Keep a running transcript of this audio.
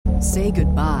Say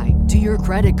goodbye to your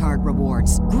credit card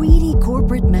rewards. Greedy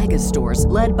corporate mega stores,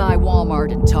 led by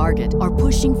Walmart and Target, are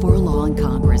pushing for a law in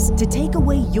Congress to take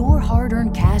away your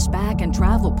hard-earned cash back and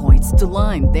travel points to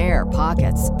line their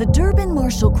pockets. The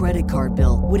Durbin-Marshall credit card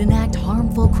bill would enact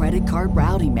harmful credit card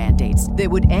routing mandates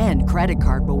that would end credit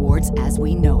card rewards as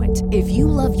we know it. If you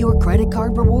love your credit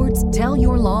card rewards, tell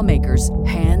your lawmakers,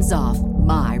 hands off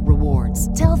my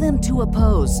rewards. Tell them to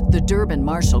oppose the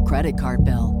Durbin-Marshall credit card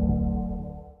bill.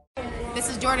 This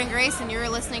is Jordan Grace, and you're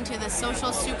listening to the Social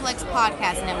Suplex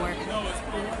Podcast Network.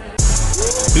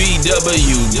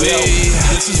 BWB,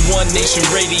 this is One Nation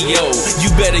Radio. You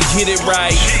better get it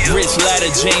right. Rich Latta,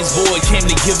 James Boyd came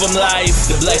to give them life.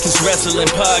 The Blackest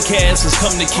Wrestling Podcast has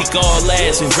come to kick all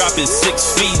ass and drop it 6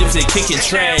 feet if they kicking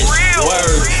trash.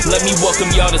 Word, let me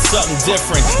welcome y'all to something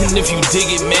different. And if you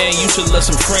dig it, man, you should let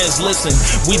some friends listen.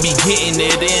 We be getting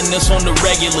it in, this on the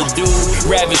regular, dude.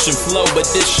 Ravish and flow, but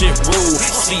this shit rude.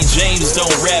 See, James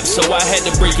don't rap, so I had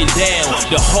to break it down.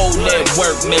 The whole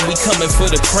network, man, we coming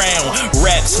for the crown.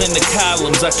 Raps in the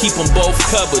columns, I keep them both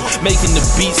covered. Making the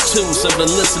beats too, so the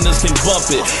listeners can bump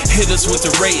it. Hit us with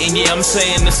the rating, yeah, I'm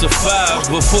saying it's a 5.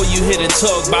 Before you hit it,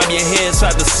 talk, bob your head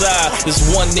side to side. It's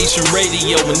One Nation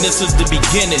Radio, and this is the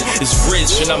beginning. It's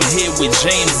Rich, and I'm here with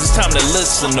James. It's time to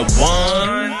listen to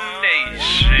One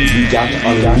Nation. You got to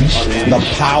unleash the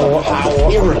power of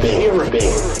the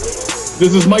pyramid.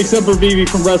 This is Mike Sempervive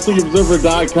from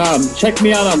WrestlingObserver.com. Check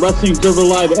me out on Wrestling Observer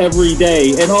Live every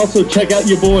day. And also check out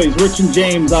your boys, Rich and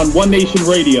James, on One Nation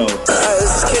Radio. Hi,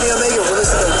 this is Kenny Omega. We're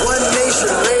listening to One Nation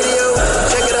Radio.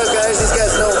 Check it out, guys. These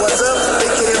guys know what's up. Big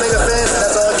Kenny Omega fans, and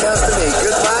that's all that counts to me.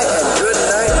 Goodbye and good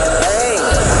night.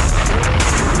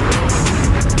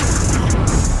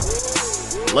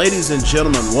 Bang. Ladies and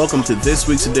gentlemen, welcome to this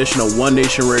week's edition of One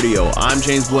Nation Radio. I'm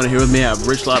James Boyd, and here with me I have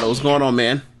Rich Latta. What's going on,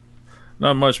 man?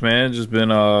 Not much, man. Just been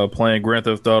playing Grand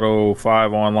Theft Auto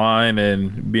 5 online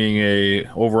and being a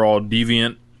overall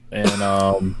deviant and,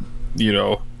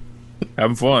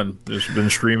 having fun. Just been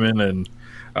streaming and,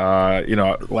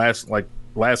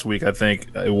 last week, I think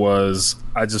it was,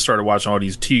 I just started watching all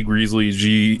these T Grizzly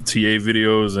GTA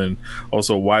videos and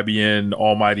also YBN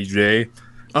Almighty J.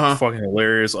 Fucking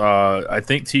hilarious. I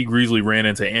think T Grizzly ran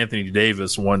into Anthony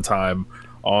Davis one time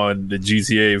on the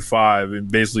GTA 5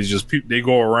 and basically just they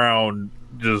go around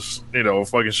just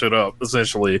fucking shit up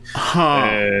essentially.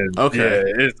 And okay,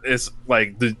 yeah, it's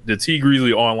like the T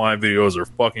Grizzly online videos are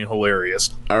fucking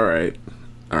hilarious. All right.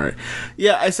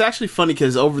 Yeah, it's actually funny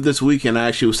because over this weekend I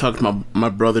actually was talking to my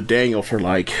brother Daniel for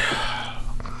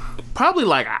probably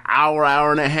an hour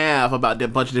and a half about a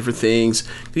bunch of different things.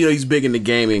 He's big into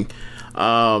gaming,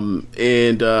 and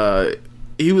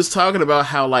he was talking about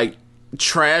how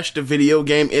trash the video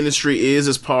game industry is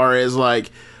as far as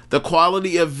the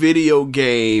quality of video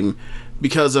game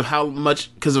because of how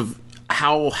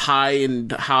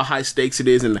high stakes it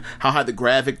is and how high the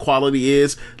graphic quality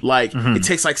is. It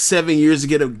takes 7 years to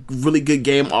get a really good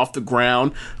game off the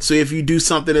ground. So if you do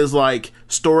something that's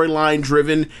storyline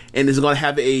driven and is going to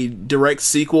have a direct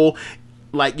sequel,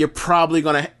 it's probably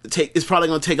going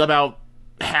to take about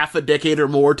half a decade or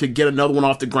more to get another one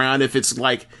off the ground if it's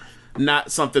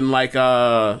not something like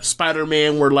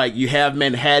Spider-Man where you have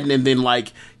Manhattan and then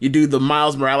you do the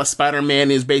Miles Morales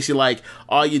Spider-Man is basically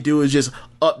all you do is just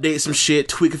update some shit,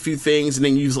 tweak a few things, and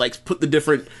then you put the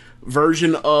different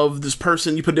version of this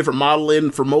person, you put a different model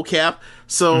in for mocap.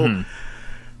 So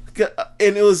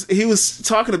and he was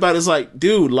talking about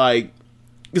dude,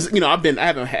 because I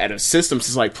haven't had a system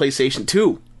since PlayStation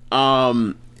 2.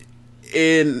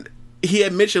 And he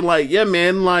had mentioned yeah,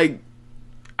 man,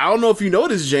 I don't know if you know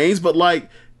this, James, but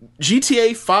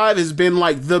GTA 5 has been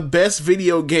the best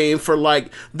video game for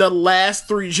the last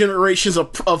 3 generations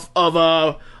of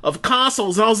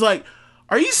consoles. And I was like,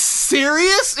 are you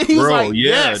serious? And he was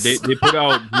yes. They put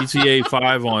out GTA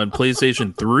 5 on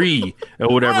PlayStation 3 or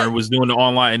whatever, right. And was doing the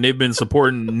online, and they've been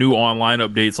supporting new online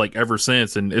updates ever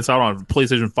since, and it's out on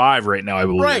PlayStation 5 right now, I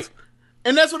believe. Right.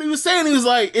 And that's what he was saying. He was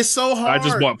it's so hard. I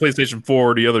just bought PlayStation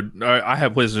 4 I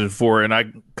had PlayStation 4 and I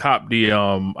copped the,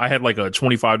 I had a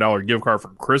 $25 gift card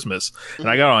from Christmas and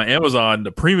I got on Amazon,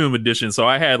 the premium edition. So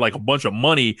I had a bunch of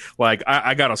money.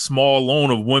 I got a small loan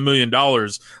of $1 million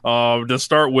to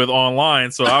start with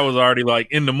online. So I was already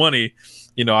in the money.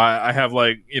 I have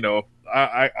I'm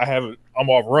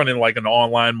off running in the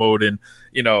online mode and,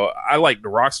 I like the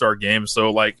Rockstar games.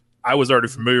 So I was already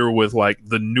familiar with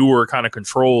the newer kind of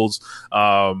controls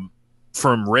from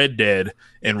Red Dead,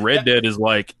 and Red Dead is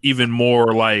even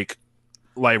more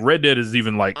Red Dead is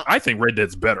even I think Red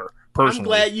Dead's better personally. I'm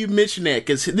glad you mentioned that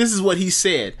because this is what he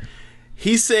said.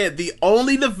 He said the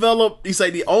only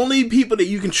people that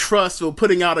you can trust for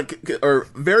putting out or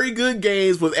very good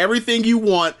games with everything you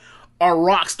want are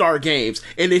Rockstar Games.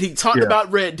 And then he talked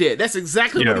about Red Dead. That's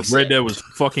exactly what he said. Red Dead was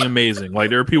fucking amazing.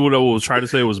 Like, there are people that will try to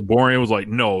say it was boring. It was like,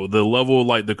 no, the level,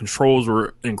 like, the controls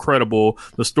were incredible.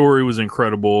 The story was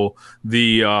incredible.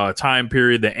 The time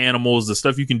period, the animals, the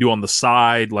stuff you can do on the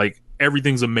side, like,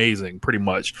 everything's amazing, pretty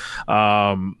much.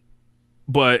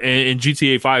 But in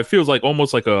GTA 5, it feels like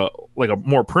almost like a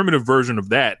more primitive version of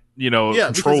that,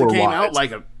 controller because it came wise. out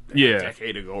like a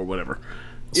decade ago or whatever.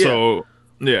 So,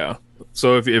 yeah.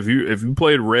 So if you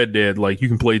played Red Dead, like, you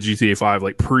can play GTA 5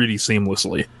 like pretty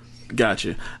seamlessly.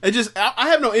 Gotcha. I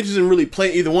have no interest in really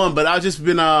playing either one, but I've just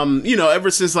been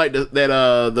ever since like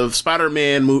the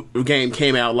Spider-Man game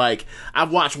came out, like,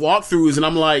 I've watched walkthroughs and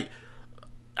I'm like,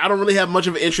 I don't really have much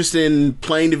of an interest in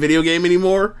playing the video game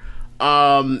anymore.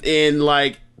 And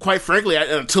like, quite frankly,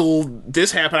 until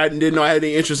this happened, I didn't know I had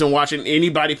any interest in watching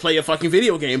anybody play a fucking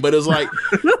video game. But it was like,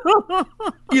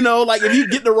 like, if you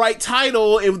get the right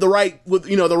title, the right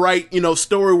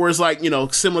story where it's like,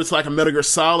 similar to like a Metal Gear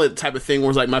Solid type of thing, where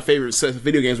it's like my favorite set of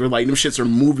video games where like them shits are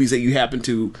movies that you happen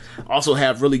to also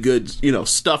have really good,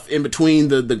 stuff in between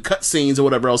the cutscenes or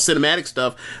whatever else, cinematic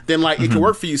stuff, then like it can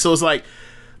work for you. So it's like,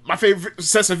 my favorite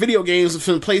sets of video games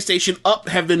from PlayStation up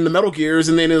have been the Metal Gears,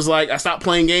 and then it was like I stopped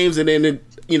playing games, and then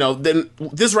then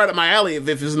this is right up my alley. If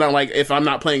it's not like, if I'm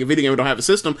not playing a video game, I don't have a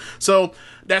system. So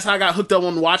that's how I got hooked up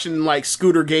on watching like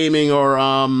Scooter Gaming or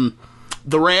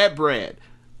the Rad Brad.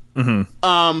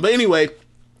 But anyway,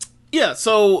 yeah.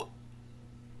 So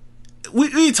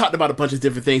we talked about a bunch of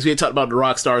different things. We had talked about the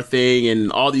Rockstar thing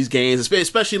and all these games,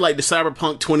 especially like the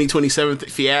Cyberpunk 2027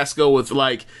 fiasco with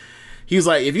like. He was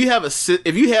like, if you have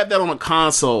that on a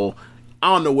console,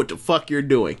 I don't know what the fuck you're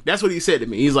doing. That's what he said to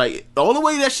me. He's like, the only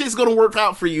way that shit's gonna work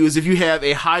out for you is if you have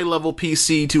a high level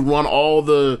PC to run all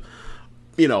the,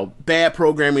 bad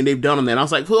programming they've done on that. And I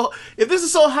was like, well, if this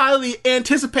is so highly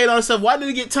anticipated on itself, why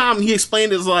didn't it get time? And he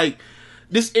explained it's like,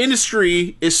 this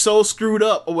industry is so screwed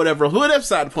up or whatever. Who that's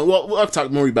beside the point. Well, I'll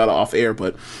talk more about it off air,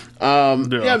 but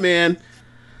yeah, man.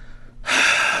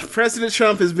 President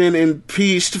Trump has been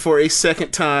impeached for a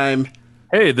second time.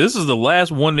 Hey, this is the last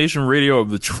One Nation Radio of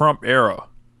the Trump era.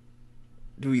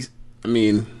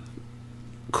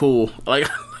 Cool. Like,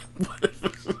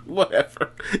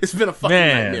 whatever. It's been a fucking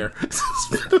nightmare.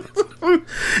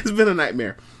 It's been a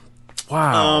nightmare.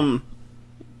 Wow.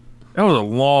 That was a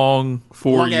long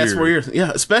 4 years. Ass 4 years.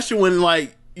 Yeah, especially when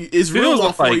like it's real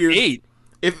long 4 years. 8.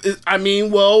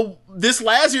 This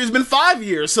last year has been 5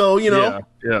 years, so Yeah,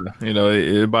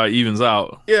 it about evens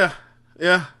out. Yeah.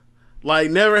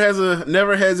 Like never has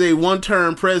a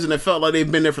one-term president felt like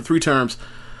they've been there for 3 terms.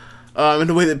 In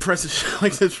the way that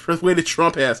the way that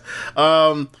Trump has.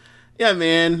 Yeah,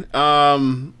 man.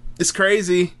 It's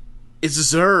crazy. It's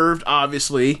deserved,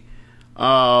 obviously.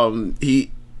 This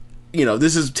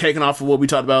is taken off of what we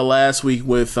talked about last week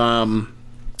with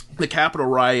the Capitol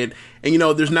riot, and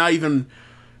there's now even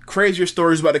crazier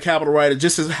stories about the Capitol riot,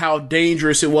 just as how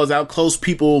dangerous it was, how close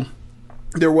people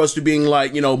there was to being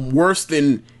like, worse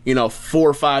than, 4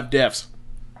 or 5 deaths.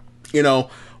 1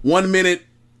 minute,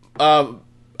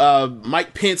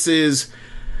 Mike Pence isn't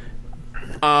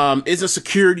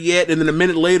secured yet, and then a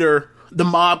minute later, the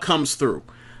mob comes through.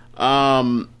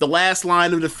 The last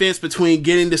line of defense between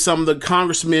getting to some of the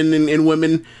congressmen and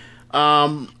women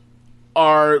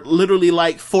are literally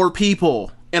like 4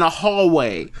 people in a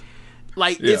hallway.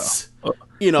 Like, it's,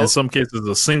 in some cases,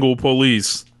 a single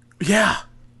police. Yeah.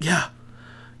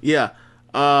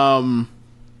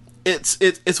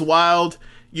 It's wild.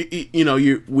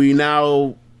 We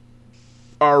now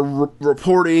are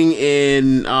reporting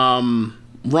in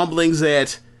rumblings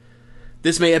that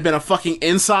this may have been a fucking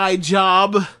inside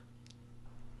job.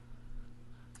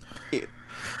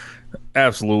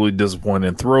 Absolutely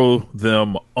disappointing. Throw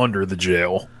them under the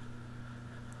jail.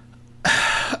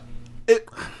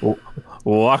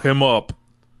 Lock him up.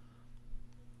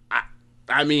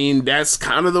 I mean, that's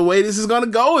kind of the way this is going to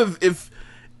go.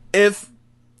 If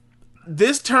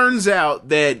this turns out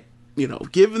that,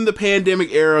 given the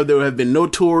pandemic era, there have been no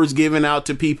tours given out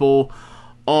to people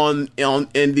in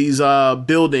these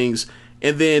buildings,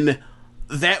 and then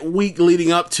that week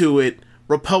leading up to it,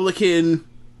 Republican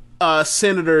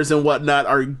senators and whatnot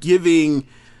are giving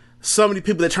so many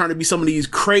people that turn to be some of these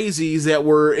crazies that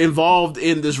were involved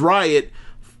in this riot,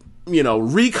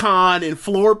 recon and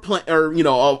floor plan, or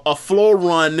a floor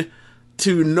run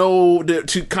to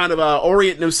kind of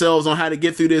orient themselves on how to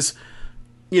get through this,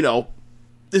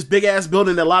 this big ass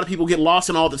building that a lot of people get lost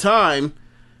in all the time.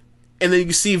 And then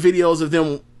you see videos of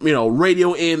them,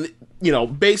 radio in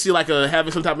basically like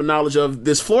having some type of knowledge of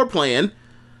this floor plan,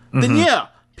 then yeah,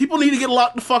 people need to get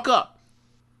locked the fuck up.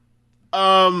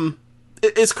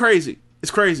 It's crazy.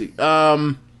 It's crazy.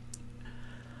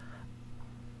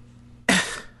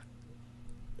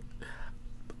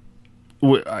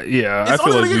 Yeah, it's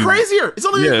only going to get crazier. It's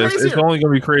only going to get crazier. It's only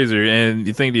going to be crazier. And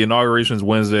you think the inauguration is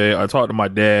Wednesday? I talked to my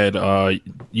dad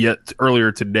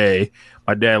earlier today.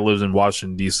 My dad lives in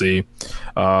Washington D.C.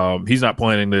 He's not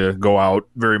planning to go out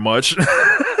very much.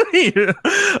 He's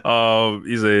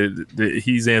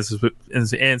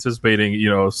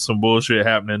anticipating some bullshit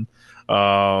happening.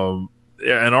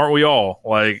 And aren't we all?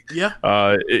 Like, yeah.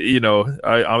 I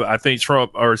think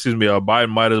Biden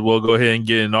might as well go ahead and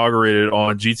get inaugurated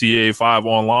on GTA 5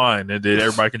 online, and then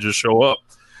everybody can just show up.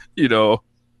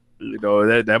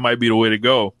 That might be the way to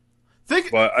go.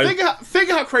 Think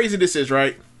how crazy this is,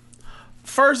 right?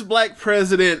 First black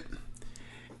president,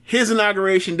 his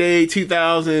inauguration day,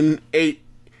 2008,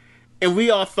 and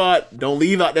we all thought, don't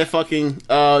leave out that fucking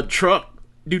truck.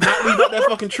 Do not leave out that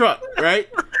fucking truck, right?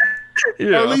 Yeah.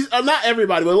 Or at least not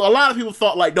everybody, but a lot of people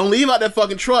thought like, don't leave out that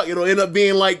fucking truck. It'll end up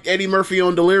being like Eddie Murphy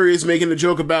on Delirious making a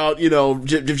joke about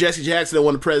if Jesse Jackson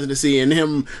won the presidency and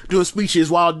him doing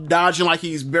speeches while dodging like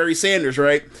he's Barry Sanders,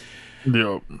 right?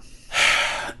 Yep.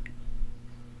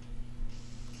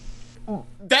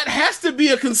 That has to be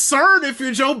a concern if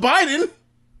you're Joe Biden.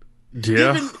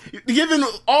 Yeah. Given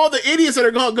all the idiots that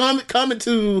are going to come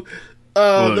into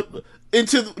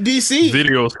into DC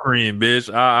video screen,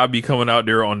 bitch. I'll be coming out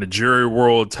there on the Jerry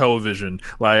World television,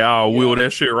 like I'll wheel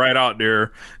that shit right out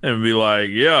there and be like,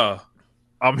 "Yeah,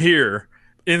 I'm here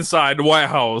inside the White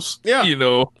House." Yeah, And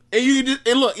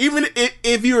look, even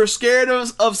if you are scared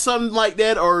of something like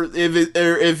that, or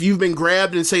if you've been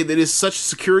grabbed and say that it's such a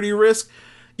security risk,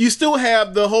 you still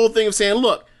have the whole thing of saying,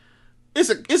 "Look,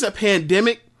 it's a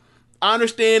pandemic. I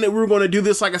understand that we were going to do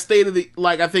this like I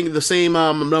think the same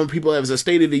number of people have as a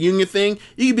State of the Union thing.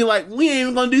 You could be like, we ain't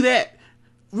even going to do that.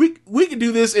 We could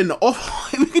do this in like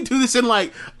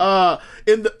or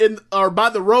by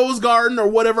the Rose Garden or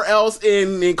whatever else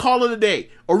and call it a day.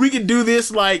 Or we could do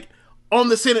this like on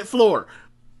the Senate floor.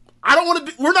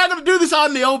 We're not going to do this out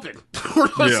in the open or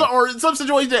in some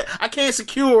situation that I can't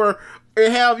secure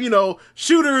and have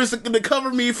shooters to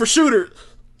cover me for shooters.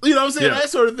 You know what I'm saying?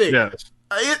 That sort of thing. Yes.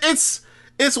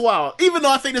 It's wild. Even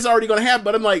though I think it's already going to happen,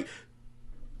 but I'm like,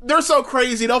 they're so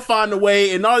crazy. They'll find a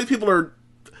way, and all these people are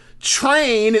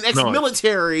trained and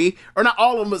ex-military, or not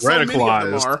all of them, but so many of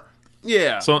them are.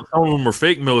 Yeah, some of them are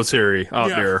fake military out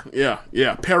there. Yeah,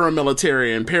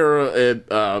 paramilitary and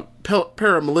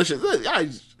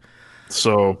paramilitias.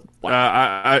 So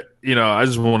I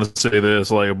just want to say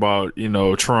this about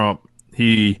Trump.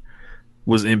 He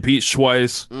was impeached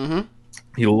twice. Mm-hmm.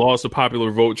 He lost the popular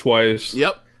vote twice.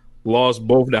 Yep. Lost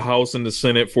both the House and the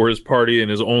Senate for his party in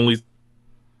his only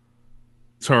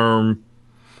term.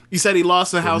 You said he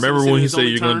lost the House. Remember when he said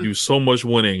you're going to do so much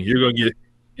winning? You're going to get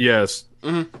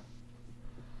Mm-hmm.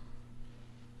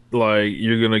 Like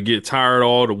you're going to get tired of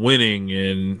all the winning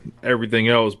and everything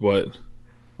else. But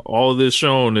all of this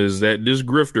shown is that this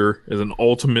grifter is an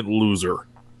ultimate loser.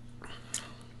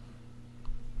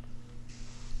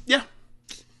 Yeah.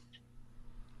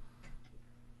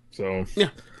 So yeah,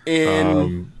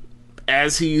 and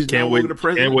as he's the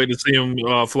president, can't wait to see him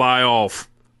fly off.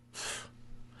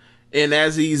 And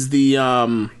as he's the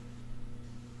no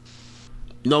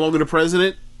longer the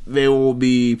president, there will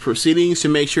be proceedings to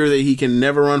make sure that he can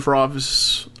never run for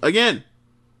office again.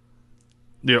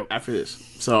 Yep. After this,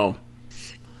 so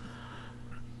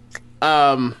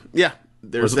yeah,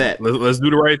 there's that. Let's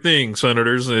do the right thing,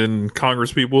 senators and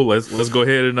Congress people. Let's go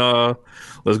ahead and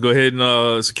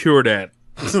secure that.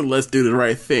 Let's do the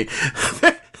right thing.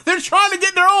 They're trying to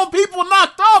get their own people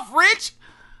knocked off, Rich.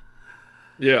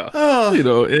 Yeah.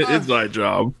 It's my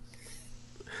job.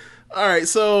 All right,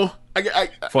 so I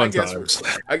guess times.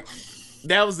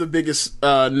 That was the biggest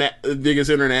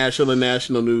international and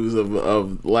national news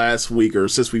of last week or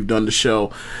since we've done the show.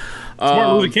 It's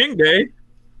Martin Luther King Day.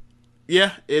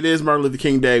 Yeah, it is Martin Luther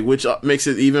King Day, which makes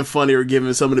it even funnier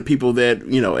given some of the people that,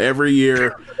 every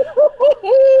year...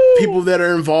 people that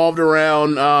are involved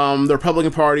around the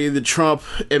Republican Party, the Trump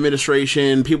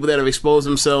administration, people that have exposed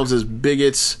themselves as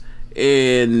bigots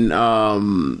and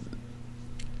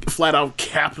flat out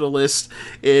capitalists,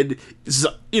 and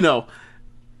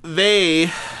they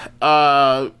do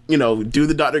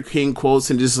the Dr. King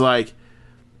quotes and just like,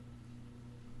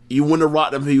 you wouldn't have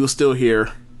rocked him if he was still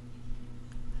here.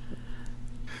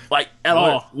 like at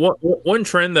all. One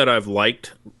trend that I've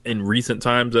liked in recent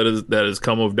times that has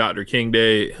come of Dr. King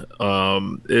Day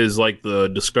is like the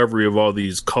discovery of all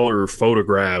these color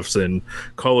photographs and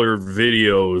color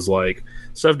videos, like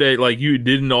stuff that like you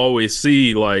didn't always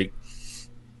see, like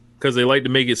because they like to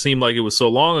make it seem like it was so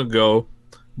long ago,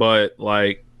 but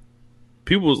like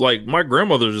people was like my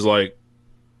grandmother's just like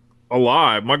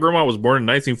alive. My grandma was born in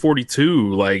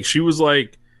 1942. Like she was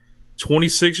like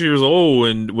 26 years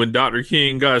old when Dr.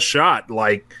 King got shot.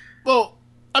 Like, well,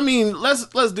 I mean, let's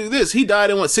do this. He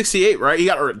died in 68, right? He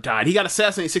got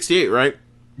assassinated in 68, right?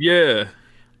 Yeah.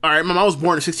 All right, my mom was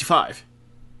born in 65.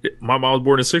 My mom was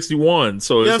born in 61,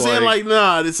 so you know it's what I'm saying? Like,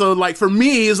 nah. So, like, for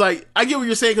me, it's like I get what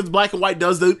you're saying because black and white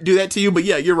does do that to you. But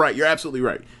yeah, you're right. You're absolutely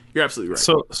right. You're absolutely right.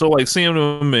 So like seeing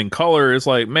them in color, it's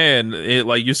like, man,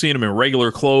 like you're seeing them in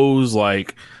regular clothes,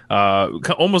 like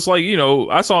almost like, you know,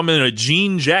 I saw him in a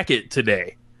jean jacket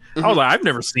today. I was like, I've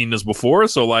never seen this before.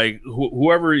 So like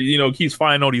whoever, you know, keeps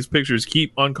finding all these pictures,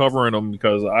 keep uncovering them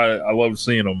because I love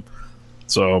seeing them.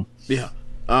 So yeah,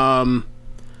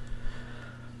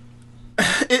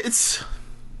 it's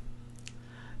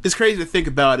crazy to think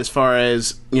about as far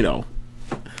as, you know,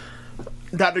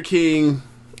 Dr. King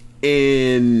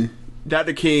and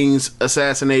Dr. King's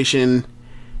assassination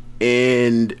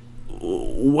and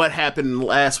what happened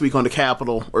last week on the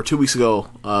Capitol, or 2 weeks ago,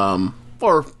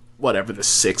 or whatever, the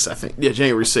 6th, I think. Yeah,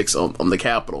 January 6th on the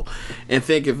Capitol. And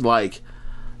think of, like,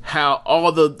 how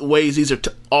all the ways these are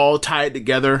all tied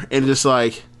together, and just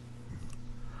like,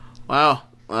 wow,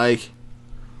 like,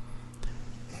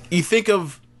 you think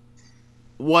of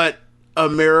what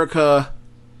America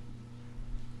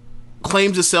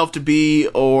claims itself to be,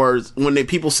 or when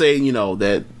people say, you know,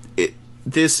 that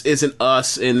this isn't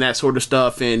us and that sort of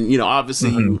stuff, and, you know,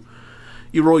 obviously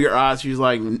you roll your eyes, you're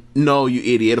like, no, you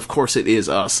idiot, of course it is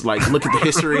us. Like, look at the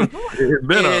history. It's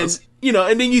been us. You know,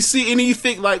 and then you see, and then you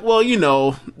think like, well, you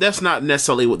know, that's not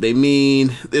necessarily what they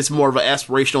mean. It's more of an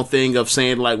aspirational thing of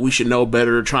saying like we should know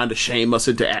better, trying to shame us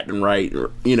into acting right, or,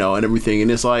 you know, and everything.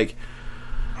 And it's like,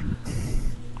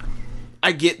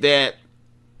 I get that,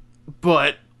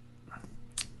 but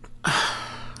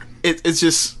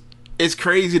it's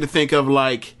crazy to think of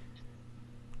like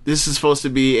this is supposed to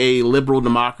be a liberal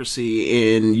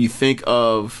democracy, and you think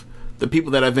of the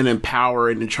people that have been in power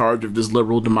and in charge of this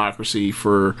liberal democracy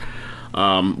for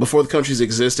before the country's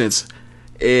existence,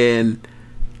 and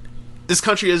this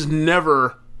country has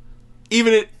never,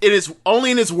 even it is only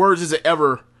in its words, is it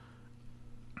ever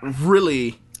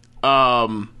really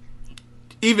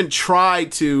even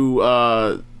tried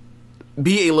to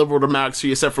be a liberal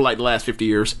democracy, except for like the last 50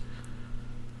 years.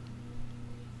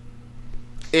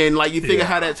 And like you think of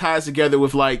how that ties together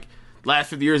with like last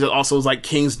 50 years, it also is like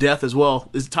King's death as well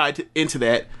is tied into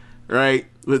that, right?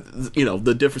 With, you know,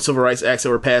 the different civil rights acts that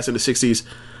were passed in the 60s,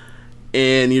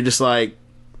 and you're just like,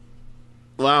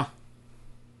 wow.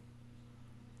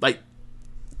 Like,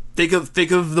 think of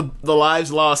the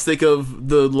lives lost, think of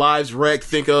the lives wrecked,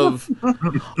 think of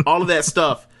all of that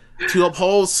stuff to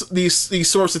uphold these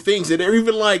sorts of things. And they're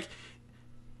even like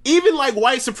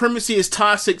white supremacy is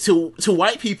toxic to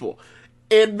white people.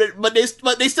 But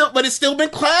it's still been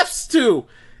collapsed to,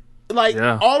 like,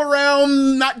 all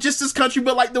around, not just this country,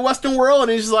 but like the Western world.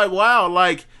 And it's just like, wow,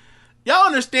 like, y'all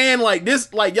understand, like,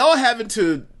 this, like, y'all having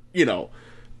to, you know,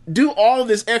 do all of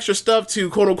this extra stuff to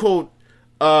quote unquote,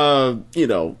 you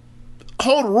know,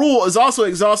 hold rule is also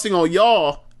exhausting on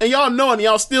y'all, and y'all know, and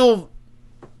y'all still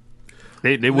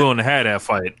they willing to have that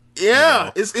fight.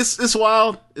 Yeah, you know? It's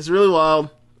wild. It's really wild.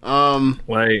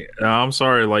 Like, I'm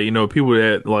sorry, like, you know, people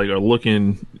that like are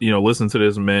looking, you know, listen to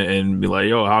this, man, and be like,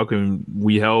 yo, how can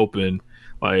we help? And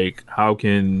like, how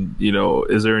can, you know,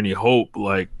 is there any hope?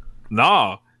 Like,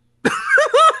 nah, ain't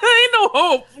no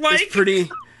hope. Like, it's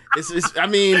pretty. It's I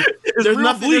mean, there's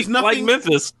nothing. There's nothing like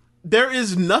Memphis. There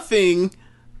is nothing.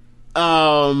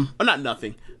 Not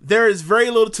nothing. There is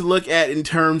very little to look at in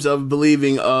terms of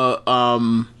believing.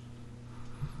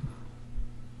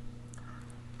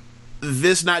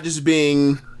 This not just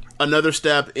being another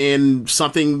step in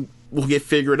something will get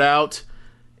figured out,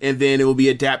 and then it will be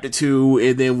adapted to,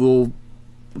 and then we'll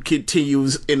continue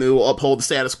and it will uphold the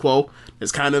status quo.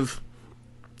 It's kind of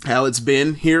how it's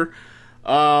been here.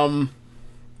 Like,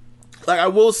 I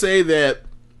will say that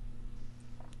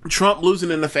Trump losing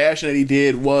in the fashion that he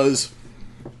did was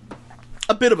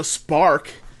a bit of a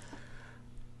spark.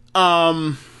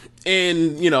 And,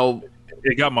 you know,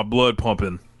 it got my blood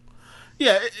pumping.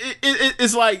 Yeah,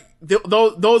 it's like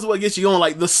those are what gets you going,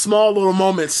 like the small little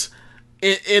moments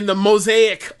in the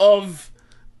mosaic of,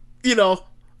 you know,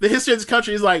 the history of this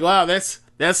country. Is like, wow, that's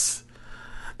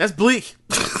bleak.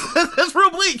 That's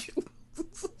real bleak.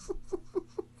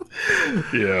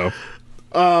 Yeah.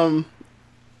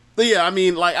 But yeah, I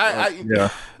mean, like yeah.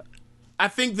 I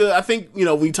think when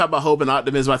you talk about hope and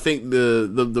optimism, I think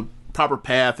the proper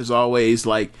path is always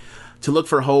like to look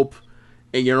for hope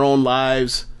in your own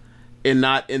lives and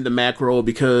not in the macro,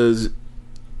 because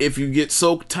if you get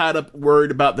so tied up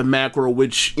worried about the macro,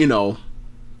 which, you know,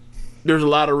 there's a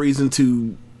lot of reason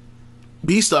to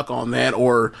be stuck on that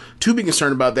or to be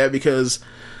concerned about that, because,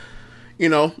 you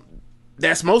know,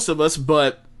 that's most of us.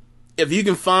 But if you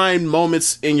can find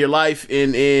moments in your life,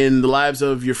 in the lives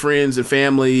of your friends and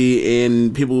family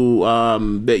and people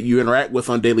that you interact with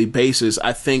on a daily basis,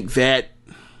 I think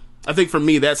for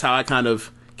me, that's how I kind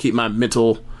of keep my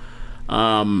mental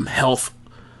health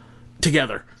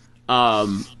together.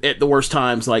 At the worst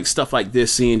times, like stuff like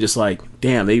this, seeing just like,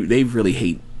 damn, they really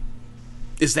hate.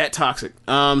 It's that toxic.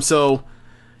 So,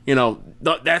 you know,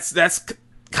 that's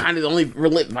kind of the only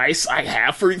real advice I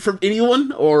have for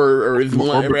anyone, or if you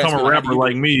want to become a rapper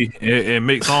like me and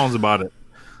make songs about it.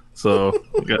 So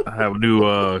I have a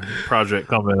new project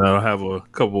coming. I'll have a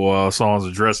couple songs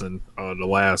addressing the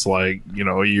last, like, you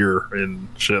know, year and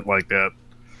shit like that.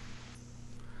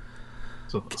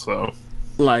 So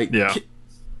like, yeah.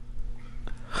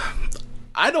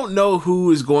 I don't know who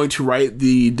is going to write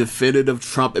the definitive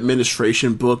Trump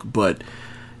administration book, but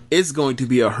it's going to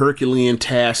be a Herculean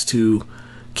task to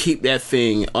keep that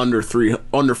thing under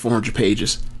 400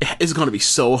 pages. It's going to be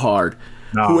so hard.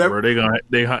 No, bro, they gonna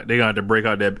have to break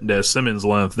out that Simmons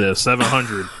length, that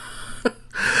 700.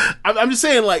 I'm just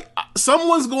saying, like,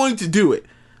 someone's going to do it.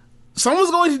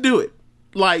 Someone's going to do it.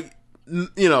 Like,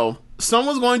 you know,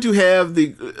 someone's going to have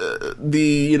the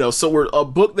you know, so we're a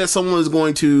book that someone is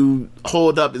going to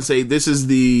hold up and say, this is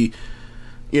the,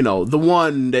 you know, the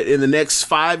one that in the next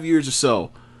 5 years or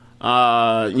so,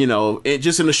 you know,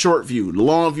 just in the short view. The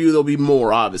long view, there'll be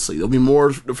more, obviously. There'll be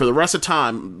more for the rest of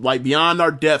time. Like, beyond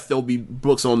our death, there'll be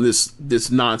books on this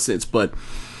nonsense. But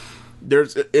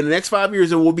there's, in the next 5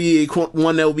 years, there will be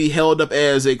one that will be held up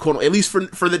as a quote, at least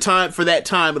for that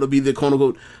time, it'll be the quote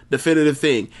unquote definitive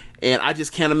thing. And I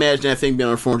just can't imagine that thing being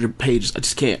on 400 pages. I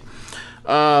just can't.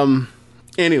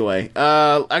 Anyway,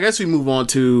 I guess we move on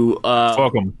to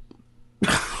fuck 'em.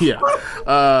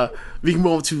 Yeah. We can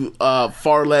move on to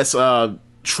far less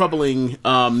troubling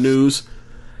news,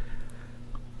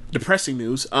 depressing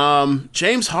news.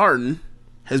 James Harden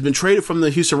has been traded from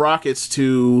the Houston Rockets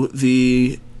to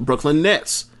the Brooklyn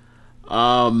Nets.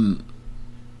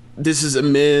 This is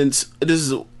immense. This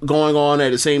is going on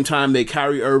at the same time that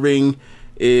Kyrie Irving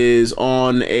is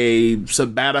on a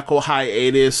sabbatical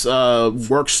hiatus,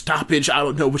 work stoppage. I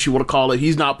don't know what you want to call it.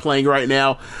 He's not playing right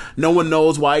now. No one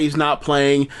knows why he's not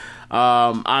playing.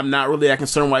 I'm not really that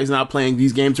concerned why he's not playing.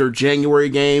 These games are January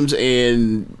games,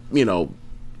 and, you know,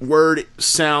 word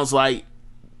sounds like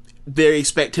they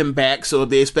expect him back. So if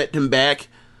they expect him back,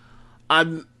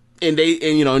 Kevin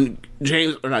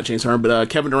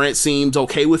Durant seems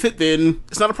okay with it, then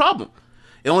it's not a problem.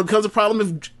 It only becomes a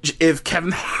problem if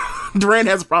Kevin Durant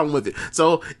has a problem with it.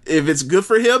 So if it's good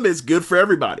for him, it's good for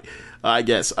everybody, I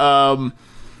guess.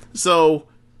 So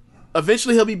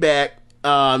eventually he'll be back.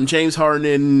 James Harden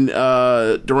and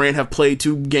Durant have played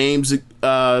 2 games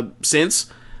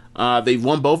since. They've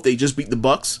won both. They just beat the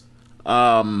Bucks.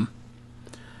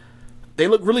 They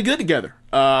look really good together.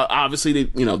 Obviously,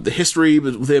 the history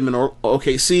with them in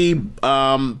OKC.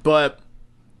 But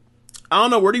I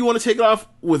don't know. Where do you want to take it off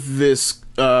with this,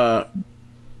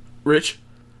 Rich?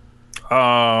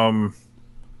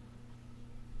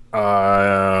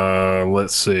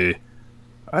 Let's see.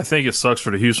 I think it sucks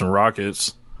for the Houston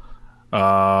Rockets.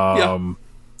 And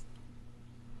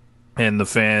the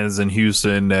fans in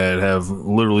Houston that have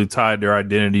literally tied their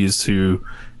identities to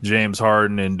James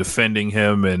Harden and defending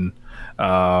him and,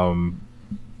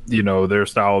 their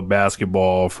style of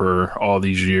basketball for all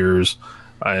these years,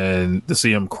 and to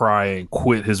see him cry and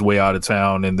quit his way out of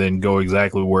town and then go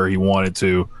exactly where he wanted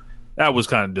to, that was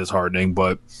kind of disheartening.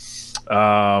 But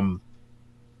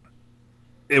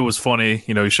it was funny.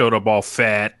 He showed up all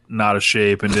fat, not out of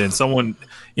shape, and then someone,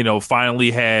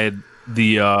 finally had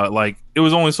the it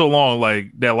was only so long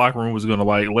that locker room was gonna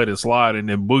let it slide, and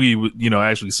then Boogie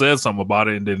actually said something about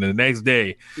it, and then the next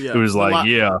day it was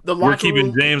we're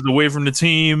keeping James away from the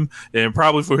team and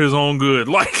probably for his own good.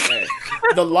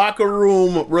 The locker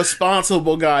room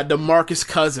responsible guy, DeMarcus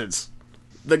Cousins,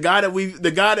 the guy that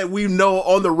we know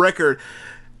on the record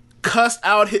cussed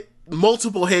out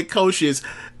multiple head coaches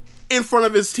in front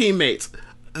of his teammates.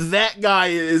 That guy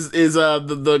is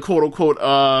the quote unquote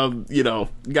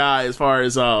guy as far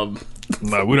as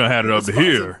no, we don't have it up to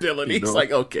here. It's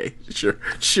like, okay, sure,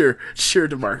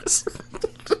 DeMarcus.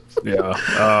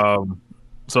 Yeah.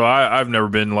 So I've never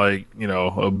been like,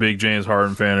 a big James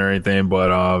Harden fan or anything,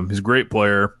 but he's a great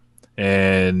player,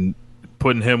 and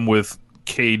putting him with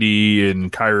KD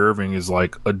and Kyrie Irving is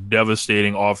like a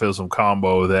devastating offensive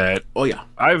combo that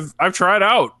I've tried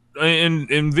out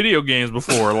in video games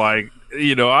before. Like,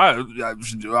 I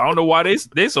don't know why they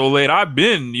so late. I've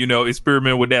been,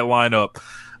 experimenting with that lineup.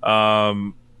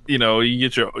 You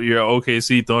get your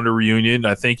OKC Thunder reunion.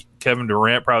 I think Kevin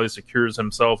Durant probably secures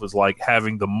himself as like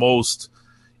having the most,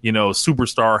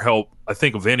 superstar help I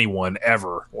think of anyone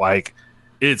ever. Like,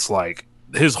 it's like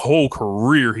his whole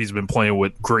career he's been playing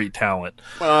with great talent.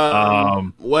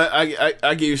 What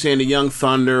I get you saying, the young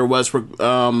Thunder, Westbrook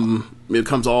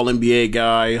becomes all NBA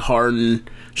guy. Harden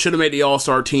should have made the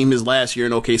All-Star team his last year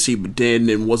in OKC, but didn't,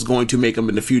 and was going to make him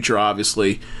in the future,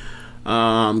 obviously.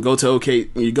 Go to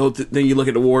then you look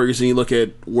at the Warriors and you look at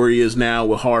where he is now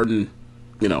with Harden,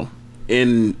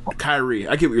 in Kyrie.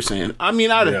 I get what you're saying. I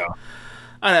mean, I'd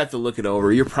have to look it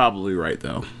over. You're probably right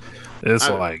though. It's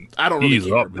I don't really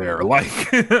he's up there. Like,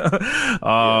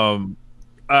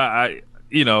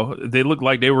 they looked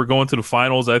like they were going to the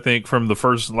finals. I think from the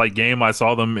first game I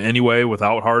saw them anyway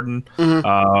without Harden.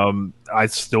 Mm-hmm. I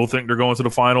still think they're going to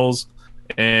the finals,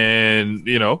 and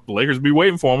the Lakers will be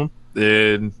waiting for them.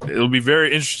 And it'll be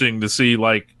very interesting to see.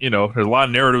 There's a lot of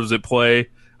narratives at play.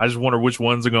 I just wonder which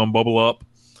ones are going to bubble up.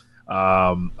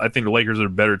 I think the Lakers are a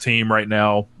better team right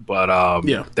now, but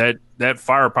that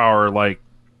firepower,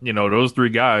 those three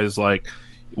guys,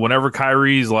 whenever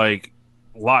Kyrie's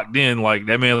locked in,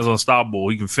 that man is unstoppable.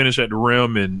 He can finish at the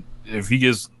rim, and if he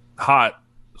gets hot,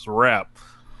 it's a wrap.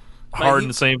 Harden,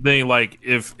 the same thing.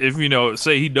 If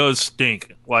say he does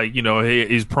stink,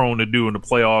 he's prone to do in the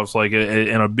playoffs,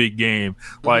 in a big game.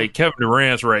 Kevin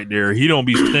Durant's right there. He don't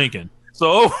be stinking.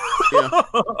 So,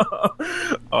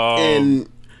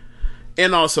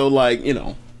 and also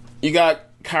you got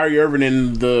Kyrie Irving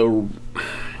in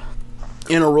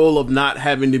a role of not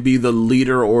having to be the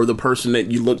leader or the person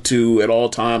that you look to at all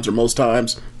times or most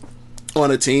times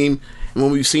on a team. And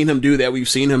when we've seen him do that, we've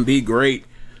seen him be great.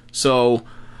 So.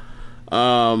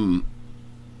 I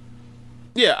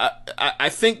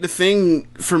think the thing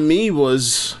for me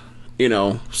was,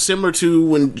 similar to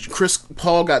when Chris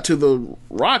Paul got to the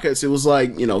Rockets, it was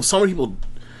so many people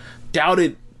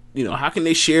doubted, how can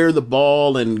they share the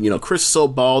ball? And, Chris is so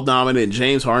ball dominant and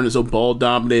James Harden is so ball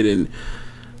dominant,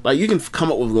 and you can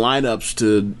come up with lineups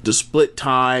to split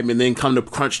time and then come to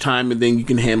crunch time and then you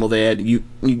can handle that. You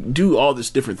do all these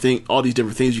different things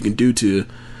you can do to,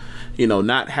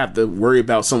 not have to worry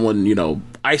about someone,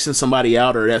 icing somebody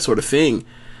out or that sort of thing.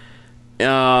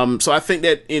 So I think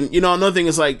that another thing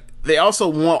is they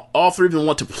also all three of them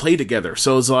want to play together.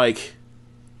 So it's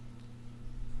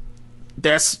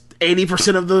that's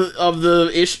 80%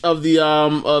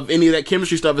 of any of that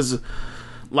chemistry stuff is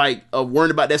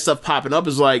worrying about that stuff popping up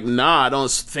is nah, I don't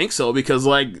think so, because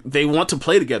they want to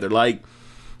play together.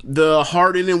 The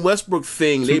Harden and Westbrook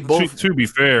thing, they both. To be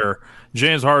fair,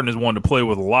 James Harden has wanted to play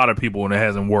with a lot of people and it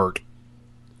hasn't worked.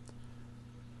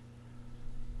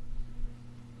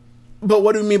 But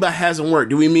what do we mean by hasn't worked?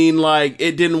 Do we mean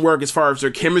it didn't work as far as their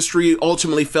chemistry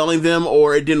ultimately failing them,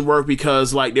 or it didn't work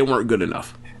because they weren't good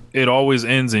enough? It always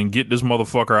ends in get this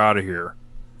motherfucker out of here.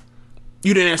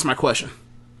 You didn't answer my question.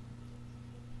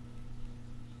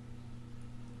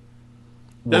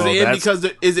 Does it end because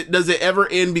does it ever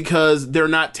end because they're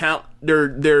not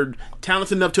they're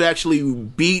talented enough to actually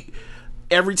beat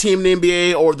every team in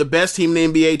the NBA or the best team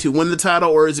in the NBA to win the title,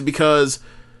 or is it because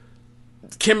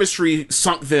chemistry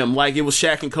sunk them like it was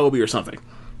Shaq and Kobe or something?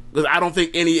 Because I don't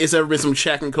think it's ever been some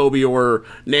Shaq and Kobe, or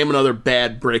name another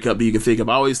bad breakup that you can think of.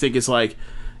 I always think it's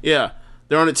they're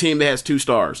on a team that has 2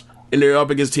 stars and they're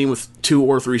up against a team with 2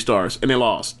 or 3 stars and they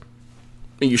lost,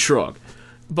 and you shrug.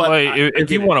 But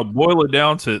if you want to boil it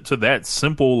down to that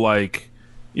simple thing,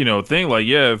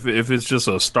 if it's just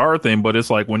a star thing, but it's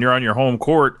when you're on your home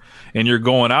court and you're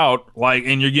going out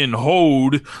and you're getting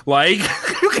hoed But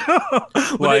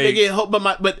did they get hoed?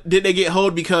 But did they get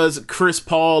hoed because Chris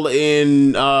Paul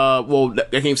and I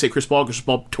can't even say Chris Paul because Chris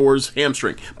Paul tore his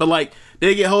hamstring. But did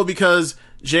they get hoed because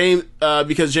James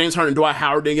Harden and Dwight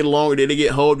Howard didn't get along, or did they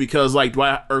get hoed because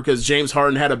because James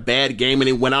Harden had a bad game and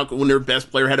he went out when their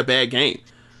best player had a bad game?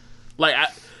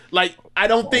 I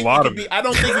don't think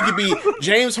it could be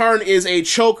James Harden is a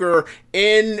choker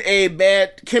and a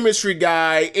bad chemistry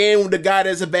guy, and the guy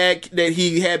that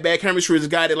he had bad chemistry is a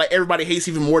guy that everybody hates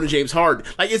even more than James Harden.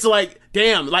 It's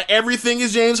damn, everything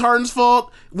is James Harden's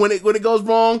fault when it goes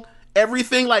wrong.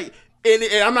 Everything and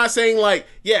I'm not saying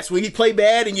yes, when you play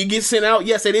bad and you get sent out,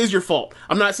 yes, it is your fault.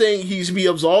 I'm not saying he should be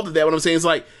absolved of that. What I'm saying is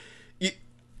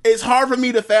it's hard for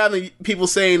me to fathom people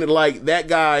saying that that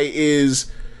guy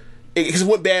is It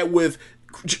went bad with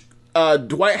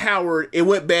Dwight Howard. It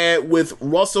went bad with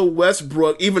Russell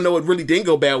Westbrook, even though it really didn't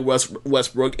go bad with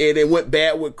Westbrook. And it went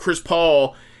bad with Chris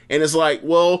Paul. And it's like,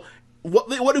 well,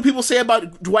 what do people say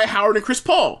about Dwight Howard and Chris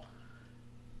Paul?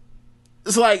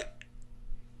 It's like,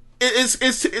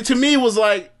 it to me was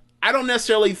like, I don't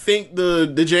necessarily think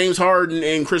the James Harden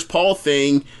and Chris Paul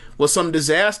thing was some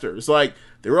disaster. It's like,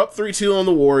 they were up 3-2 on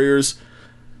the Warriors.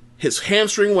 His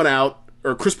hamstring went out,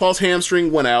 or Chris Paul's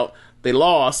hamstring went out. They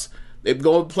lost. They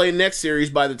go and play next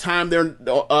series. By the time they're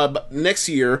next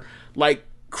year, like,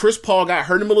 Chris Paul got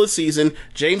hurt in the middle of the season.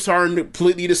 James Harden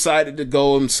completely decided to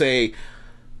go and say,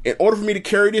 in order for me to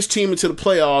carry this team into the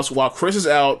playoffs while Chris is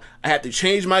out, I have to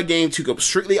change my game to go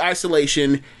strictly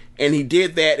isolation. And he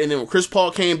did that. And then when Chris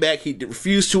Paul came back, he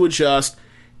refused to adjust.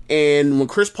 And when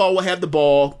Chris Paul would have the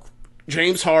ball,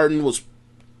 James Harden was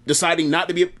deciding not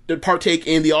to partake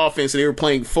in the offense, and they were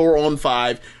playing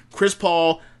 4-on-5. Chris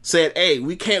Paul said, hey,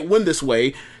 we can't win this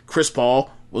way. Chris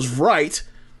Paul was right.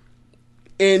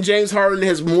 And James Harden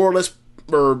has more or less,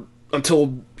 or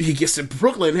until he gets to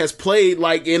Brooklyn, has played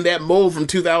like in that mode from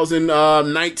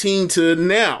 2019 to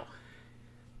now.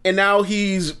 And now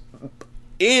he's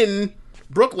in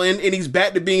Brooklyn, and he's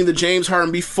back to being the James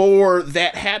Harden before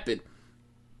that happened.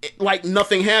 Like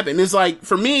nothing happened. It's like,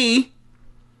 for me,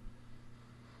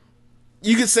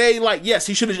 you could say, like, yes,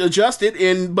 he should have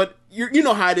adjusted, but you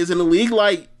know how it is in the league.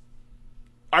 Like,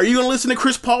 are you going to listen to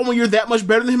Chris Paul when you're that much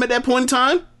better than him at that point in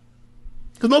time?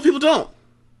 Because most people don't.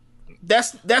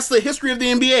 That's the history of the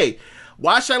NBA.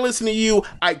 Why should I listen to you?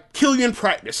 I kill you in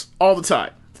practice all the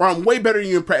time. Or I'm way better than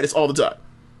you in practice all the time.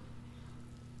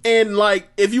 And, like,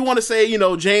 if you want to say,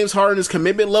 James Harden's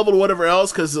commitment level or whatever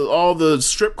else, because of all the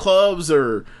strip clubs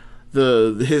or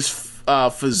his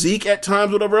physique at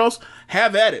times, whatever else,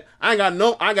 have at it. I got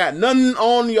nothing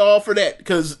on y'all for that,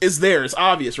 because it's there. It's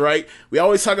obvious, right? We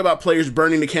always talk about players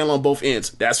burning the candle on both ends.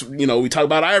 That's, we talk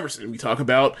about Iverson. We talk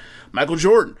about Michael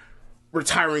Jordan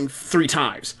retiring 3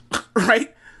 times,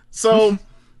 right? So,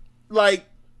 like,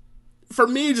 for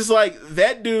me, just like,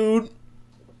 that dude,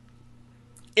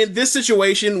 in this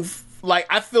situation, like,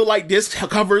 I feel like this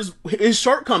covers his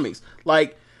shortcomings.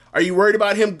 Like, are you worried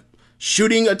about him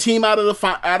shooting a team out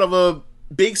of a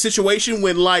big situation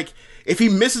when, like, if he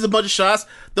misses a bunch of shots,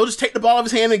 they'll just take the ball out of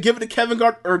his hand and give it to Kevin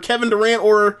Durant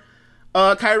or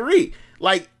Kyrie?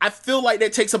 Like, I feel like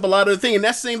that takes up a lot of the thing. And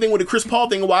that's the same thing with the Chris Paul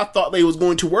thing. Why I thought they was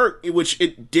going to work, which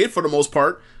it did for the most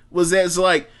part, was that it's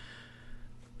like,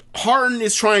 Harden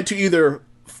is trying to either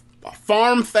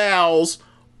farm fouls,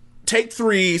 take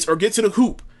threes, or get to the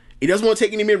hoop. He doesn't want to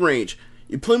take any mid-range.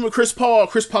 You put him with Chris Paul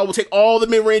will take all the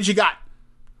mid-range you got.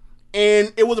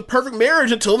 And it was a perfect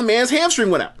marriage until the man's hamstring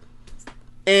went out.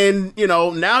 And,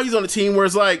 now he's on a team where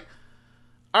it's like,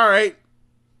 all right,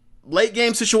 late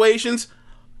game situations,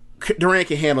 Durant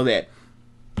can handle that.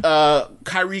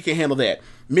 Kyrie can handle that.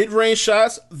 Mid-range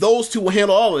shots, those two will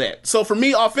handle all of that. So for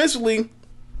me, offensively,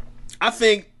 I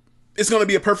think it's going to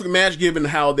be a perfect match given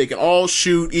how they can all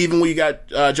shoot, even when you got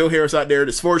Joe Harris out there,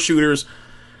 there's 4 shooters.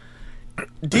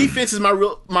 Defense is my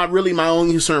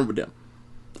only concern with them.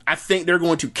 I think they're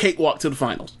going to cakewalk to the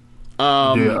finals.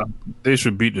 Yeah, they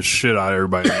should beat the shit out of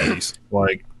everybody in the East.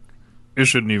 Like, it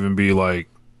shouldn't even be like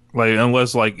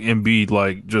unless like Embiid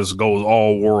like just goes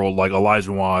all world like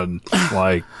Olajuwon.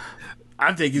 Like,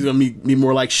 I think he's gonna be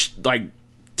more like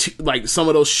like some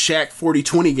of those Shaq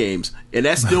 40-20 games, and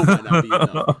that still might not be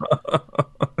enough.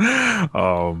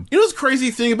 What's the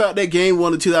crazy thing about that game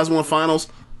 1 of the 2001 finals?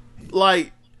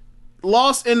 Like,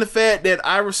 lost in the fact that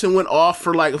Iverson went off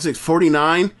for like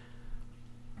 49,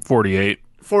 48.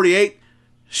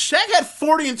 Shaq had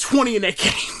 40 and 20 in that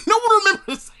game. No one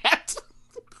remembers that.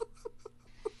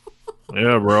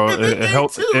 Yeah, bro. It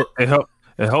helps.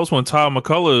 It helps when Todd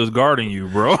McCullough is guarding you,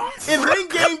 bro. And then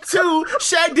game 2,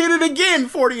 Shaq did it again,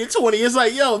 40 and 20. It's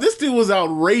like, yo, this dude was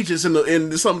outrageous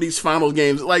in some of these final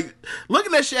games. Like,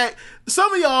 looking at Shaq,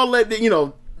 some of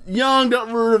y'all young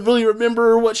don't really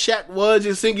remember what Shaq was,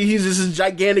 just thinking he's just this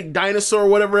gigantic dinosaur or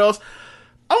whatever else.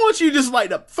 I want you just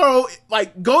to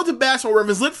go to Basketball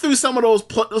Reference, look through some of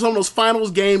those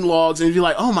finals game logs, and be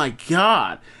like, oh my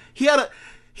god,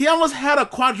 he almost had a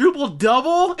quadruple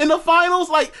double in the finals.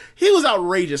 Like, he was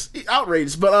outrageous.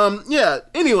 But yeah.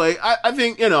 Anyway, I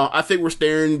think we're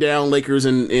staring down Lakers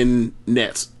and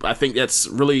Nets. I think that's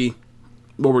really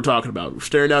what we're talking about. We're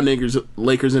staring down Lakers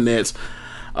and Nets.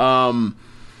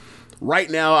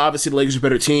 Right now, obviously, the Lakers are a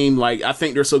better team. Like, I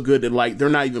think they're so good that, like, they're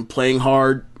not even playing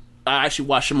hard. I actually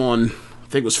watched them on, I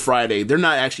think it was Friday. They're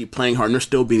not actually playing hard, and they're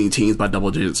still beating teams by double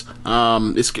digits.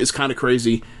 It's kind of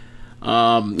crazy.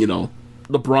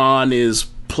 LeBron is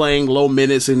playing low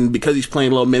minutes, and because he's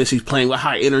playing low minutes, he's playing with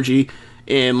high energy,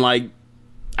 and like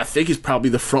I think he's probably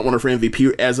the front runner for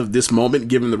MVP as of this moment,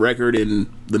 given the record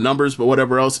and the numbers. But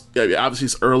whatever else, obviously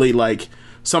it's early. Like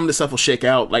some of the stuff will shake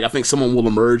out. Like I think someone will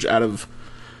emerge out of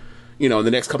in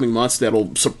the next coming months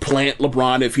that'll supplant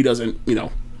LeBron if he doesn't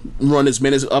run his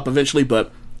minutes up eventually.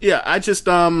 But yeah, I just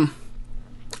I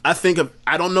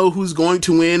don't know who's going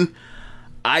to win.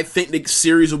 I think the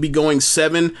series will be going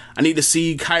 7. I need to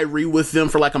see Kyrie with them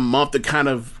for like a month to kind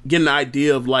of get an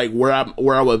idea of like where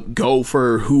I would go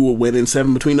for who will win in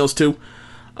 7 between those two.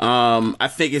 I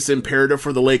think it's imperative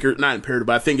for the Lakers, not imperative,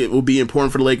 but I think it will be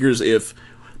important for the Lakers if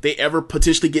they ever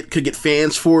potentially could get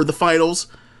fans for the finals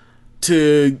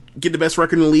to get the best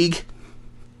record in the league.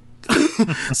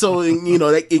 So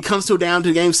it comes down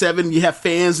to Game 7. You have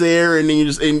fans there, and then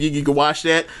you can watch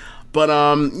that. But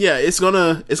yeah, it's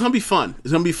gonna be fun.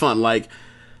 It's gonna be fun. Like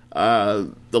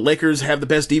the Lakers have the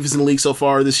best defense in the league so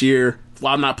far this year,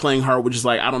 while not playing hard, which is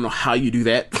like I don't know how you do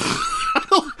that.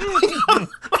 How do you have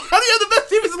the best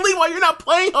defense in the league while you're not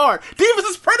playing hard? Defense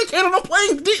is predicated on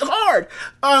playing hard.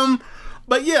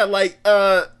 But yeah, like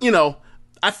I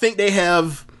think they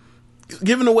have.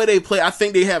 Given the way they play, I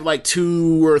think they have like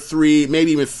 2 or 3,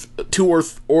 maybe even 2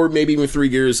 or maybe even 3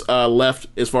 years left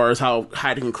as far as how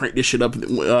high they can crank this shit up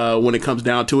when it comes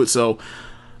down to it. So,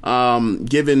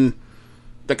 given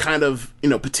the kind of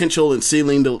potential and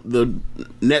ceiling the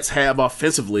Nets have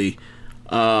offensively,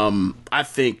 I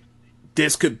think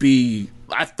this could be.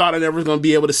 I thought I never was going to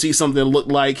be able to see something that looked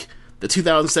like the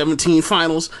 2017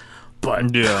 Finals.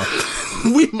 But yeah,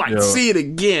 we might see it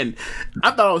again. I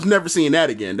thought I was never seeing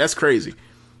that again. That's crazy.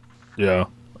 Yeah.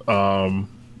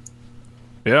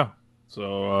 Yeah.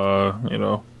 So,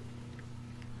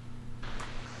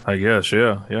 I guess,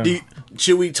 yeah.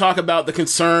 Should we talk about the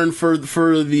concern for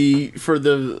the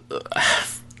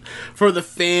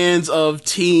fans of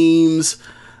teams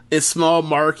in small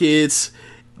markets?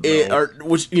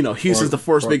 Houston's the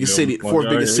fourth biggest city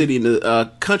in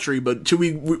the country. But should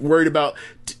we worried about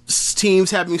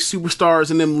teams having superstars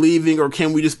and them leaving, or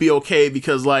can we just be okay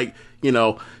because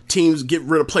teams get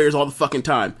rid of players all the fucking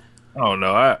time? Oh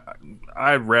no,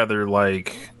 I'd rather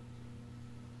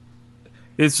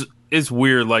it's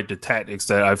weird the tactics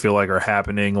that I feel like are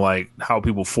happening, like how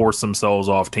people force themselves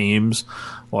off teams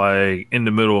in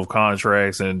the middle of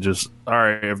contracts, and just all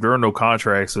right, if there are no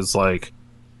contracts, it's like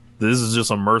this is just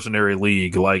a mercenary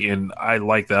league, and I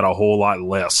like that a whole lot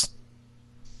less.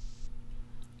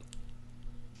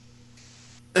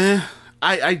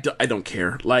 I don't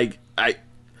care.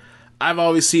 I've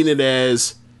always seen it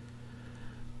as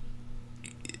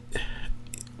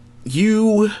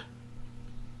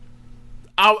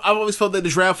I've always felt that the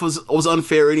draft was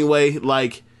unfair anyway.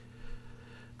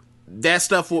 That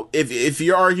stuff. If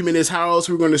your argument is how else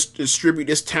we're going to distribute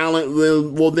this talent,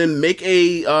 then make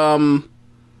a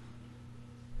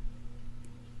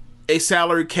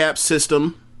salary cap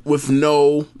system with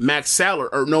no max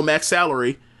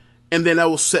salary, and then that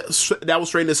will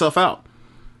straighten itself out,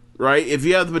 right? If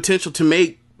you have the potential to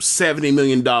make $70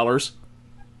 million,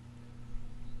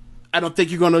 I don't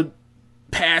think you're going to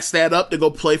pass that up to go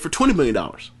play for $20 million.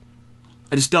 I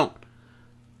just don't.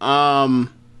 And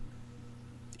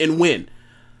win.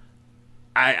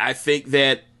 I think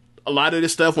that a lot of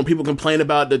this stuff, when people complain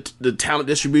about the talent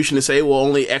distribution and say, well,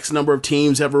 only X number of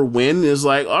teams ever win, is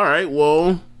like, all right,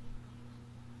 well,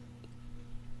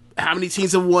 how many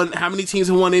teams have won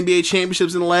NBA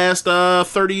championships in the last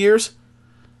 30 years?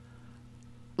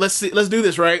 Let's do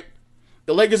this, right?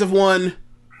 The Lakers have won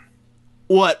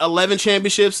 11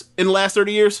 championships in the last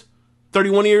 30 years?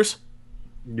 31 years?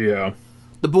 Yeah.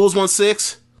 The Bulls won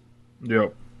 6?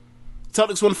 Yep.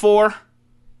 Celtics won 4?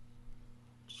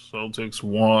 Celtics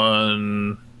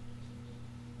won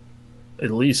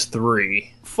at least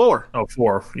 3. 4. Oh,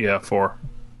 4. Yeah, 4.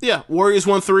 Yeah, Warriors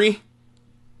won 3.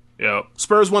 Yep.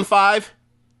 Spurs won 5.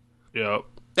 Yep.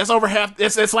 That's over half.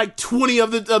 That's like 20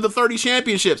 of the 30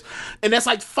 championships, and that's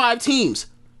like 5 teams.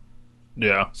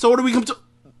 Yeah. So what do we come to?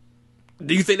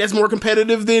 Do you think that's more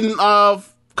competitive than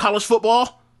college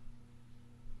football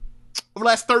over the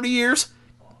last 30 years?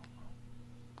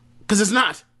 Because it's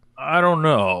not. I don't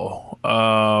know.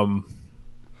 All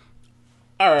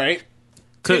right.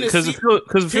 Because it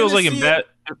feels like I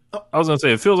was gonna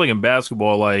say it feels like in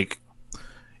basketball, it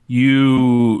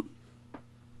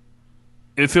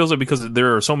feels like because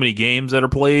there are so many games that are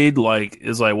played,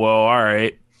 it's like, well, all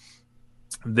right,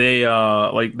 they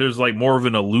there's more of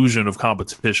an illusion of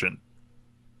competition.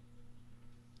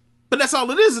 But that's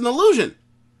all it is, an illusion.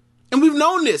 And we've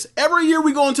known this. Every year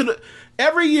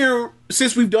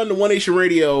since we've done the One Nation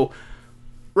Radio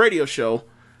show,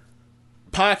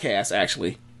 podcast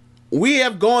actually, we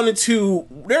have gone into.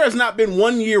 There has not been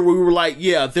one year where we were like,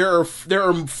 yeah, there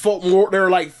are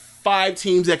like 5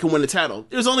 teams that can win the title.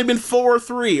 There's only been 4 or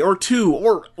 3 or 2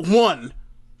 or 1.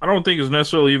 I don't think it's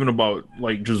necessarily even about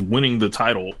like just winning the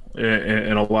title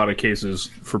in a lot of cases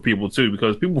for people too,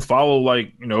 because people follow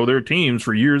like, you know, their teams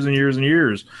for years and years and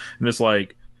years, and it's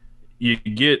like you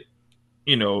get,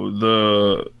 you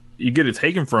know, you get it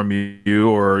taken from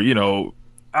you, or, you know,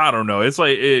 I don't know. It's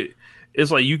like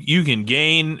you can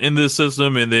gain in this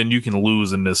system and then you can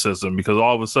lose in this system, because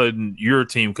all of a sudden your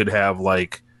team could have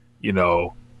like, you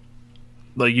know,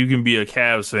 like you can be a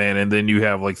Cavs fan and then you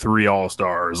have like 3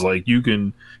 All-Stars. Like you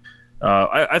can,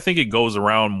 I think it goes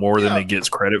around more than it gets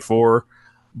credit for,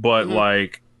 but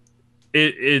like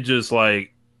it just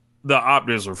like the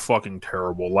optics are fucking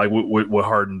terrible. Like what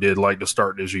Harden did like to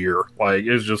start this year. Like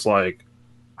it's just like,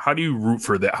 how do you root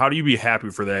for that? How do you be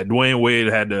happy for that? Dwayne Wade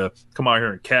had to come out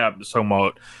here and cap talking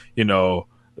about, you know,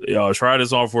 try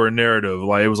this on for a narrative.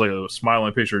 Like it was like a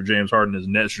smiling picture of James Harden in his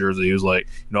Nets jersey. He was like,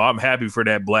 you know, I'm happy for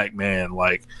that black man.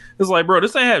 Like it's like, bro,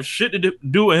 this ain't have shit to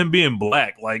do with him being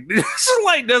black. Like this is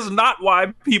like, that's not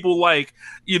why people like,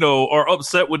 you know, are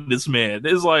upset with this man.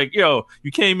 It's like, yo, you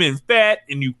came in fat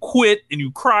and you quit and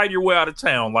you cried your way out of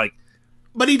town. Like,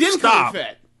 but he didn't come in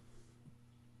fat.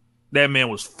 That man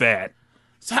was fat.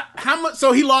 So how much?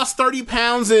 So he lost 30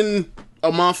 pounds in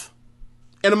a month.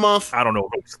 In a month, I don't know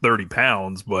if it's 30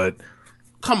 pounds, but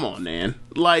come on, man!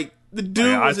 Like the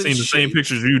dude, I've seen the same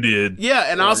pictures you did.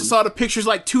 Yeah, and I also saw the pictures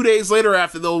like 2 days later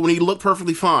after though, when he looked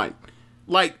perfectly fine.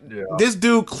 Like this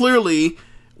dude clearly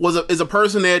is a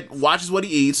person that watches what he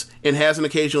eats and has an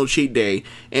occasional cheat day,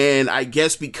 and I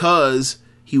guess because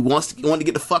he wanted to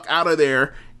get the fuck out of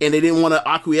there, and they didn't want to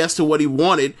acquiesce to what he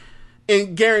wanted,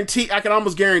 and I can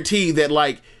almost guarantee that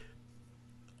like.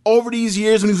 Over these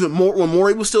years, when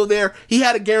Morey was still there, he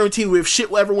had a guarantee if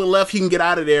shit ever went left, he can get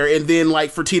out of there. And then,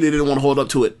 like, Fertitta didn't want to hold up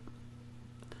to it.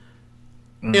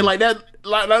 And, like, that,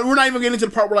 like, we're not even getting to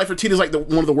the part where, like, Fertitta's, like,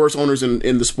 one of the worst owners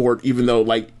in the sport, even though,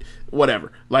 like,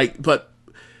 whatever. Like, but,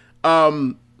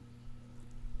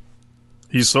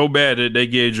 he's so bad that they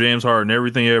gave James Harden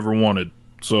everything he ever wanted.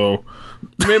 So...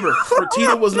 Remember,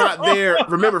 Fertitta was not there.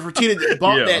 Remember, Fertitta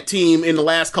bought that team in the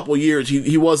last couple of years.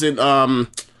 He wasn't,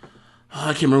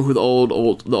 I can't remember who the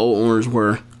old owners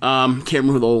were. Can't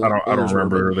remember who the old I don't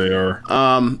remember who they are.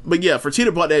 But yeah,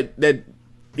 Fertitta bought that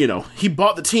you know, he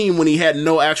bought the team when he had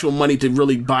no actual money to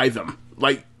really buy them.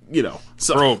 Like, you know,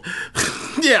 so bro.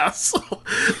 Yeah, so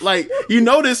like you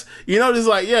notice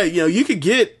like, yeah, you know, you could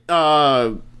get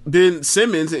Ben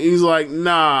Simmons, and he's like,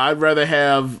 nah, I'd rather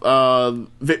have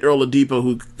Victor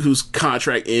Oladipo whose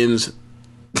contract ends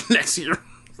next year.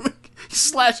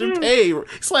 Slashing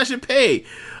pay.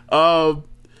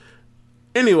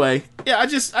 Anyway, yeah, I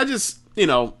just, you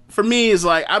know, for me, it's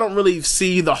like, I don't really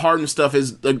see the Harden stuff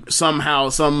as somehow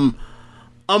some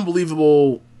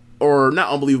unbelievable, or not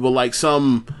unbelievable, like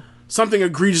something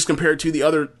egregious compared to the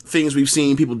other things we've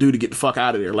seen people do to get the fuck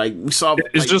out of there. Like, we saw,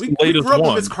 it's like, just we the latest grew up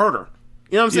one. with Vince Carter.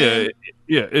 You know what I'm saying?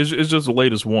 Yeah, it's just the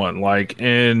latest one. Like,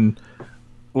 and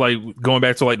like going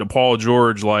back to like the Paul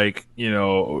George, like, you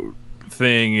know,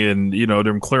 thing, and, you know,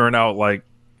 them clearing out like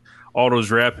all those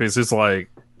draft picks. It's like,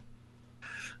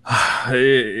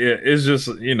 it's just,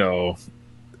 you know,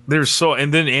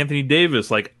 and then Anthony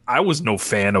Davis, like, I was no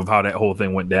fan of how that whole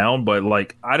thing went down, but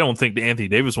like, I don't think the Anthony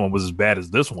Davis one was as bad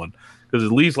as this one, because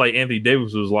at least like Anthony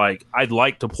Davis was like, I'd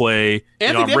like to play,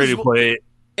 you know, I'm ready to play.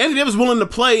 Anthony Davis was willing to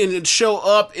play and show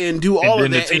up and do all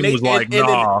of that. And the team was like,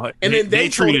 nah. And then they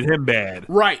treated him bad.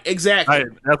 Right, exactly.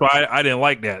 That's why I didn't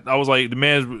like that. I was like, the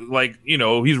man's like, you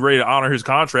know, he's ready to honor his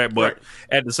contract, but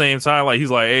at the same time, like,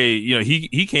 he's like, hey, you know,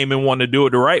 he came in wanting to do it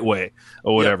the right way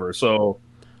or whatever. Yep. So,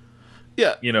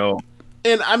 yeah, you know.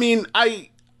 And I mean,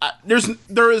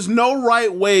 there is no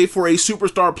right way for a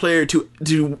superstar player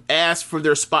to ask for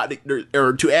their spot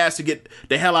or to ask to get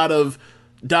the hell out of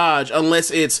Dodge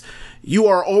unless it's you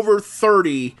are over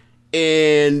 30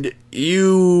 and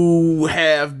you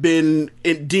have been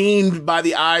deemed by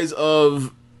the eyes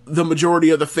of the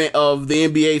majority of the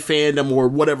NBA fandom or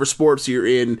whatever sports you're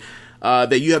in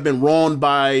that you have been wronged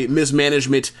by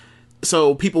mismanagement.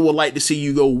 So people would like to see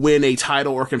you go win a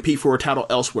title or compete for a title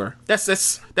elsewhere. That's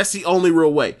the only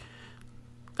real way.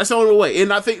 That's the only real way.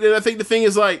 And I think the thing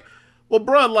is like, well,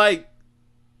 bro, like,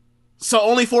 so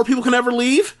only 4 people can ever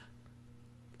leave.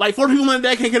 Like, 4 people in the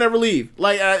decade can ever leave.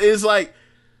 Like, it's like,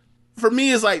 for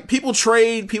me, it's like people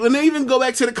trade people, and they even go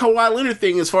back to the Kawhi Leonard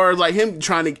thing as far as like him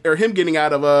getting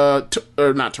out of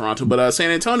or not Toronto, but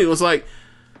San Antonio. Was like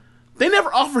they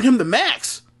never offered him the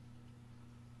max.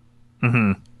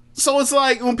 Mm-hmm. So it's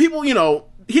like when people, you know,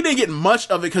 he didn't get much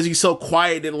of it because he's so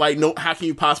quiet and like, no, how can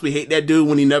you possibly hate that dude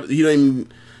when he don't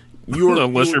even,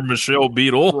 unless you're Michelle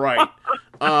Beadle. Right.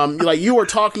 Like you are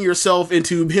talking yourself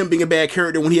into him being a bad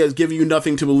character when he has given you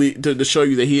nothing to believe to show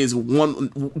you that he is one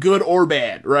good or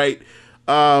bad, right?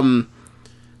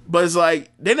 But it's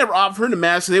like they never offered him the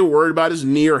mask. They were worried about his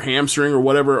knee or hamstring or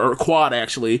whatever, or quad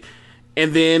actually.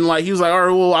 And then like he was like, all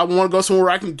right, well, I want to go somewhere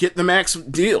where I can get the max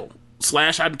deal. /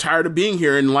 I'm tired of being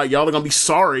here, and like y'all are gonna be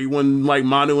sorry when like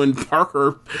Manu and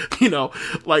Parker,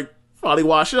 like finally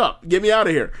wash up, get me out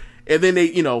of here. And then they,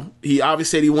 he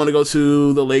obviously said he wanted to go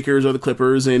to the Lakers or the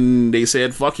Clippers, and they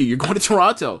said, fuck you, you're going to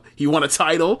Toronto. He won a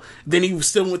title, then he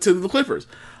still went to the Clippers.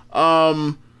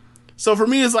 So for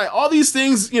me, it's like all these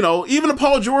things, even the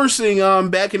Paul George thing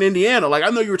back in Indiana. Like, I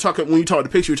know you were talking, when you talked the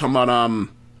picture, you were talking about, you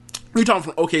were talking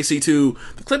from OKC to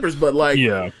the Clippers, but like,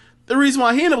 the reason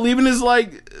why he ended up leaving is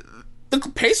like, the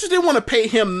Pacers didn't want to pay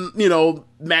him,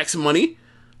 max money.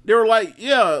 They were like,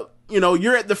 yeah,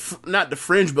 you're at not the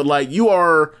fringe, but like, you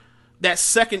are that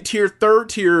second tier, third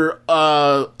tier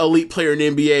elite player in the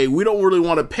NBA. We don't really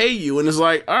want to pay you. And it's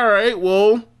like, all right,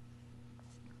 well,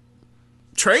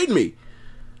 trade me.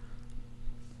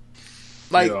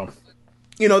 Like,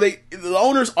 the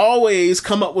owners always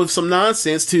come up with some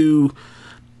nonsense to,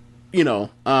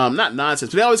 not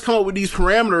nonsense, but they always come up with these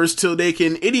parameters till they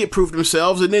can idiot-proof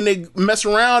themselves, and then they mess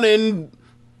around and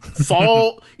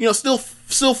fall,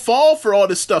 still fall for all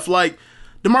this stuff. Like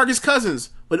DeMarcus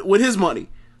Cousins with his money.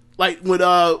 Like with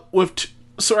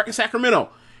Sacramento,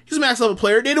 he's a max level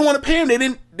player. They didn't want to pay him. They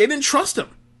didn't trust him.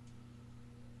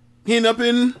 He ended up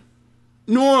in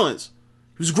New Orleans.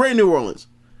 He was great in New Orleans.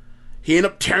 He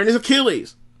ended up tearing his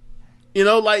Achilles.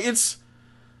 I'm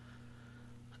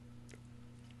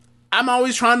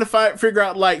always trying to figure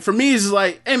out, like, for me, it's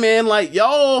like, hey man, like,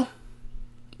 y'all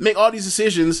make all these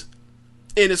decisions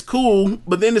and it's cool,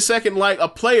 but then the second, like, a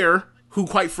player who,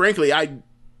 quite frankly,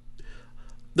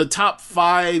 the top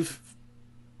 5,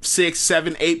 6,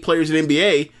 7, 8 players in the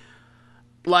NBA,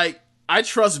 like, I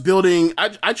trust building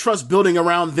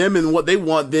around them and what they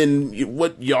want than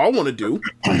what y'all want to do.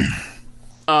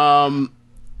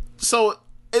 So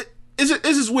it's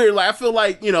just weird. Like, I feel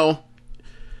like,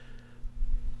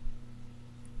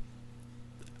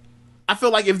 I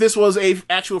feel like if this was a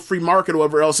actual free market or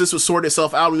whatever else, this would sort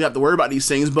itself out and we have to worry about these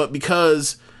things. But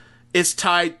because it's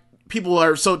tied, people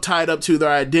are so tied up to their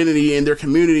identity and their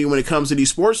community when it comes to these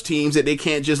sports teams that they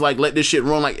can't just like let this shit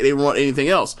run like they run anything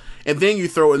else. And then you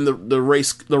throw in the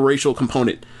racial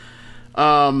component.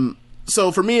 So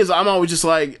for me, I'm always just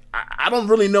like, I don't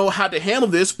really know how to handle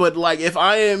this, but like if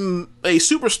I am a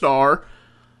superstar,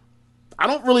 I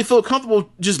don't really feel comfortable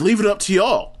just leaving it up to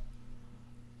y'all.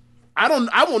 I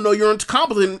won't know you're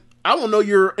incompetent. I won't know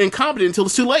you're incompetent until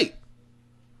it's too late.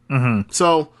 Mm-hmm.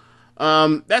 So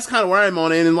that's kind of where I'm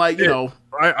on it. And like,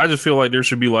 I just feel like there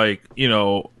should be like,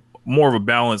 more of a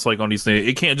balance like on these things.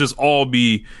 It can't just all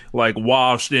be like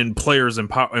washed in players and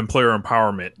player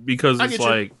empowerment, because it's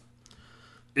like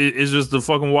it's just the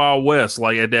fucking Wild West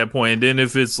like at that point. And then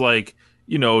if it's like,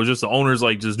 just the owners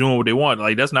like just doing what they want,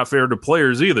 like that's not fair to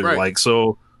players either. Right. Like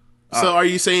so are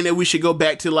you saying that we should go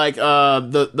back to like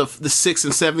the 6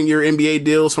 and 7 year NBA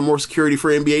deals for more security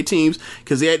for NBA teams,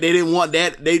 because they didn't want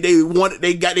that.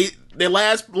 Their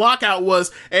last lockout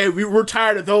was, hey, we're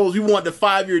tired of those. We want the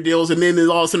 5-year deals, and then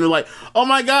all of a sudden they're like, oh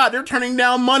my god, they're turning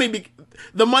down money.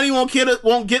 The money won't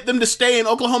get them to stay in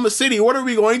Oklahoma City. What are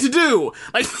we going to do?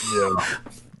 Like,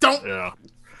 don't. Yeah.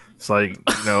 It's like,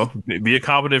 be a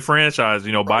competent franchise,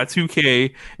 buy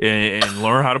 2K and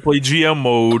learn how to play GM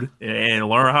mode and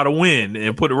learn how to win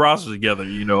and put the roster together,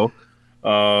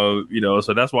 so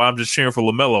that's why I'm just cheering for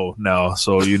LaMelo now.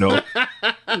 So, LaMelo.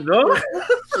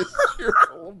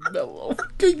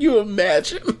 Can you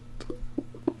imagine?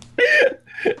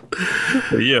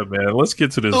 Yeah, man, let's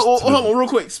get to this. Hold on real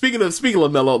quick. Speaking of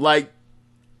LaMelo, like,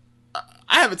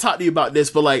 I haven't talked to you about this,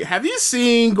 but like, have you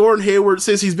seen Gordon Hayward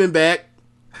since he's been back?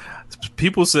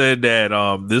 People said that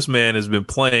this man has been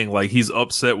playing like he's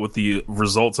upset with the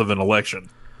results of an election.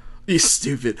 He's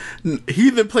stupid.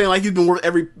 He's been playing like he's worth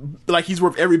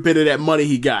every bit of that money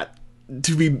he got.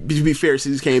 To be fair,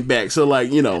 since he came back, so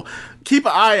like keep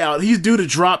an eye out. He's due to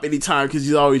drop anytime because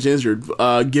he's always injured.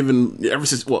 Given ever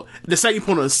since the second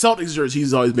point on the Celtics jersey,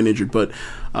 he's always been injured. But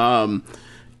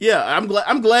yeah,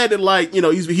 I'm glad that like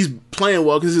he's playing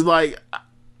well, because he's like.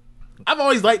 I've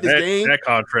always liked this game. That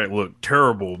contract looked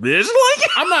terrible, bitch. Like,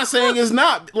 I'm not saying it's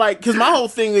not, like, because my whole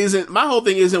thing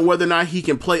isn't whether or not he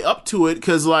can play up to it.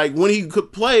 Because like when he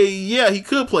could play, yeah, he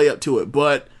could play up to it,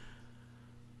 but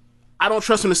I don't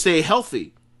trust him to stay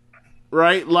healthy.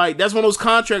 right? Like, that's one of those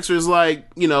contracts where it's like,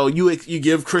 you know, you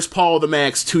give Chris Paul the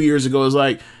max 2 years ago. It's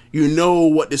like, you know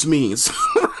what this means,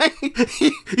 right?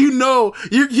 You know,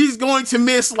 he's going to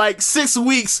miss like 6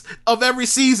 weeks of every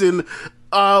season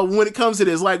when it comes to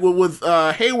this. Like with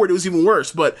Hayward, it was even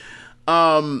worse. But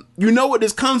you know what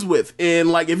this comes with,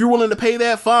 and like if you're willing to pay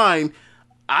that fine,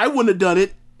 I wouldn't have done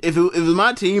it if it was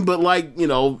my team. But like, you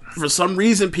know, for some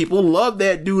reason, people love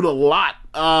that dude a lot.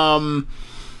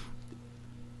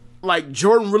 Like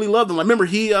Jordan really loved him. Like, remember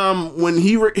he when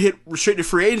he hit restricted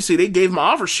free agency, they gave him an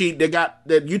offer sheet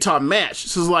that Utah matched.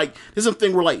 So it's like this is a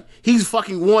thing where like he's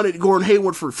fucking wanted Gordon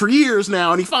Hayward for years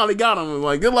now, and he finally got him. I'm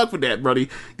like, good luck with that, buddy.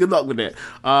 Good luck with that.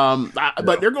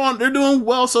 But they're doing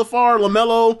well so far.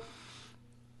 LaMelo,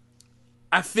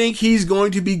 I think he's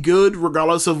going to be good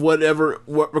regardless of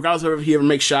if he ever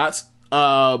makes shots.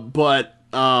 But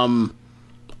I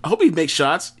hope he makes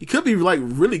shots. He could be like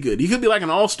really good. He could be like an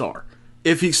all-star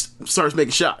if he starts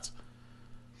making shots.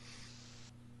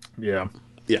 Yeah.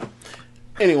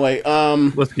 Anyway,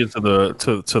 let's get to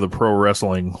the pro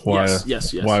wrestling.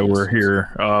 Yes, we're here.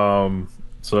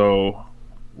 So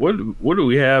what do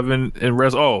we have in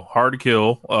rest? Oh, Hard to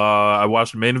Kill. I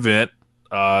watched the main event.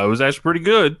 It was actually pretty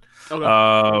good.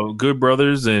 Okay. Good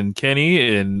Brothers and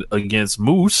Kenny and against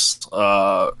Moose.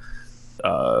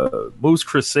 Moose,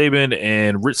 Chris Sabin,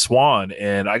 and Rich Swann.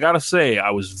 And I gotta say, I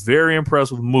was very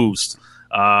impressed with Moose.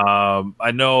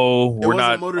 I know we're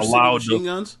not allowed to.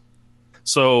 Guns?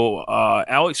 So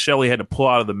Alex Shelley had to pull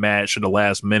out of the match in the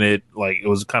last minute. Like, it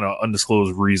was kind of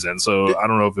undisclosed reason. So I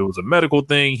don't know if it was a medical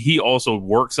thing. He also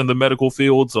works in the medical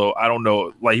field, so I don't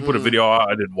know. Like, he put a video out.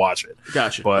 I didn't watch it.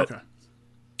 Gotcha. But okay.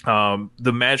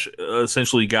 The match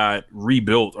essentially got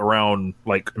rebuilt around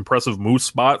like impressive Moose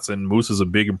spots, and Moose is a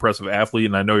big impressive athlete.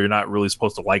 And I know you're not really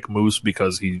supposed to like Moose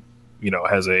because he, you know,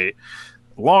 has a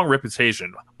long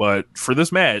reputation. But for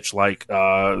this match, like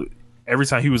every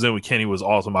time he was in with Kenny was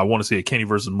awesome. I want to see a Kenny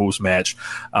versus Moose match.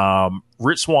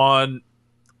 Rich Swann,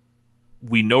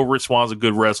 we know Rich Swann's a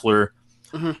good wrestler.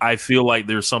 Mm-hmm. I feel like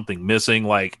there's something missing.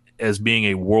 Like, as being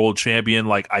a world champion,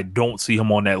 like, I don't see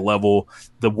him on that level.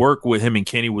 The work with him and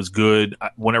Kenny was good.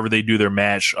 Whenever they do their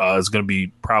match, it's going to be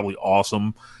probably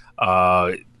awesome.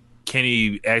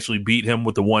 Kenny actually beat him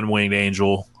with the one-winged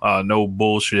angel. No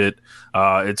bullshit.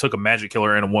 It took a magic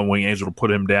killer and a one-winged angel to put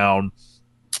him down.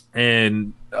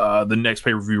 And the next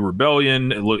pay-per-view,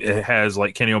 Rebellion, it has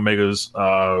like Kenny Omega's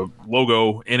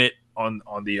logo in it on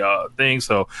the thing.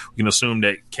 So we can assume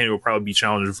that Kenny will probably be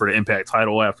challenging for the Impact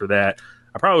title after that.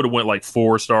 I probably would have went like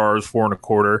 4 stars,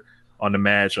 4.25 on the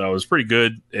match. It was pretty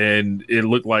good, and it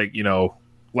looked like, you know,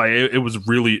 like it was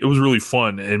really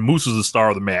fun. And Moose was the star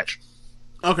of the match.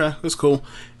 Okay, that's cool.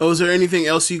 Was there anything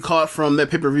else you caught from that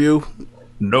pay-per-view?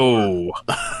 No.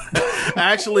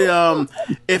 Actually,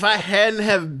 if I hadn't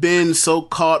have been so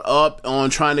caught up on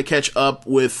trying to catch up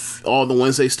with all the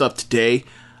Wednesday stuff today,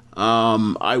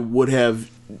 I would have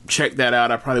checked that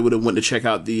out. I probably would have went to check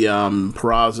out the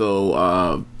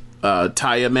Perazo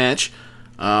Taya match.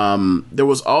 There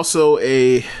was also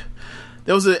an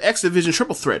X Division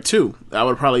triple threat too. I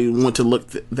would probably want to look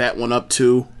that one up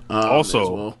too. Also, as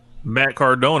well. Matt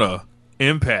Cardona,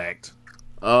 Impact.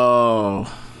 Oh,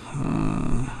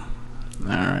 all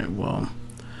right.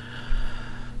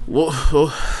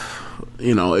 Well,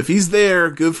 you know, if he's there,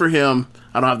 good for him.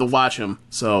 I don't have to watch him,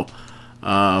 so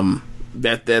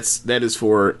that is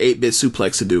for 8-Bit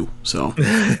Suplex to do. So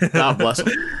God bless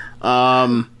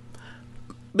him.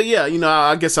 But yeah, you know,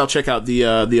 I guess I'll check out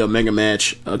the Omega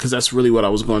match because that's really what I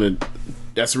was going to.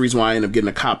 That's the reason why I ended up getting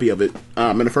a copy of it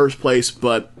in the first place.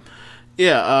 But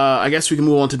yeah, I guess we can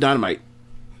move on to Dynamite.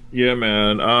 Yeah,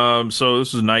 man. So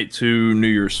this is night 2, New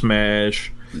Year's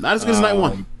Smash. Not as good as night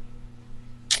 1.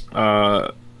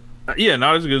 Yeah,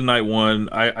 not as good as night 1.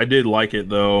 I did like it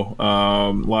though.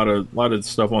 A lot of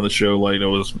stuff on the show, like, that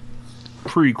was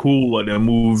pretty cool. Like, they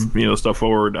moved, you know, stuff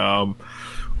forward.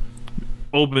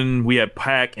 Open, we had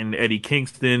Pac and Eddie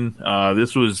Kingston.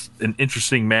 This was an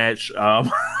interesting match,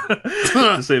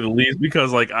 to say the least,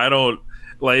 because like, I don't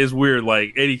like, it's weird.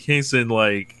 Like, Eddie Kingston,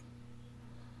 like,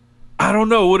 I don't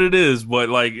know what it is, but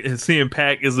like, seeing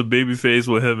Pac as a babyface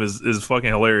with him is fucking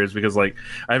hilarious, because like,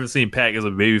 I haven't seen Pac as a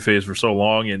babyface for so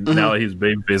long, and now that he's a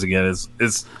babyface again,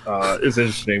 it's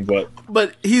interesting.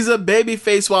 But he's a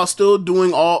babyface while still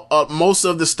doing all most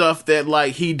of the stuff that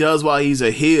like he does while he's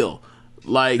a heel.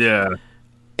 Like, yeah.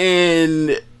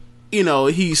 And, you know,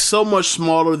 he's so much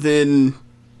smaller than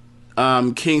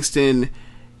Kingston,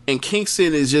 and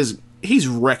Kingston is just, he's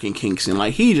wrecking Kingston.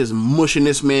 Like, he just mushing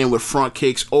this man with front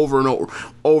kicks over and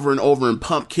over and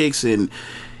pump kicks, and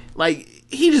like,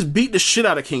 he just beat the shit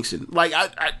out of Kingston. Like,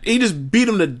 he just beat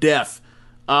him to death.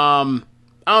 I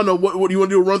don't know what do you want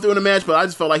to do, a run through in the match, but I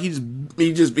just felt like he took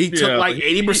like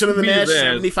 80% of the match,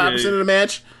 75% of the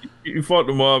match. He fucked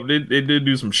them up. They did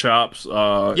do some chops.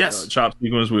 Yes, chop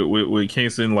sequence with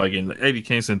Kingston, like in Eddie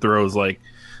Kingston throws like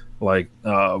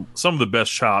some of the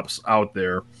best chops out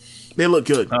there. They look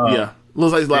good. Yeah,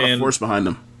 looks like there's a lot of force behind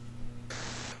them.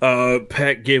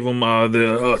 Pac gave him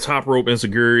the top rope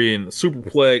enziguri and the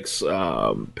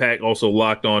superplex. Pac also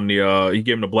locked on he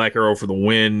gave him the black arrow for the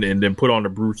win, and then put on the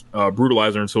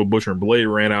brutalizer until Butcher and Blade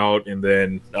ran out, and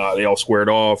then they all squared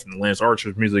off, and Lance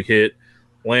Archer's music hit.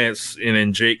 Lance and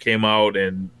then Jake came out,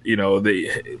 and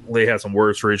they had some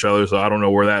words for each other, so I don't know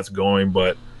where that's going,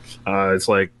 but it's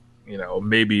like,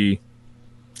 maybe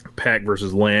Pac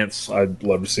versus Lance. I'd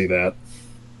love to see that.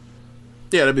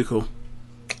 Yeah, that'd be cool.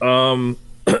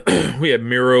 We had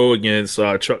Miro against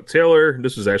Chuck Taylor.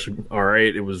 This was actually all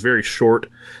right. It was very short.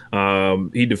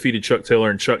 He defeated Chuck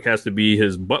Taylor, and Chuck has to be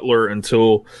his butler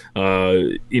until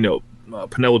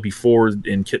Penelope Ford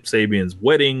and Kip Sabian's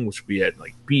wedding, which we had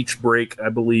like beach break, I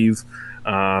believe.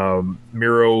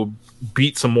 Miro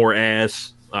beat some more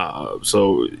ass,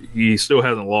 so he still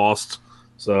hasn't lost.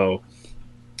 So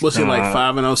what's he like,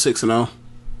 5-0,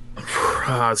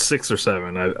 6-0? 6 or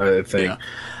 7, I think.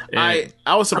 Yeah.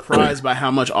 I was surprised by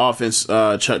how much offense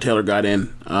Chuck Taylor got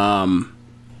in.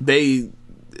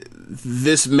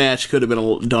 This match could have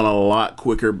been done a lot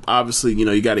quicker. Obviously,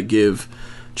 you got to give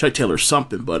Chuck Taylor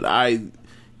something, but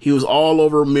he was all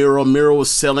over Miro. Miro was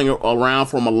selling around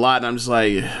for him a lot, and I'm just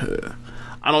like,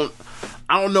 I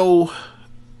don't know.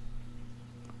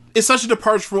 It's such a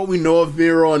departure from what we know of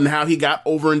Miro and how he got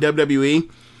over in WWE.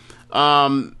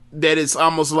 That it's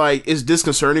almost like it's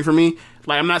disconcerting for me.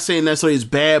 Like, I'm not saying necessarily it's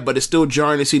bad, but it's still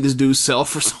jarring to see this dude sell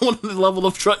for someone at the level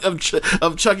of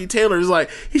Chucky Taylor. It's like,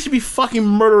 he should be fucking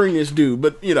murdering this dude,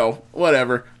 but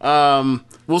whatever.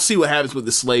 We'll see what happens with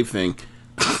the slave thing.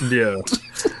 Yeah.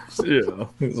 So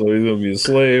he's gonna be a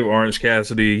slave. Orange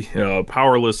Cassidy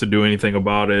powerless to do anything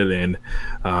about it, and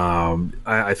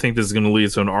I think this is going to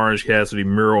lead to an Orange Cassidy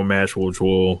Miro match, which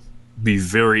will be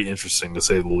very interesting to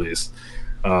say the least.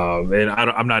 And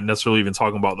I'm not necessarily even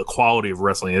talking about the quality of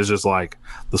wrestling. It's just like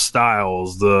the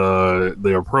styles,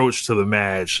 the approach to the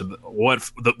match, what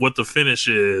the finish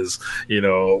is.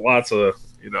 Lots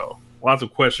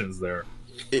of questions there.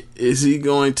 Is he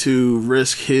going to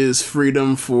risk his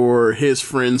freedom for his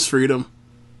friend's freedom?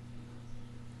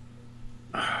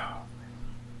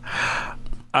 I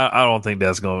don't think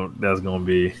that's going to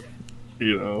be,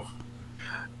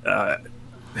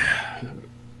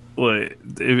 like,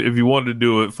 if you want to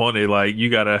do it funny, like, you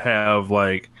gotta have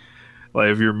like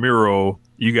if you're Miro,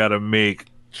 you gotta make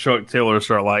Chuck Taylor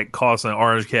start like costing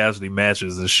Orange Cassidy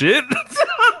matches and shit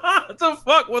to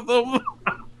fuck with them.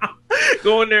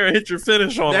 Go in there and hit your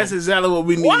finish on That's them. exactly what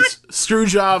we need. What? Screw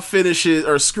job finishes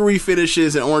or screwy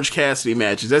finishes and Orange Cassidy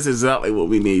matches. That's exactly what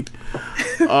we need.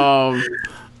 We'll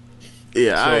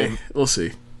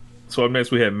see. So up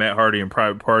next we had Matt Hardy and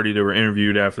Private Party. They were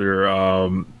interviewed after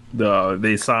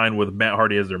they signed with Matt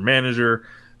Hardy as their manager.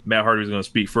 Matt Hardy was going to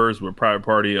speak first, but Private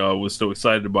Party was still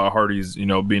excited about Hardy's,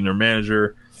 being their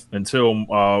manager,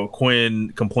 until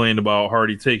Quinn complained about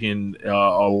Hardy taking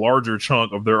a larger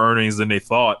chunk of their earnings than they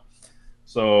thought.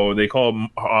 So they called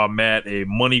Matt a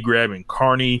money-grabbing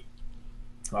carny.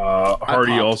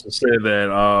 Hardy also said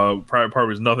that Private Party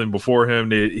was nothing before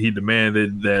him. He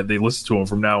demanded that they listen to him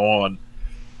from now on.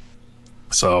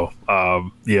 So,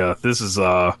 this is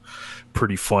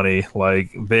pretty funny.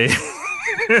 Like, they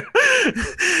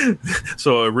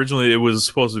so originally it was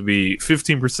supposed to be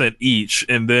 15% each,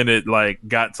 and then it like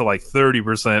got to like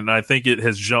 30%, and I think it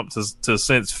has jumped to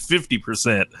since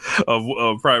 50%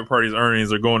 of Private Party's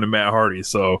earnings are going to Matt Hardy.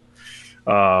 So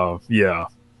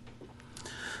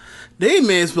they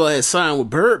may as well have signed with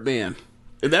Birdman.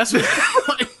 If that's what,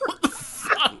 like, what the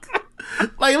fuck?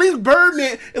 Like, at least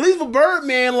with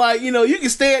Birdman, like, you can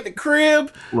stay at the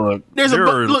crib. Look,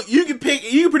 you can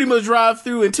pretty much drive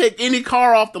through and take any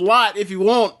car off the lot if you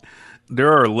want.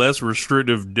 There are less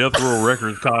restrictive Death Row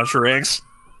Records contracts.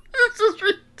 It's just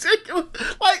ridiculous.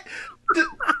 Like,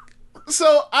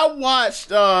 so I watched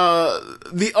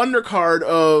the undercard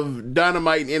of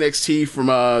Dynamite and NXT from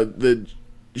the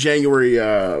January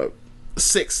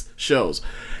 6th shows,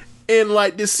 and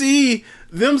like to see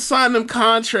them sign them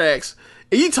contracts.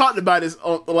 And you talked about this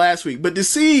last week, but to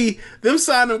see them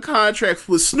sign them contracts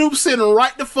with Snoop sitting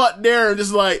right the fuck there and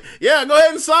just like, yeah, go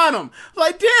ahead and sign them.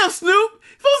 Like, damn, Snoop,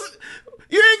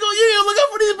 you ain't gonna look out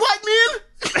for these black men.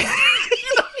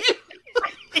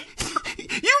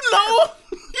 you know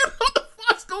what the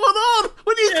fuck's going on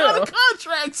with these kind of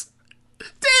contracts.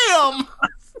 Damn.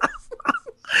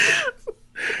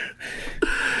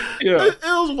 Yeah, it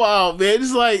was wild, man.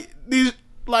 It's like these,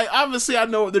 like obviously I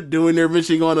know what they're doing. They're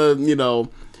eventually gonna,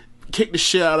 kick the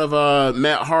shit out of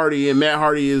Matt Hardy, and Matt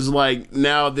Hardy is like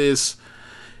now this.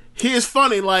 He is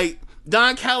funny. Like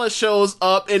Don Callis shows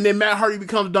up, and then Matt Hardy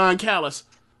becomes Don Callis.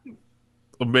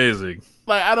 Amazing.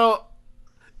 Like I don't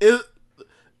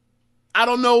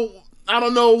know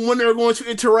when they're going to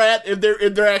interact, if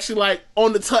they're actually like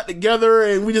on the tut together,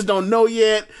 and we just don't know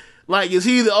yet. Like, is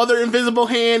he the other invisible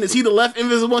hand? Is he the left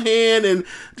invisible hand? And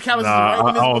Callis is the right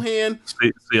invisible hand?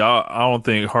 See, I don't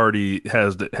think Hardy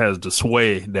has the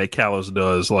sway that Callis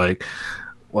does. Like,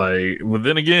 but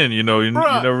then again, you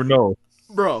never know.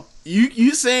 Bro,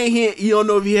 you saying you don't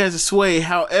know if he has a sway.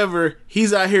 However,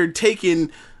 he's out here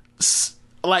taking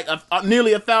like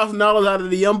nearly $1,000 out of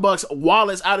the Young Bucks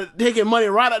wallets, taking money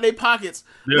right out of their pockets,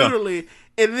 literally,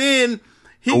 and then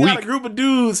he got a group of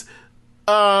dudes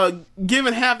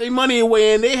giving half their money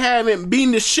away, and they haven't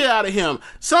beaten the shit out of him.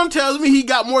 Some tells me he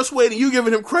got more sway than you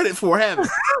giving him credit for having.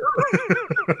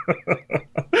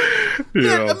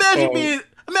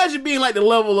 Imagine being like the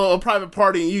level of a private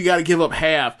party, and you got to give up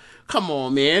half. Come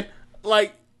on, man.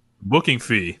 Like booking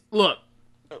fee. Look,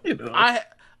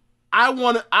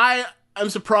 I'm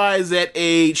surprised that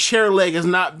a chair leg has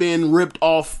not been ripped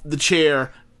off the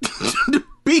chair to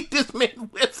beat this man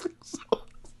with.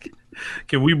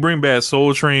 Can we bring back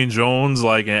Soul Train Jones,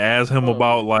 like, and ask him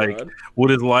about like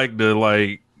what it's like to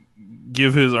like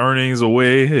give his earnings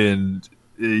away, and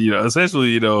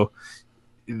essentially, the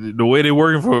way they're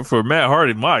working for Matt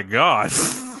Hardy. My God.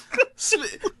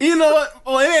 You know what?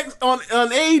 On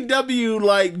AEW,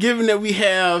 like, given that we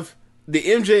have the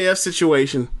MJF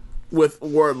situation with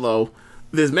Wardlow,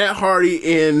 there's Matt Hardy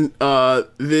in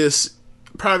this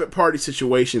private party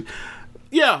situation.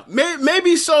 Yeah,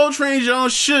 maybe Soul Train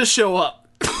Jones should show up.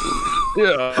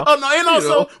 Yeah. Oh no, and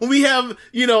also when we have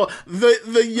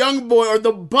the young boy or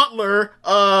the butler,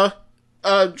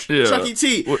 Chucky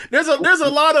T. There's a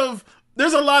lot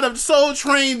of Soul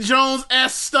Train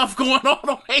Jones-esque stuff going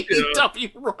on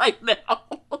AEW right now.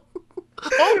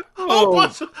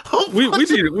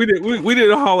 We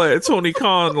did a holler at Tony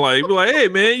Khan, like, be like, hey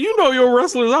man, your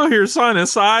wrestlers out here signing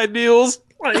side deals,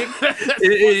 like,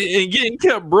 and getting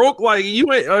kept broke. Like,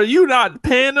 are you not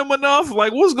paying them enough?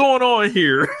 Like, what's going on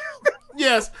here?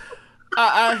 Yes,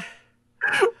 I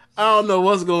don't know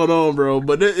what's going on, bro.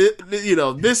 But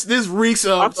this reeks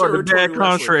of. I thought the bad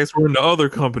contracts were in the other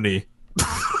company.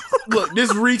 Look,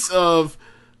 this reeks of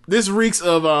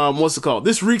what's it called?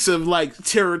 This reeks of like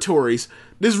territories.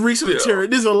 This reeks of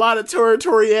There's a lot of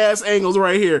territory ass angles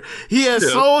right here. He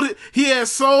has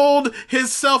sold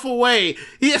himself away.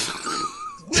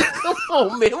 Come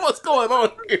on, man, what's going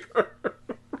on here?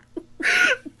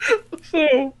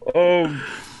 So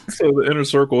the Inner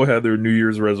Circle had their New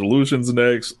Year's resolutions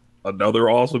next. Another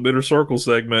awesome Inner Circle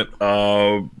segment.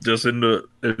 I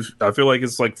feel like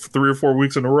it's like 3 or 4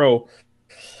 weeks in a row.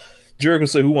 Jericho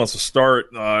said, "Who wants to start?"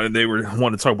 And they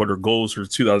wanted to talk about their goals for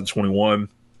 2021.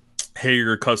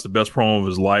 Hager cuts the best promo of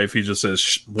his life. He just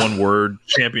says one word: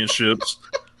 championships.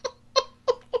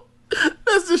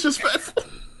 That's disrespectful.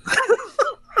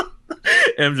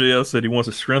 MJF said he wants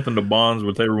to strengthen the bonds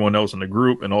with everyone else in the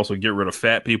group and also get rid of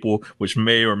fat people, which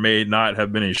may or may not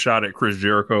have been a shot at Chris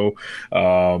Jericho.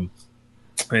 And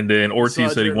then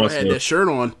Ortiz said he wants to have that shirt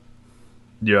on.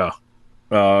 Yeah.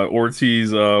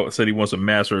 Ortiz said he wants to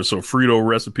master a Sofrito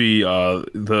recipe.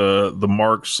 The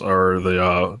marks or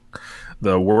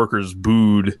the workers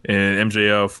booed, and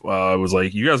MJF was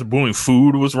like, "You guys are booing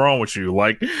food? What's wrong with you?"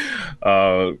 Like,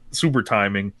 super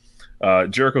timing.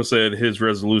 Jericho said his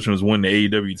resolution was win the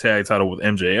AEW tag title with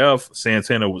MJF.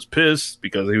 Santana was pissed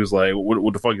because he was like,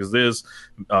 what the fuck is this?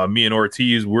 Me and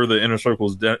Ortiz, we're the Inner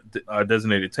Circle's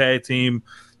designated tag team.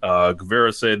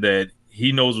 Guevara said that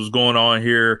he knows what's going on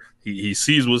here. He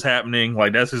sees what's happening.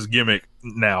 Like, that's his gimmick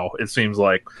now, it seems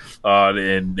like.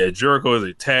 And that Jericho is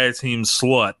a tag team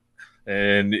slut.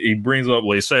 And he brings up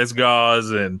Les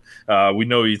Gaz, and we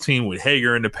know he teamed with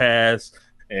Hager in the past,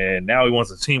 and now he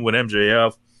wants to team with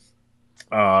MJF.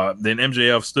 Then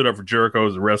MJF stood up for Jericho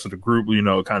as the rest of the group,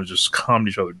 kind of just calmed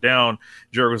each other down.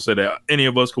 Jericho said that any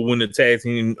of us could win the tag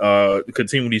team, could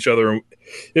team with each other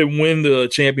and win the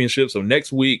championship. So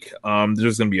next week,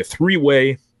 there's going to be a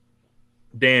 3-way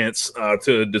dance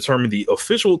to determine the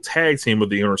official tag team of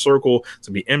the Inner Circle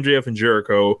to be MJF and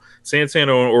Jericho,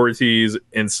 Santana and Ortiz,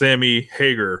 and Sammy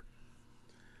Hager.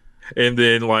 And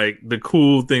then, like, the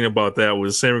cool thing about that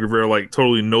was Sammy Guevara, like,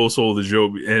 totally no-sold the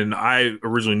joke. And I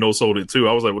originally no-sold it, too.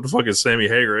 I was like, what the fuck is Sammy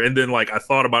Hager? And then, like, I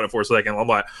thought about it for a second. I'm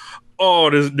like, oh,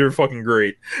 they're fucking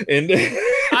great. And then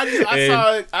I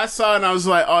I saw it and I was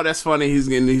like, oh, that's funny.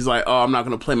 He's like, oh, I'm not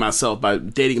gonna play myself by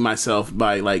dating myself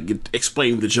by like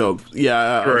explaining the joke. Yeah,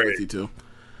 I was with you too.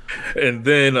 And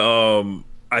then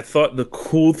I thought the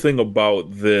cool thing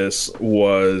about this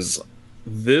was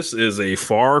this is a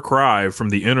far cry from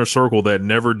the Inner Circle that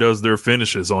never does their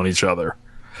finishes on each other.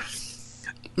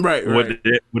 Right. What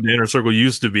the Inner Circle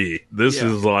used to be. This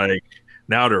is like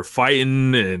now they're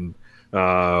fighting and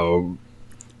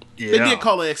they did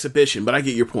call it exhibition, but I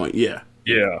get your point. Yeah.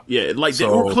 Like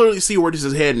we'll clearly see where this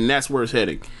is heading. And that's where it's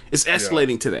heading. It's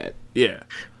escalating to that. Yeah.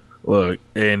 Look,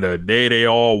 and the day they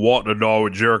all walked the dog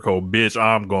with Jericho, bitch,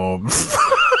 I'm gone.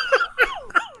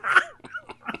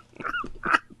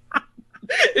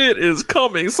 It is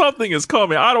coming. Something is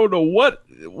coming. I don't know what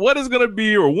is going to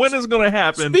be or when it's going to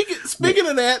happen. Speaking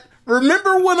of that,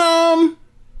 remember when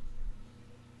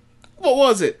what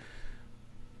was it?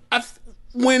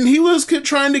 When he was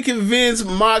trying to convince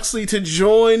Moxley to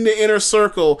join the Inner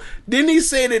Circle, didn't he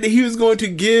say that he was going to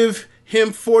give him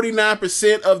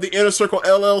 49% of the Inner Circle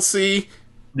LLC?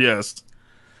 Yes.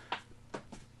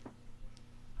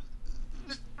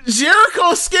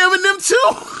 Jericho's scamming them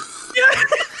too. Yeah.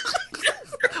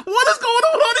 What is going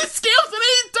on with all these scams in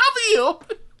AEW?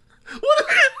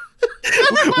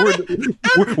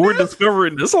 We're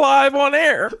discovering this live on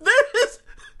air. There is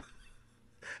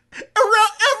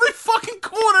around every fucking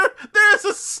corner. There is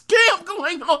a scam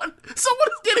going on. Someone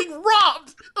is getting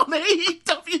robbed on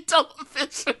AEW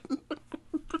television.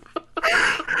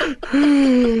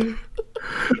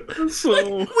 So I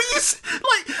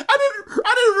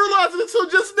didn't realize it until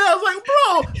just now. I was like,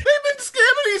 bro, they've been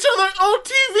scamming each other on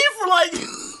TV for like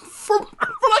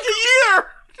a year.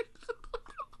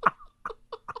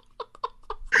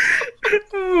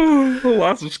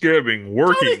 Lots of scamming,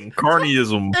 working,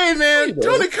 carnyism. Hey man,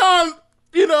 Tony Khan,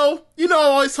 you know I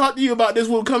always talk to you about this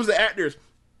when it comes to actors.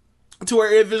 To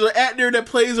where if there's an actor that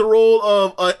plays a role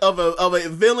of a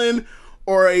villain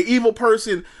or a evil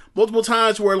person multiple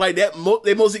times, where like that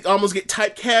they mostly almost get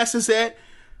typecast as that,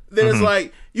 then it's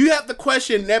like you have to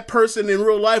question that person in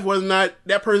real life whether or not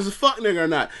that person's a fuck nigga or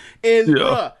not. And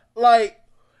like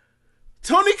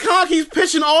Tony Khan keeps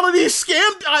pitching all of these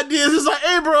scam ideas. It's like,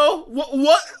 hey bro,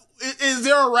 what is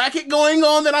there a racket going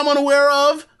on that I'm unaware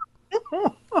of?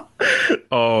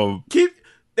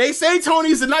 They say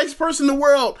Tony's the nicest person in the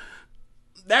world.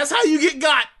 That's how you get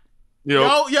got.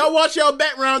 Yep. Y'all watch y'all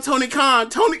background, Tony Khan.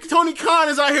 Tony Khan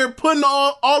is out here putting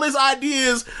all his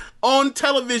ideas on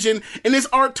television, and this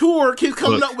Artur keeps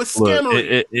coming up with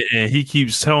scammery. And he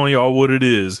keeps telling y'all what it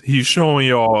is. He's showing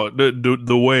y'all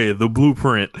the way, the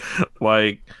blueprint.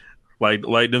 Like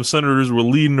them senators were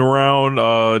leading around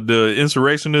the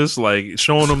insurrectionists, like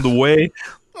showing them the way.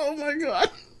 Oh my god.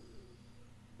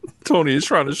 Tony is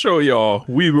trying to show y'all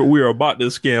we are about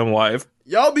this scam life.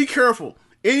 Y'all be careful.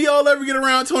 Any y'all ever get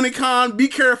around Tony Khan, be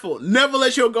careful. Never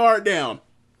let your guard down.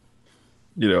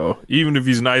 You know, even if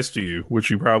he's nice to you, which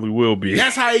he probably will be.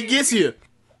 That's how he gets you.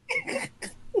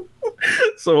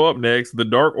 So up next, the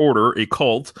Dark Order, a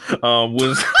cult,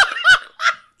 was...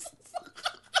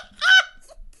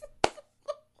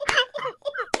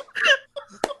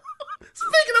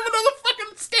 Speaking of another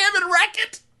fucking scamming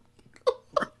racket.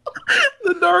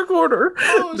 The Dark Order.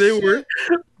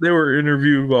 They were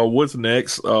interviewed about what's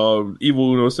next.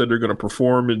 Evil Uno said they're going to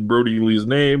perform in Brody Lee's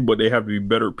name, but they have to be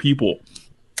better people.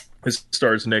 It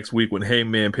starts next week when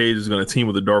Hangman Page is going to team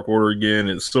with the Dark Order again,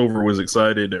 and Silver was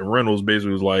excited, and Reynolds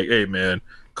basically was like, hey man,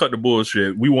 cut the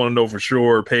bullshit. We want to know for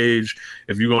sure, Page,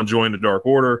 if you're going to join the Dark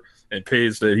Order. And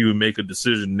Page said he would make a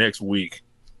decision next week.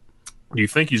 Do you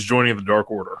think he's joining the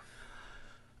Dark Order?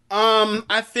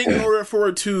 I think in order for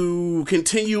it to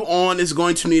continue on, it's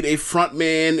going to need a front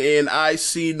man, and I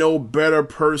see no better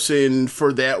person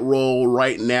for that role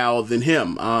right now than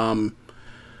him.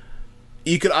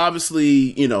 You could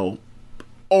obviously,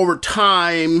 over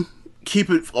time, keep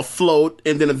it afloat,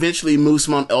 and then eventually move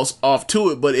someone else off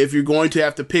to it. But if you're going to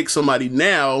have to pick somebody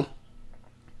now,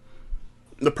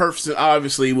 the person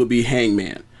obviously would be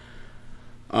Hangman.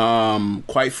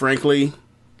 Quite frankly,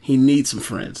 he needs some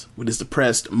friends with his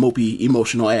depressed, mopey,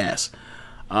 emotional ass.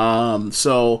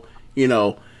 So,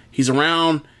 he's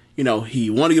around. He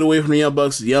wanted to get away from the Young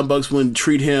Bucks. The Young Bucks wouldn't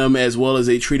treat him as well as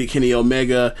they treated Kenny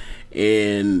Omega.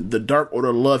 And the Dark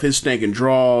Order love his stankin'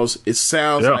 draws. It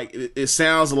sounds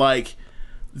like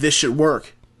this should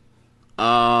work.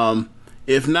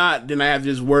 If not, then I have to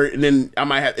just worry, and then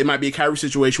it might be a Kyrie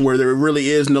situation where there really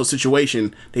is no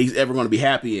situation that he's ever going to be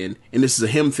happy in, and this is a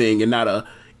him thing and not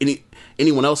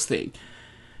anyone else thing.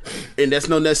 And that's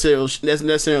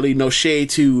necessarily no shade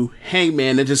to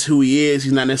Hangman. That's just who he is.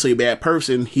 He's not necessarily a bad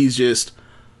person. He's just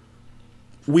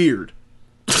weird.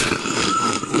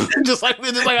 just like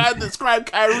I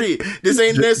described Kyrie. This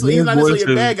ain't necessarily, he's not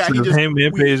necessarily a bad guy. He just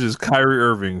Heyman Page is Kyrie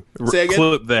Irving.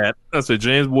 Clip that. That's what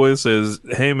James Boyd says.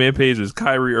 Heyman Page is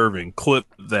Kyrie Irving. Clip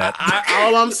that.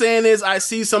 All I'm saying is I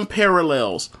see some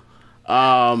parallels.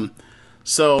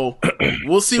 So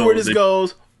we'll see where this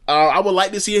goes. I would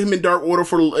like to see him in Dark Order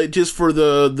for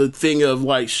the thing of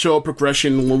like show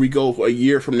progression when we go a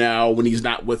year from now when he's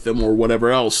not with them or whatever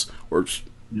else, or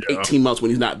 18 months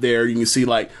when he's not there. You can see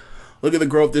like, look at the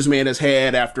growth this man has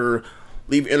had after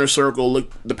leaving Inner Circle.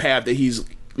 Look the path that he's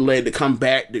led to come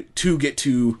back to get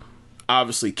to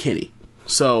obviously Kenny.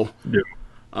 So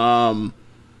that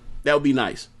would be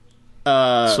nice.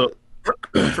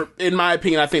 In my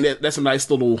opinion, I think that's a nice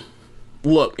little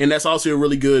look, and that's also a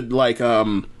really good like I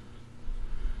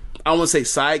don't want to say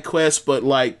side quest, but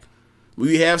like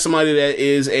we have somebody that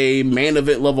is a main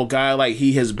event level guy like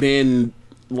he has been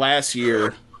last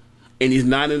year, and he's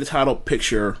not in the title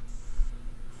picture.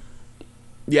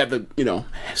 You have to,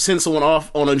 send someone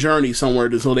off on a journey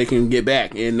somewhere so they can get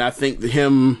back, and I think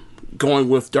him going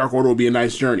with Dark Order will be a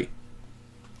nice journey.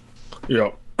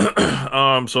 Yep.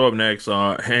 So up next,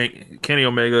 Kenny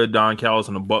Omega, Don Callis,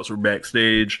 and the Bucks were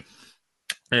backstage.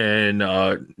 And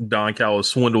Don Callis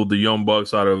swindled the Young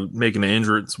Bucks out of making an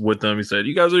entrance with them. He said,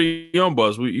 "You guys are the Young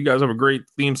Bucks. You guys have a great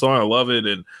theme song. I love it.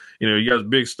 And, you guys are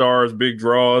big stars, big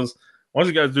draws. Why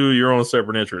don't you guys do your own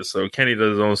separate entrance?" So Kenny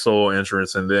does his own solo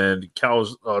entrance. And then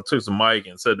Callis took the mic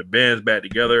and said the band's back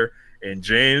together. And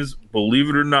James, believe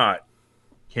it or not,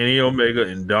 Kenny Omega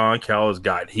and Don Callis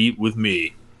got heat with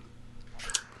me.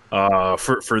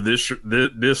 For this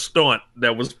stunt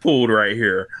that was pulled right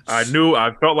here. I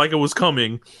felt like it was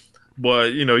coming,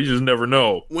 but you just never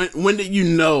know. When did you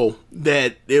know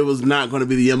that it was not going to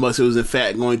be the Young Bucks? It was in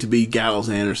fact going to be Gallows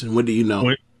and Anderson. When did you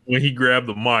know? When he grabbed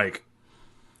the mic.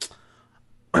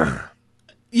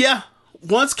 Yeah.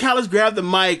 Once Callis grabbed the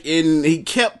mic and he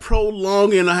kept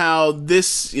prolonging how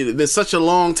this been such a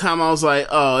long time, I was like,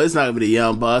 oh, it's not going to be the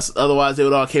Young Bucks. Otherwise, they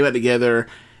would all came out together.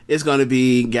 It's going to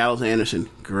be Gallows and Anderson.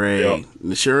 Great. Yep.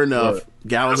 And sure enough,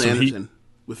 Gallows and Anderson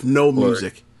with no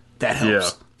music. That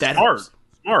helps. Yeah. That helps.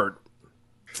 Smart.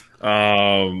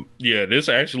 This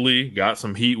actually got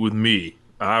some heat with me.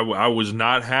 I was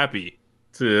not happy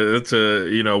to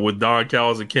with Don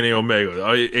Callis and Kenny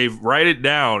Omega. Write it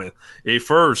down.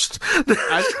 First.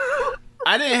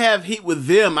 I didn't have heat with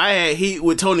them. I had heat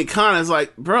with Tony Khan. It's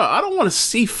like, bro, I don't want to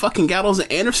see fucking Gallows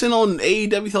and Anderson on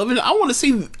AEW television. I want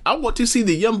to see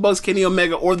the Young Bucks, Kenny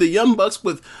Omega, or the Young Bucks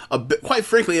with quite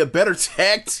frankly, a better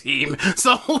tag team.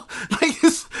 So,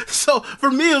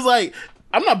 for me, it was like,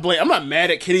 I'm not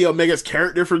mad at Kenny Omega's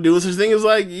character for doing such thing. It's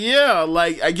like, yeah,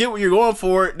 like I get what you're going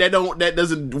for. That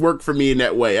doesn't work for me in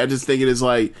that way. I just think it is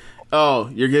like,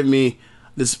 oh, you're giving me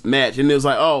this match, and it was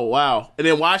like, oh wow, and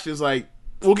then Washington's like.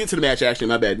 We'll get to the match, actually.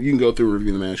 My bad. You can go through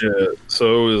review the match. Yeah,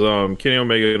 so it was Kenny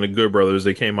Omega and the Good Brothers.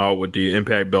 They came out with the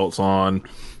Impact belts on,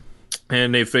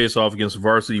 and they faced off against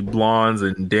Varsity Blondes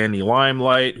and Danny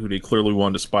Limelight, who they clearly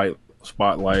won the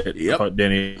spotlight. Yep. I thought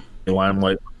Danny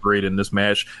Limelight was great in this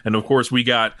match. And, of course, we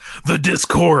got the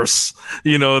Discourse,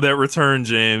 that return,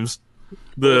 James.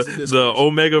 The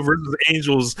Omega versus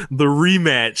Angels, the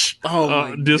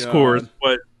rematch Discourse. God.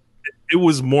 But it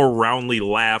was more roundly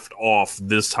laughed off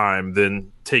this time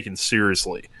than taken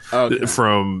seriously. Okay.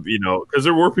 From because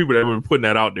there were people that were putting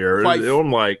that out there. I'm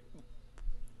like,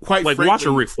 frankly, watch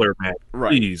a Ric Flair match,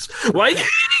 right. Please. Like,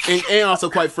 and also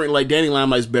quite frankly, like Danny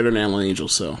Limelight's better than Alan Angel,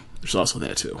 so there's also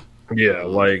that too. Yeah,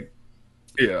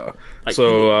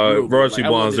 so Varsity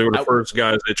Blondes, they were the first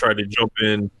guys that tried to jump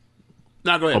in.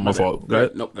 No, go ahead. Oh, my fault. Go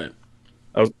ahead. Nope, go ahead.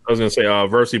 I was going to say,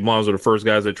 Varsity Blondes were the first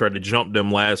guys that tried to jump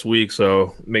them last week,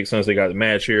 so it makes sense they got the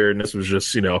match here. And this was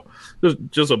just,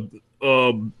 just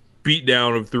a beat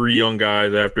down of three young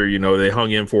guys after, they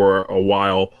hung in for a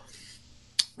while.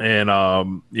 And,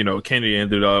 Kenny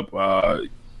ended up,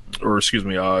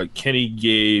 Kenny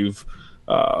gave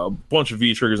a bunch of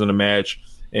V-triggers in the match.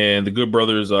 And the Good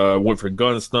Brothers went for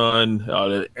gun stun.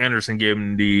 Anderson gave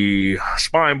him the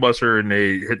spine buster, and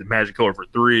they hit the Magic Killer for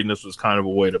 3. And this was kind of a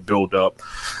way to build up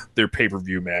their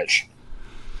pay-per-view match.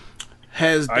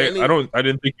 I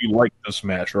didn't think you liked this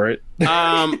match, right?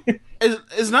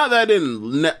 It's not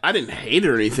that I didn't hate it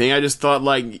or anything. I just thought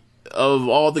like of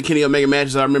all the Kenny Omega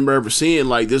matches I remember ever seeing,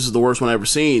 like this is the worst one I ever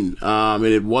seen. And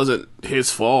it wasn't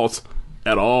his fault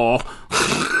at all.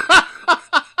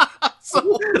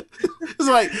 So it's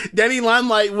like Danny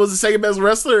Limelight was the second best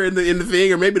wrestler in the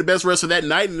thing, or maybe the best wrestler that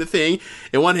night in the thing.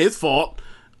 It wasn't his fault.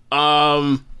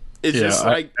 It's just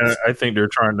like I think they're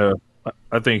trying to.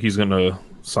 I think he's going to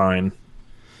sign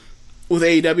with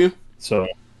AEW. So,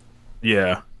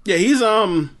 yeah, he's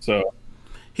So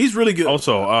He's really good.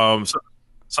 Also,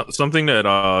 something that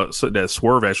that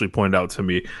Swerve actually pointed out to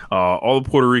me: all the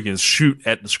Puerto Ricans shoot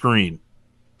at the screen,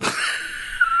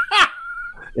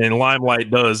 and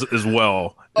Limelight does as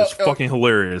well. It's fucking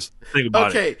hilarious. Think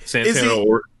about it.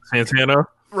 Santana,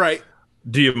 right?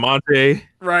 Diamante,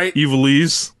 right?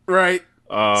 Evilise, right?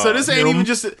 So this ain't even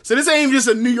just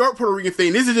a New York Puerto Rican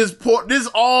thing. This is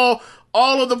all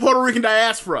of the Puerto Rican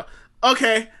diaspora.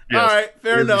 Okay, yes. All right,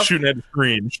 fair enough. Shooting at the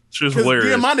screen, it's just hilarious.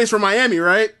 Diamante's from Miami,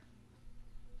 right?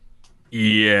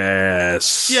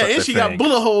 Yes. Yeah, and she got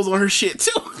bullet holes on her shit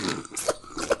too.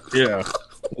 Yeah,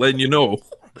 letting you know.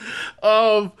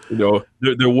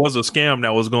 There was a scam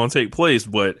that was going to take place,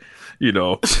 but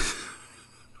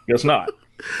guess not.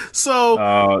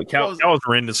 So Cal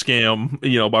ran the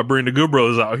scam, by bringing the Good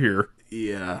Brothers out here.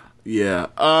 Yeah.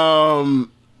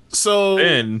 So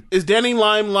is Danny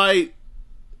Limelight?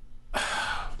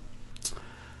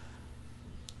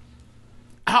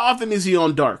 How often is he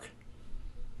on Dark?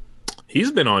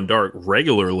 He's been on Dark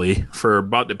regularly for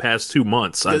about the past 2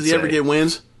 months. Does he ever get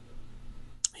wins?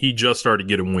 He just started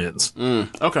getting wins.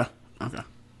 Okay.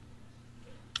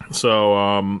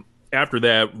 So after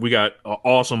that, we got an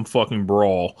awesome fucking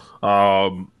brawl.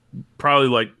 Probably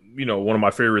one of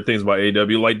my favorite things about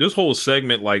AEW. Like this whole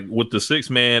segment, like with the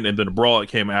 6-man and then the brawl that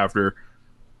came after.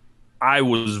 I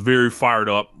was very fired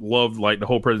up. Loved the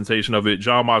whole presentation of it.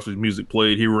 John Moxley's music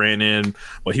played. He ran in,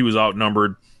 but he was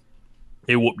outnumbered.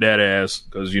 He whooped that ass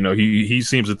because he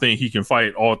seems to think he can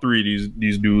fight all three of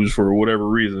these dudes for whatever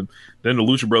reason. Then the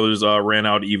Lucha Brothers ran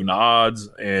out to even the odds,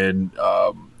 and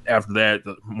after that,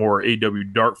 the more AW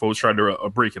Dark folks tried to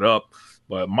break it up.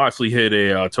 But Moxley hit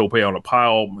a tope on a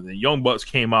pile. And the Young Bucks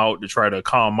came out to try to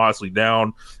calm Moxley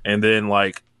down, and then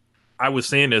I was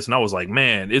saying this and I was like,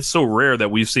 man, it's so rare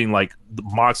that we've seen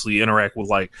Moxley interact with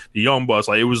the Young Bucks.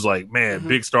 It was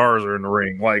big stars are in the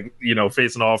ring,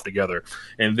 facing off together.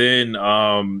 And then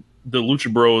the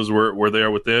Lucha Bros were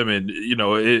there with them, and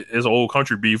it's old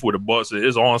country beef with the Bucks.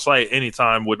 It's on site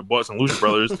anytime with the Bucks and Lucha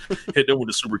Brothers. Hit them with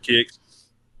the super kicks.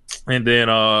 And then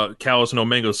Callis and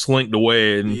Omega slinked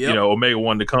away, and Omega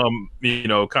wanted to come,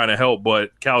 kind of help,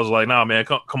 but Callis was like, nah, man,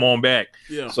 come on back.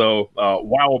 Yeah. So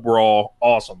Wild Brawl,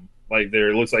 awesome.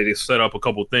 It looks like they set up a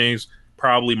couple things.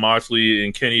 Probably Moxley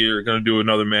and Kenny are going to do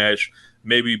another match.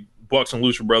 Maybe Bucks and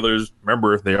Lucha Brothers.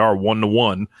 Remember, they are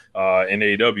 1-1 in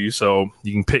AEW, so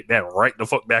you can pick that right the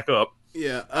fuck back up.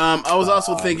 Yeah. I was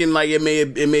also thinking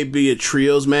it may be a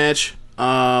trios match.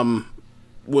 Eventually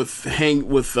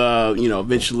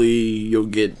you'll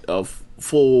get a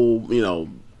full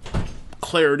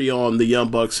clarity on the Young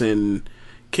Bucks and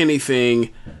Kenny thing.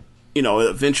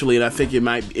 Eventually, and I think it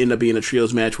might end up being a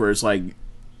trios match where it's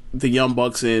the Young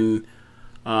Bucks and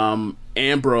not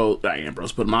Ambrose,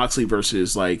 but Moxley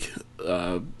versus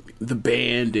the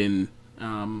band and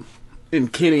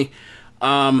Kenny.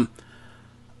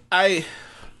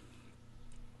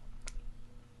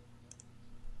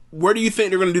 Where do you think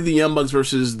they're going to do the Young Bucks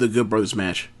versus the Good Brothers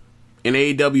match? In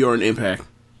AEW or in Impact?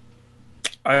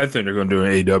 I think they're going to do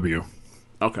an AEW.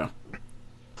 Okay.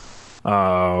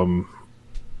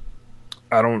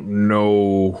 I don't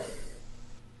know.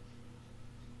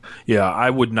 Yeah, I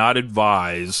would not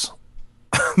advise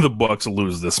the Bucks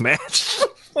lose this match.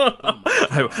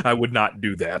 I would not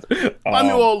do that.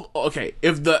 Okay.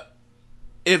 If the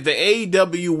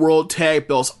AEW World Tag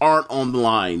Belts aren't on the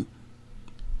line,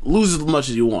 lose as much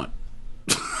as you want.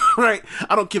 Right?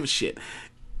 I don't give a shit.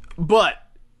 But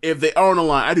if they are on the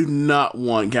line, I do not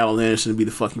want Gallows and Anderson to be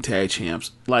the fucking tag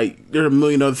champs. There are a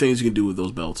million other things you can do with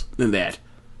those belts than that.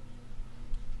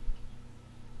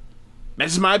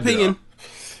 That's just my opinion. Yeah.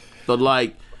 But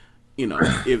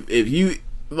if you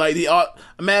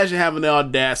imagine having the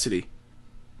audacity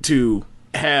to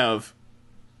have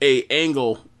a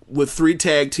angle with 3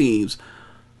 tag teams.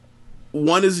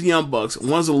 One is the Young Bucks,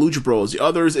 one's the Lucha Bros, the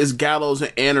others is Gallows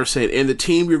and Anderson, and the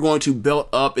team you're going to belt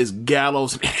up is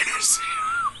Gallows and Anderson.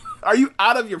 Are you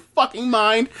out of your fucking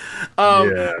mind?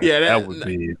 That would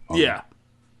be. Yeah.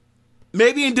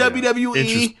 Maybe in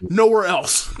WWE, nowhere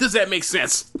else. Does that make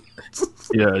sense?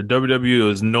 Yeah,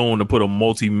 WWE is known to put a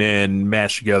multi-man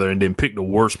match together and then pick the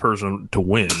worst person to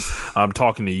win. I'm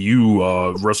talking to you,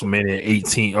 WrestleMania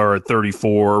 18 or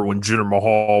 34 when Jinder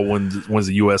Mahal wins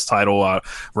the U.S. title.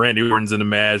 Randy Orton's in the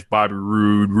match, Bobby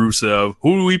Roode, Rusev.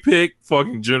 Who do we pick?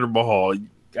 Fucking Jinder Mahal.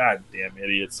 Goddamn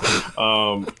idiots.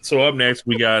 So up next,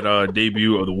 we got a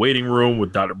debut of The Waiting Room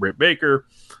with Dr. Britt Baker.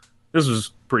 This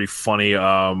was pretty funny.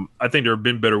 I think there have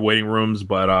been better waiting rooms,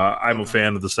 but I'm a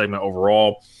fan of the segment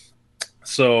overall.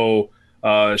 So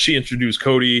she introduced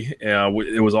Cody.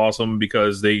 It was awesome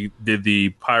because they did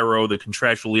the pyro, the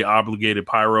contractually obligated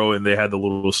pyro, and they had the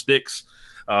little sticks.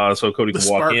 so Cody can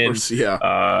walk in. Yeah.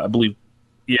 I believe,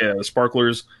 the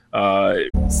sparklers.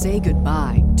 Say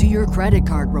goodbye to your credit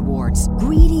card rewards.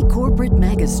 Greedy corporate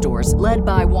mega stores, led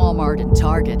by Walmart and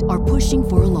Target, are pushing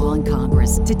for a law in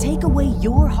Congress to take away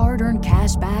your hard-earned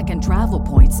cash back and travel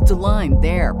points to line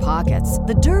their pockets.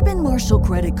 The Durbin-Marshall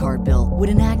credit card bill would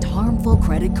enact harmful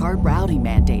credit card routing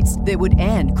mandates that would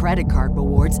end credit card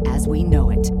rewards as we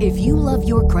know it. If you love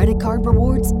your credit card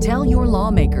rewards, tell your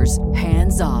lawmakers,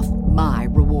 hands off my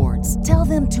rewards. Tell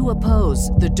them to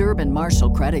oppose the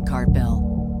Durbin-Marshall credit card bill.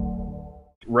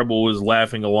 Rebel was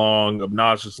laughing along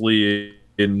obnoxiously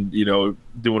and,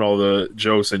 doing all the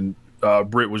jokes, and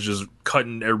Britt was just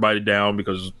cutting everybody down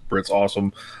because Britt's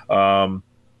awesome.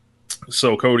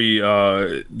 So Cody,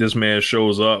 this man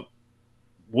shows up.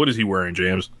 What is he wearing,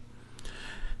 James?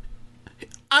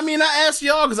 I mean, I asked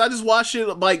y'all because I just watched it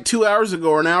like 2 hours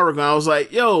ago or an hour ago. I was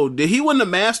like, yo, did he win the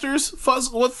Masters?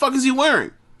 What the fuck is he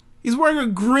wearing? He's wearing a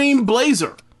green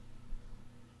blazer.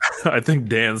 I think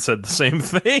Dan said the same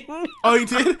thing. Oh, he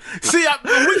did? See,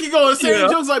 a week ago, I was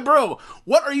saying jokes like, bro,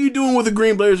 what are you doing with a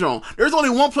green blazer on? There's only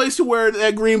one place to wear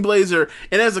that green blazer,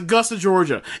 and that's Augusta,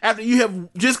 Georgia. After you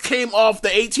have just came off the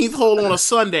 18th hole on a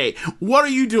Sunday. What are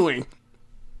you doing?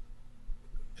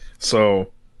 So,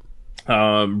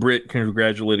 Britt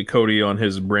congratulated Cody on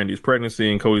his Brandy's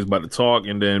pregnancy, and Cody's about to talk,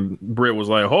 and then Britt was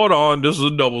like, hold on, this is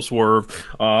a double swerve.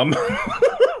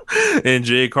 And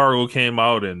Jay Cargill came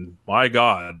out, and my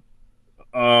God,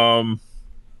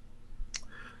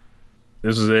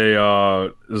 this is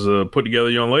a put together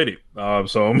young lady.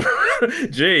 So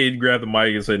Jade grabbed the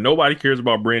mic and said, "Nobody cares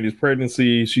about Brandy's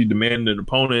pregnancy." She demanded an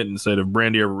opponent and said, "If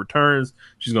Brandy ever returns,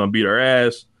 she's gonna beat her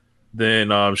ass."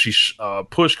 Then she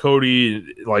pushed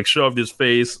Cody, like shoved his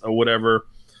face or whatever.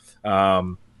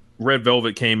 Red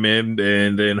Velvet came in,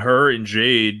 and then her and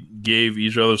Jade gave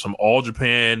each other some All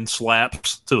Japan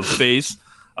slaps to the face.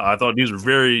 I thought these were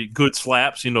very good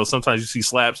slaps. Sometimes you see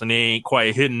slaps and they ain't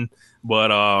quite hitting, but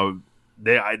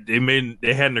they had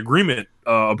an agreement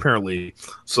apparently.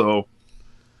 So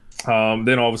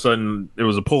then all of a sudden there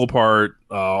was a pull apart.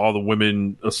 All the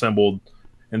women assembled.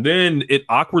 And then it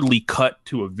awkwardly cut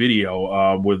to a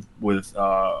video with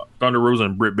Thunder Rosa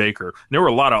and Britt Baker. And there were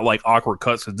a lot of like awkward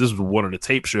cuts because this was one of the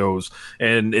tape shows,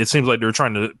 and it seems like they're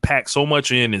trying to pack so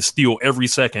much in and steal every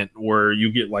second, where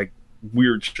you get like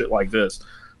weird shit like this.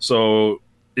 So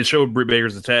it showed Britt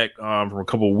Baker's attack from a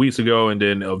couple of weeks ago, and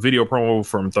then a video promo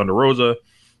from Thunder Rosa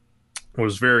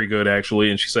was very good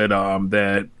actually. And she said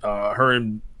that her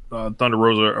and Thunder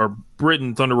Rosa, or Britt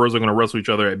and Thunder Rosa, are going to wrestle each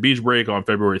other at Beach Break on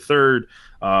February 3rd.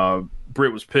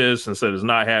 Britt was pissed and said it's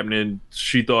not happening.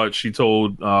 She thought she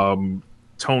told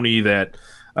Tony that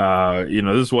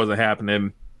this wasn't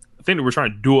happening. I think they were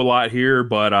trying to do a lot here,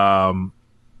 but I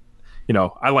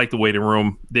like the waiting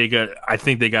room. I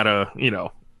think they gotta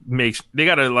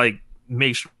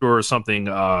make sure something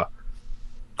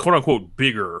quote unquote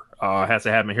bigger has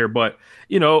to happen here. But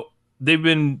they've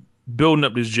been building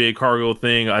up this Jay Cargill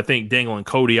thing. I think dangling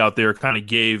Cody out there kind of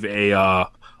gave a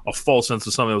false sense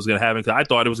of something that was going to happen, because I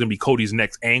thought it was going to be Cody's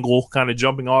next angle kind of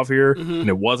jumping off here, and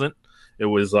it wasn't. It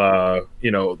was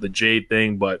the Jade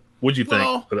thing. But what'd you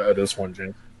think of this one,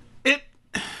 James? I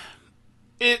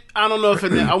don't know if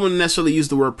I wouldn't necessarily use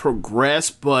the word progress,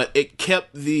 but it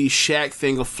kept the Shaq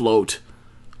thing afloat.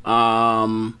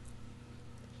 And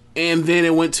then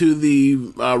it went to the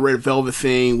Red Velvet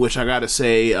thing, which I gotta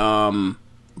say,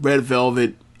 Red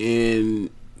Velvet and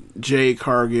Jay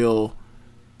Cargill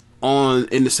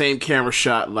in the same camera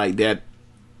shot like that.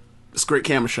 It's a great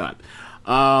camera shot.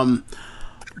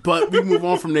 But we can move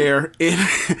on from there. And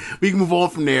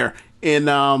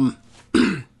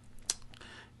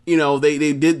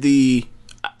they did the.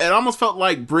 It almost felt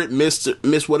like Britt missed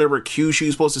whatever cue she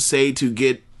was supposed to say to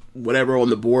get whatever on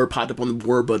the board, popped up on the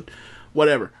board, but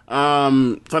whatever.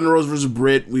 Thunder Rosa versus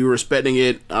Britt, we were expecting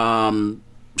it.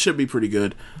 Should be pretty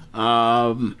good.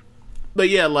 But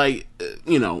yeah, I like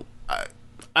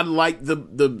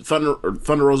the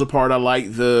Thunder Rosa part. I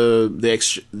like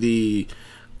the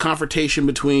confrontation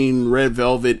between Red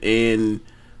Velvet and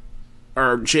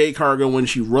Jay Cargill when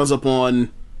she runs up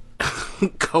on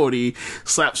Cody,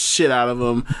 slaps shit out of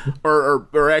him,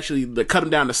 or actually cut him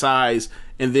down to size,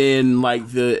 and then like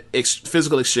the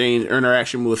physical exchange or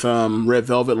interaction with Red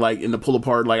Velvet, like in the pull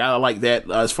apart. Like I like that.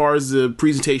 As far as the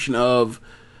presentation of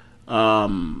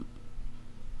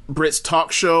Britt's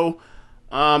talk show,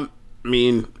 I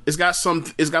mean, it's got some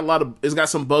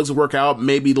bugs to work out.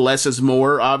 Maybe less is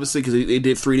more, obviously, because they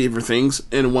did 3 different things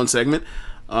in one segment.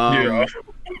 Yeah.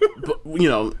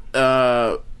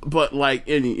 But like,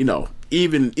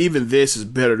 even this is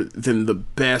better than the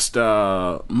best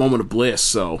moment of bliss.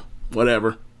 So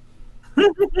whatever.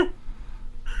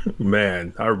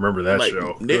 Man, I remember that like,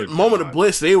 show. Moment of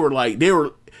Bliss, they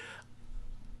were.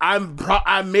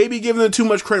 I may be giving them too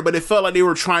much credit, but it felt like they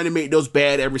were trying to make those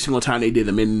bad every single time they did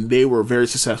them, and they were very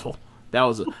successful. That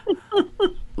was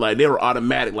like they were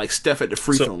automatic, like Steph at the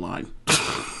free throw line.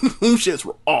 Them shits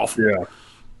were awful. Yeah.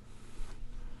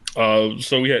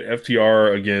 So we had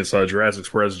FTR against Jurassic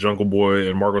Express, Jungle Boy,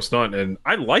 and Marco Stunt, and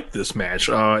I liked this match.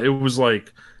 It was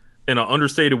like, in an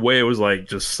understated way, it was like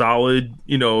just solid.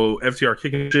 FTR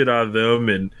kicking shit out of them,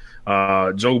 and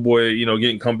Jungle Boy,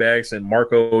 getting comebacks, and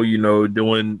Marco,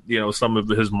 doing some of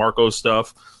his Marco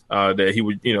stuff that he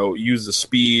would use the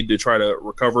speed to try to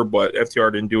recover, but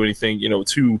FTR didn't do anything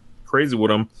too crazy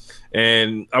with him.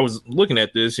 And I was looking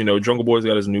at this, Jungle Boy's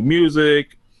got his new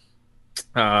music.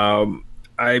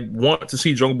 I want to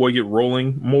see Jungle Boy get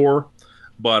rolling more,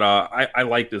 but I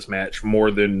like this match more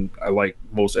than I like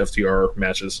most FTR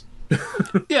matches.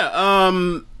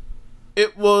 Yeah,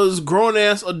 it was grown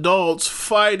ass adults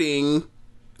fighting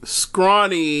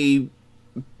scrawny,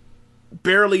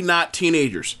 barely not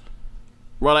teenagers.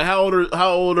 Well, like how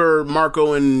old are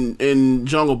Marco and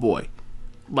Jungle Boy?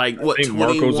 Like what,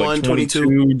 21,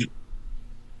 22?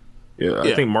 Yeah,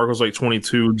 I think Marco's like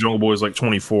 22, Jungle Boy's like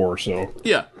 24. So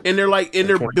yeah, and they're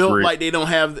built like they don't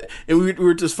have. And we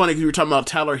were just funny because we were talking about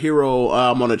Tyler Hero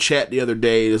on a chat the other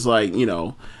day. It's like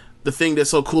the thing that's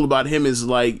so cool about him is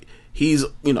like he's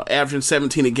averaging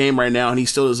 17 a game right now, and he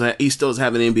still doesn't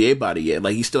have an NBA body yet.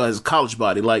 Like he still has a college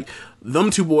body. Like them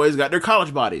two boys got their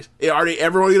college bodies. Are they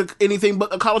ever going to get anything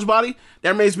but a college body? That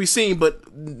remains to be seen. But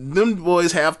them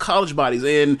boys have college bodies,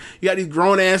 and you got these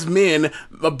grown ass men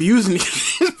abusing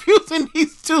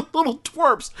these two little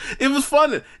twerps. It was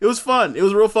fun. It was fun. It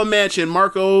was a real fun match, and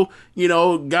Marco,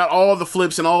 got all the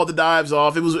flips and all the dives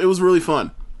off. It was really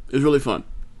fun. It was really fun.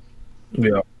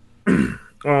 Yeah.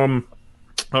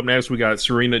 Up next, we got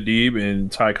Serena Deeb and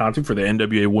Ty Conti for the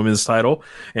NWA Women's title.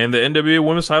 And the NWA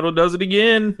Women's title does it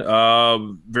again.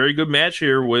 Very good match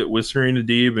here with Serena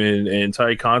Deeb and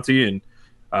Ty Conti. And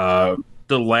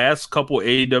the last couple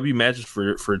AEW matches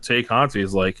for Tay Conti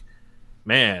is like,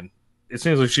 man, it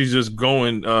seems like she's just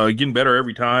getting better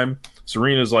every time.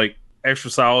 Serena's like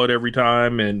extra solid every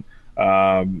time. And,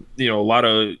 a lot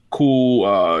of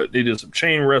cool, they did some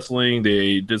chain wrestling.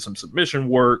 They did some submission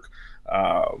work.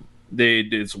 They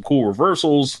did some cool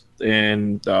reversals,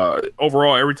 and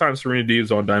overall, every time Serena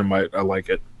Deeb's on Dynamite, I like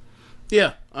it.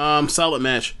 Yeah, solid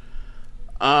match.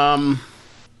 I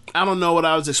don't know what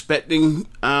I was expecting.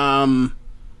 Probably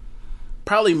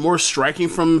more striking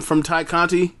from Ty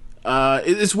Conti.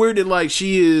 It's weird that like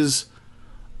she is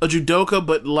a judoka,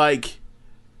 but like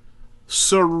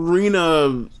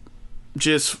Serena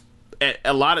just at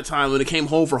a lot of times when it came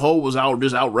home for home was out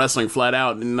wrestling flat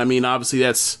out, and I mean obviously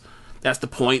that's the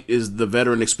point, is the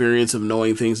veteran experience of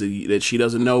knowing things that she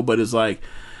doesn't know. But it's like,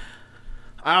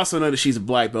 I also know that she's a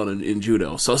black belt in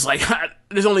judo, so it's like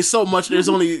there's only so much. There's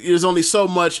only so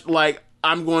much like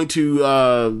I'm going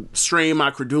to strain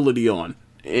my credulity on,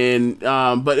 and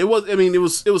but it was. I mean, it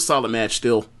was a solid match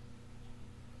still.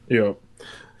 Yeah.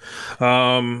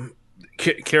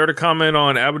 Care to comment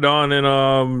on Abaddon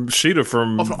and Sheeta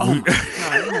from? Oh my god,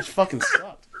 that match fucking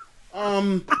sucked.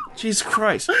 Jesus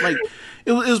Christ! Like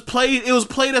it was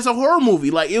played as a horror movie.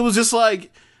 Like it was just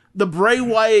like the Bray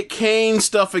Wyatt Kane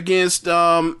stuff against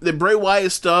the Bray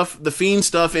Wyatt stuff, the Fiend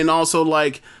stuff, and also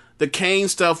like the Kane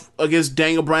stuff against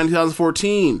Daniel Bryan in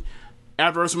 2014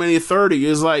 after WrestleMania 30.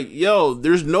 It's like, yo,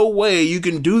 there's no way you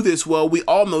can do this well. We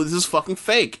all know this is fucking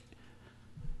fake.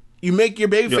 You make your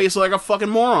babyface look like a fucking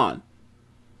moron.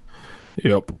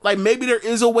 Yep. Like maybe there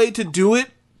is a way to do it.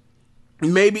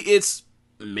 Maybe it's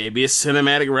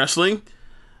cinematic wrestling.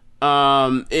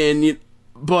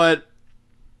 But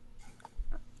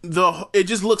it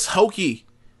just looks hokey.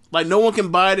 Like no one can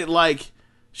buy that like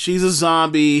she's a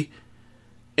zombie,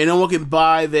 and no one can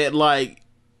buy that like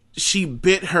she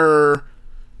bit her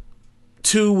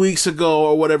 2 weeks ago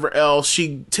or whatever else.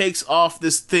 She takes off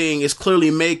this thing. It's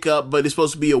clearly makeup, but it's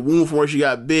supposed to be a wound from where she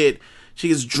got bit. She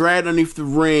gets dragged underneath the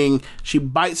ring. She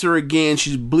bites her again.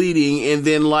 She's bleeding, and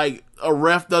then like a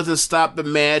ref doesn't stop the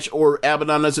match, or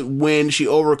Abaddon doesn't win. She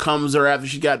overcomes her after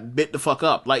she got bit the fuck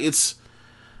up. Like it's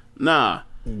nah.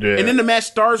 Yeah. And then the match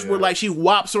starts where like she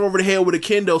whops her over the head with a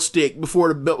kendo stick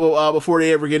before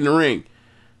they ever get in the ring,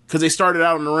 because they started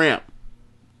out on the ramp.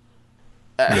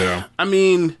 Yeah. I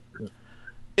mean,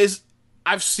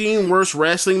 I've seen worse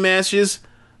wrestling matches.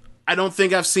 I don't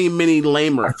think I've seen many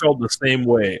lamer. I felt the same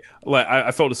way. Like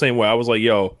I felt the same way. I was like,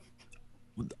 yo,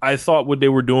 I thought what they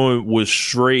were doing was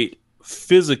straight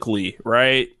physically,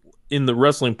 right? In the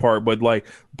wrestling part, but like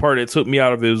the part that took me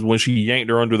out of it was when she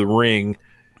yanked her under the ring.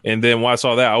 And then when I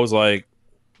saw that, I was like,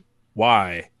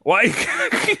 Why? Like,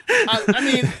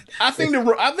 I think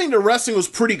the wrestling was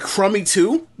pretty crummy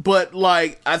too. But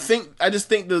like, I just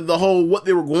think the whole what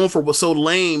they were going for was so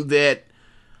lame that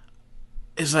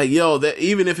it's like, yo, that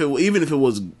even if it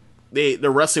was the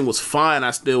wrestling was fine,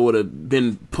 I still would have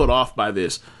been put off by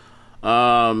this.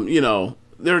 You know,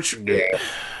 it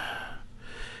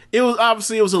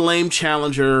was a lame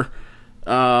challenger.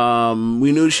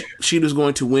 We knew she was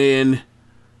going to win.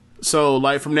 So,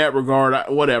 like, from that regard,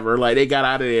 whatever. Like, they got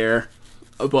out of there.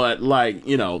 But, like,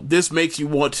 you know, this makes you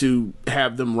want to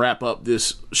have them wrap up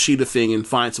this Sheeta thing and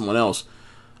find someone else.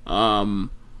 Like,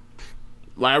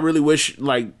 I really wish,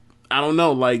 like, I don't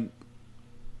know, like,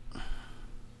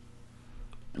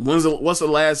 what's the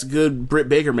last good Britt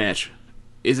Baker match?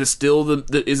 Is it still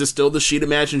the Sheeta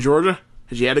match in Georgia?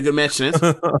 Has she had a good match since?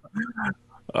 You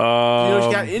know,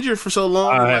 she got injured for so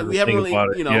long. Like, we haven't really,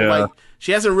 you know, like,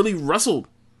 she hasn't really wrestled.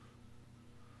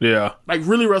 Yeah. Like,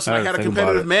 really wrestled. Like, had a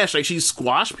competitive match. Like, she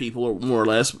squashed people, or more or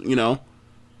less, you know?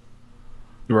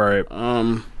 Right.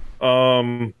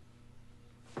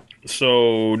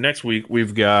 So, next week,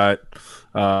 we've got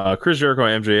Chris Jericho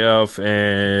and MJF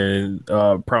and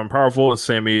Proud and Powerful and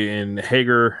Sammy and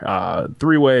Hager.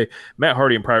 Three-way. Matt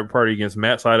Hardy and Private Party against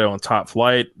Matt Sydal on Top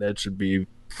Flight. That should be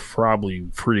probably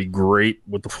pretty great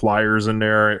with the flyers in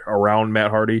there around Matt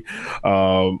Hardy.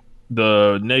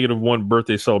 The -1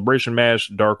 birthday celebration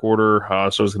match, Dark Order.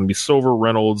 So it's going to be Silver,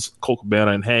 Reynolds, Colt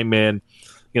Cabana, and Hangman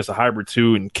against the Hybrid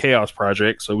 2 and Chaos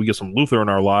Project. So we get some Luther in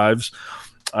our lives.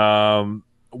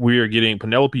 We are getting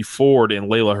Penelope Ford and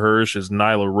Layla Hirsch as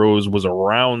Nyla Rose was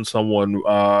around someone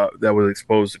that was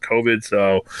exposed to COVID.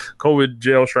 So COVID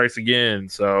jail strikes again.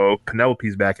 So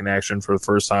Penelope's back in action for the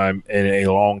first time in a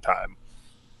long time.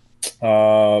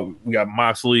 We got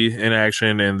Moxley in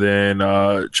action, and then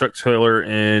Chuck Taylor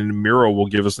and Miro will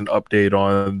give us an update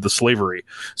on the slavery.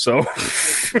 So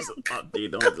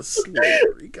update on the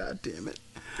slavery, god damn it.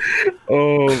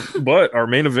 But our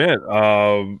main event,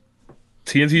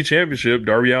 TNT Championship,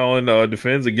 Darby Allin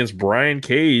defends against Brian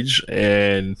Cage,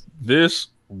 and this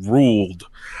ruled.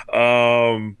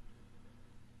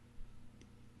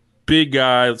 Big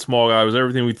guy, small guy, was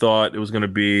everything we thought it was going to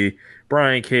be.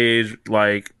 Brian Cage,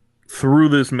 like, threw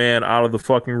this man out of the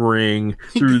fucking ring,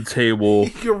 through the table.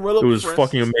 It was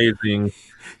fucking amazing.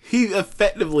 He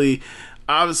effectively,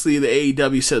 obviously the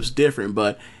AEW setup's different,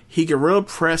 but he gorilla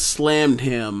press slammed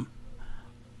him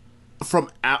from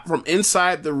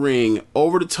inside the ring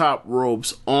over the top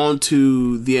ropes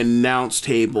onto the announce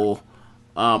table,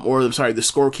 the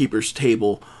scorekeeper's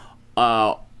table,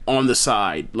 on the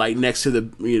side, like next to the,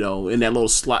 you know, in that little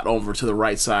slot over to the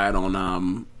right side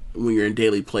on when you're in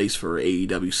daily place for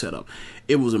AEW setup.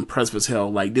 It was impressive as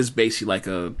hell. Like, this basically like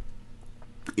a,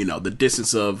 you know, the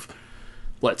distance of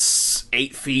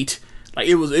 8 feet. Like,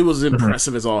 it was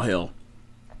impressive as all hell.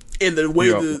 And the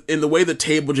way the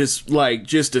table just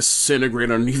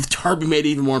disintegrated underneath Darby made it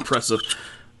even more impressive.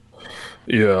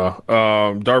 Yeah,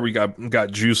 Darby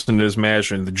got juiced in this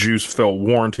match, and the juice felt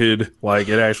warranted. Like,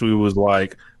 it actually was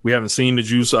like, we haven't seen the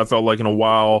juice, I felt like, in a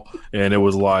while, and it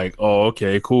was like, oh,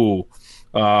 okay, cool.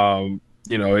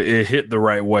 You know, it hit the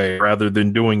right way rather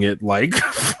than doing it like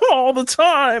all the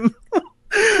time.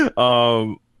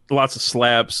 Lots of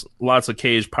slaps, lots of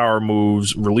Cage power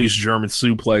moves, release German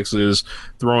suplexes,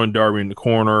 throwing Darby in the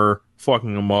corner,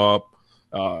 fucking him up.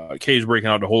 Cage breaking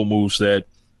out the whole moveset.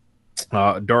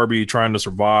 Darby trying to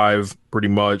survive pretty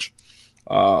much.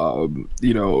 You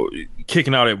know,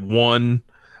 kicking out at 1.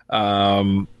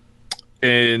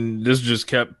 And this just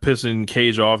kept pissing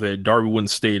Cage off that Darby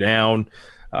wouldn't stay down.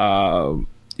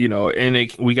 You know,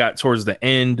 and we got towards the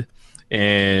end,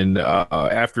 and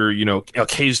after, you know,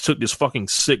 Cage took this fucking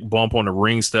sick bump on the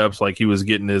ring steps, like he was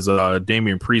getting his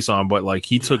Damian Priest on, but like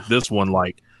he took this one,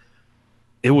 like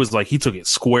it was like he took it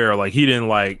square, like he didn't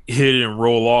like hit it and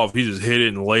roll off, he just hit it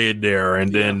and laid there,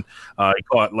 and then he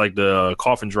caught like the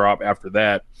coffin drop after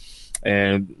that,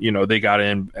 and you know, they got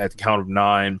in at the count of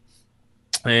 9.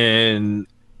 And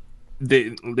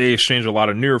they exchanged a lot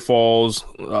of near falls,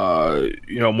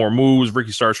 you know, more moves.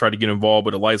 Ricky Starks tried to get involved,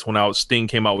 but the lights went out. Sting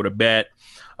came out with a bat,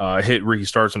 hit Ricky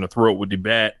Starks in the throat with the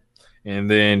bat, and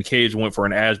then Cage went for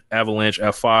an avalanche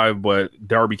F5, but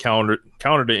Darby countered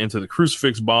it into the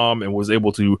crucifix bomb and was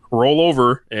able to roll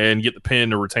over and get the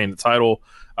pin to retain the title.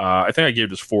 I think I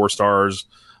gave this 4 stars.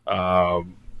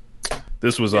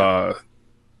 This was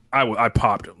I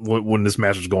popped when this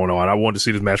match was going on. I wanted to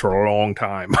see this match for a long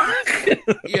time.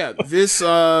 Yeah, this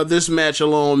match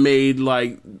alone made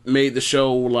the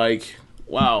show like,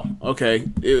 wow, okay.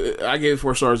 I gave it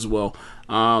 4 stars as well.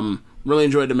 Really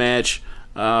enjoyed the match.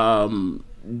 You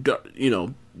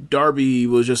know, Darby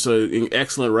was just an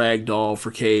excellent rag doll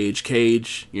for Cage.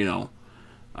 Cage,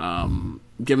 given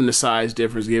the size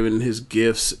difference, given his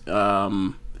gifts,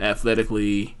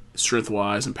 athletically,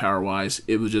 strength-wise, and power-wise,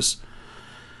 it was just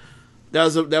that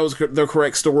was the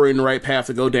correct story and the right path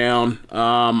to go down.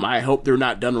 I hope they're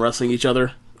not done wrestling each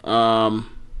other.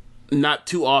 Not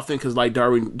too often, because like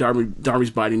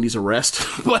Darby's body needs a rest.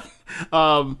 But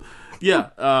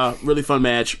really fun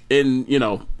match, and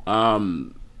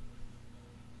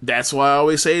that's why I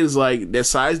always say is like that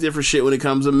size difference shit when it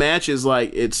comes to matches.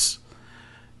 Like it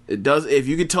does, if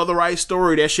you can tell the right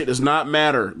story, that shit does not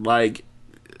matter. Like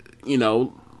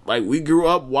like we grew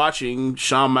up watching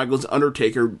Shawn Michaels,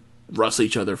 Undertaker wrestle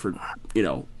each other for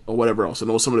or whatever else, and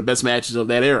those are some of the best matches of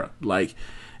that era. Like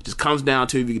it just comes down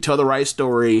to if you can tell the right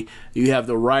story, you have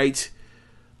the right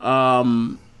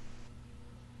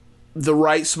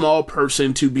small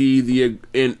person to be the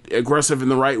aggressive in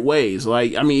the right ways.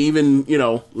 Like, I mean, even,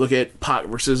 look at Pac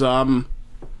versus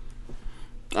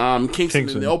Kingston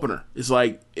in the opener. It's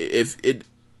like, if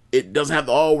it doesn't have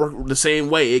to all work the same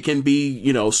way. It can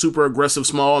be, super aggressive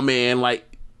small man, like,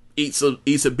 eats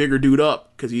a bigger dude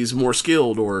up because he's more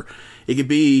skilled, or it could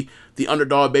be the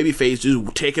underdog babyface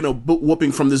just taking a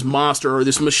whooping from this monster or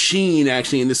this machine,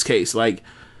 actually, in this case. Like,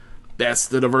 that's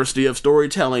the diversity of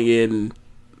storytelling, and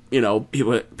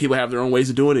people have their own ways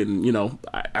of doing it, and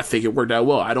I think it worked out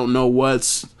well. I don't know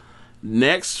what's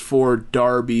next for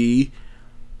Darby,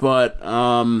 but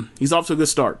he's off to a good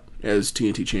start as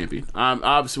TNT champion.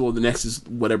 Obviously, the next is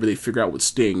whatever they figure out with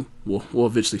Sting. We'll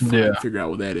eventually figure out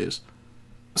what that is.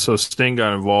 So Sting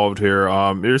got involved here.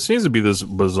 There seems to be this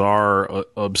bizarre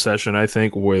obsession, I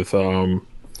think, with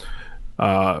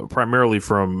primarily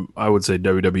from, I would say,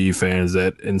 WWE fans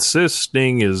that insist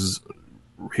Sting is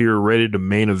here ready to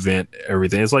main event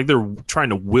everything. It's like they're trying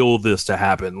to will this to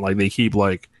happen. Like they keep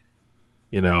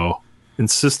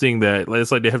insisting that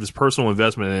it's like they have this personal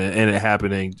investment in it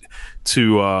happening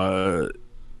to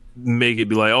make it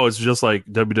be like, oh, it's just like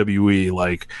WWE.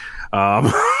 Like,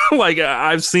 like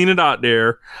I've seen it out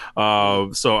there.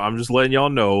 So I'm just letting y'all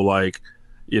know, like,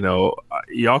 y'all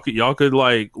could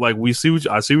like I see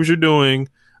what you're doing.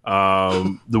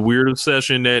 The weird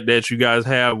obsession that you guys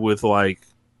have with like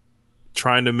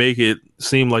trying to make it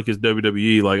seem like it's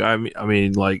WWE. Like, I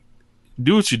mean, like,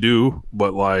 do what you do,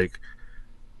 but like,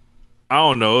 I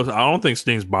don't know. I don't think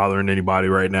Sting's bothering anybody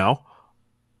right now.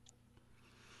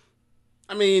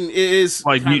 I mean, it is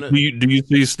like, do you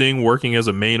see Sting working as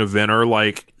a main eventer?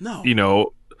 Like,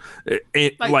 no, at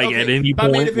any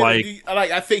point,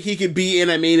 I think he could be in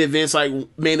a main event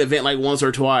like once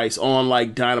or twice on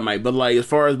like Dynamite, but like as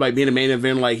far as like being a main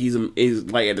event, like he's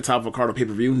like at the top of a card of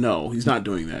pay-per-view, no, he's not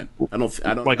doing that. I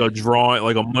don't like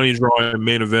a money drawing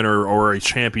main eventer or a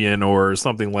champion or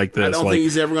something like this. I don't think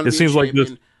he's ever going to. It seems like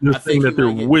this thing that they're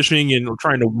wishing and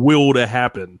trying to will to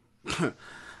happen.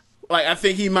 Like I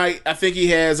think he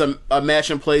has a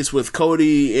match in place with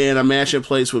Cody and a match in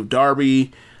place with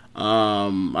Darby.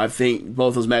 I think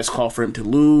both those matches call for him to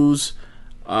lose.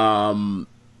 One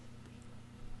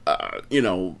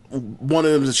of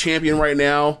them is a champion right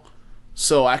now,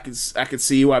 so I could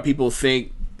see why people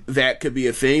think that could be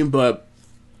a thing, but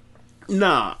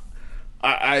nah,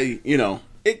 I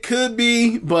it could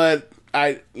be, but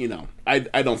I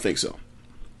don't think so.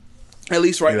 At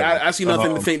least I see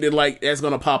nothing to think that like that's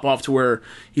gonna pop off to where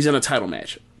he's in a title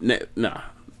match. Nah,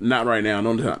 not right now.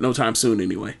 No time soon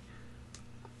anyway.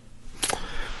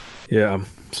 Yeah,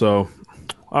 so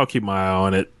I'll keep my eye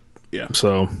on it. Yeah.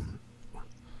 So,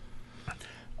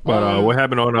 but what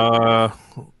happened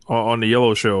on the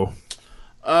Yellow Show?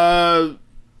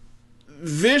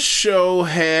 This show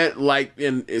had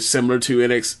it's similar to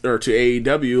NXT or to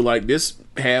AEW. Like this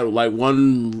had like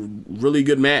one really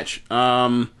good match.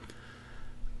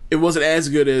 It wasn't as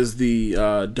good as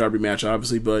the Darby match,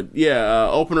 obviously, but yeah.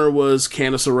 Opener was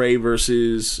Candice LeRae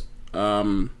versus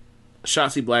Shotzi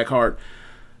Blackheart.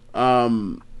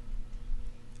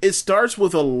 It starts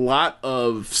with a lot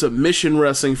of submission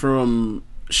wrestling from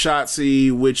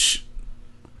Shotzi, which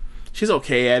she's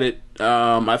okay at it.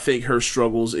 I think her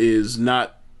struggles is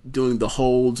not doing the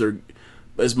holds or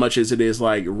as much as it is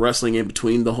like wrestling in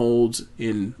between the holds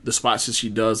in the spots that she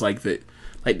does, like the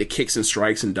kicks and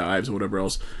strikes and dives or whatever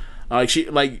else. Her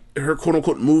quote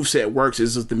unquote moveset works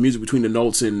is just the music between the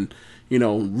notes, and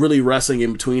really wrestling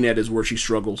in between that is where she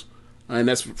struggles. And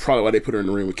that's probably why they put her in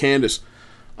the ring with Candice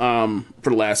for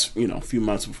the last few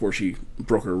months before she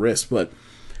broke her wrist. But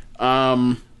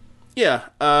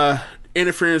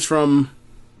interference from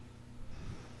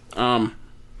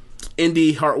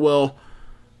Indy Hartwell.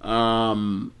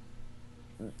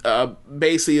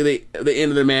 Basically, the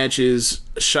end of the match is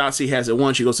Shotzi has it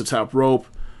won. She goes to the top rope.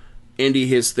 Indy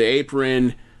hits the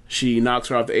apron. She knocks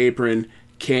her off the apron.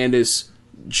 Candice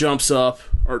jumps up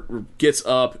or gets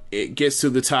up. It gets to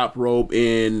the top rope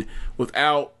and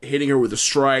without hitting her with a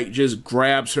strike, just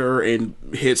grabs her and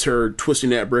hits her,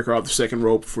 twisting that breaker off the second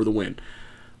rope for the win.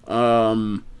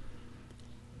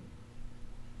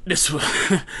 This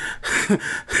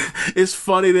it's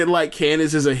funny that like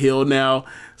Candice is a heel now,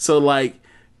 so like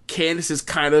Candice is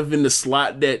kind of in the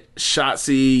slot that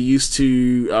Shotzi used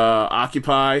to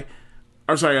occupy.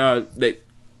 I'm sorry, that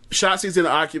Shotzi's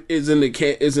is in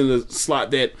the slot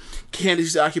that Candice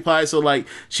used to occupy. So like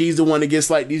she's the one that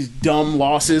gets like these dumb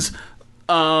losses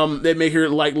that make her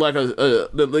like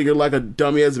a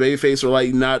dummy ass babyface or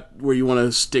like not where you want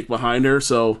to stick behind her.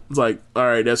 So it's like, all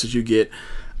right, that's what you get.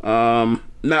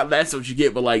 Not that's what you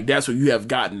get, but like that's what you have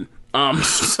gotten.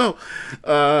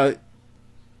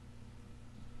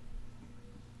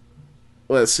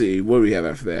 Let's see, what do we have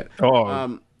after that?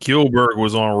 Gilbert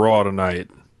was on Raw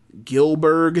tonight.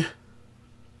 Gilbert.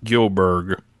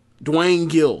 Dwayne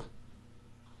Gill.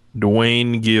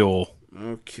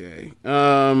 Okay.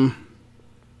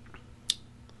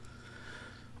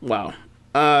 Wow.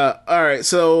 All right.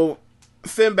 So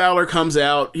Finn Balor comes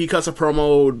out. He cuts a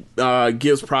promo.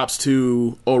 Gives props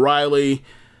to O'Reilly.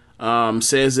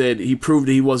 Says that he proved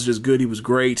that he wasn't just good. He was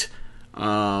great.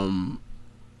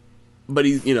 But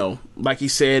he, like he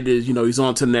said, is he's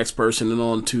on to the next person and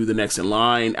on to the next in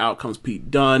line. Out comes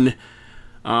Pete Dunne.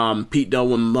 Pete Dunne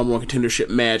won the number one contendership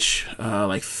match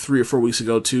like 3 or 4 weeks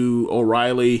ago to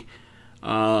O'Reilly.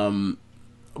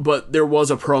 But there was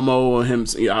a promo of him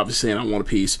obviously saying I want a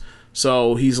piece.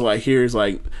 So he's like,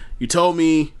 you told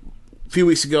me a few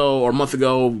weeks ago or a month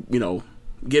ago,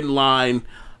 get in line.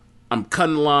 I'm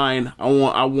cutting the line.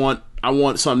 I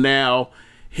want some now.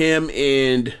 Him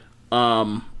and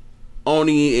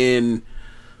Oni and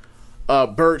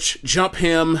Birch jump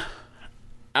him.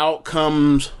 Out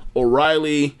comes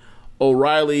O'Reilly.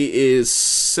 O'Reilly is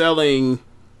selling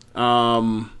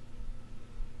a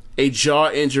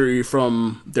jaw injury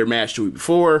from their match the week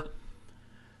before.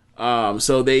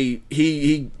 So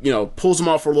he pulls him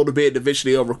off for a little bit to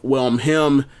eventually overwhelm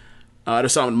him.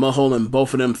 There's something Mulholland and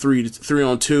both of them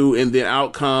 3-on-2, and then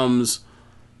out comes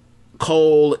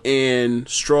Cole and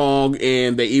Strong,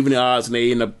 and they even the odds, and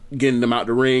they end up getting them out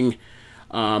the ring.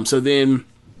 So then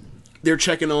they're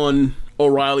checking on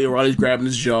O'Reilly. O'Reilly's grabbing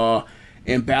his jaw,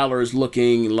 and Balor is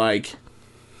looking like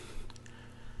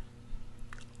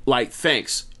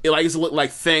thanks. It's look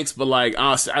like thanks, but like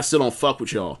I still don't fuck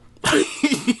with y'all.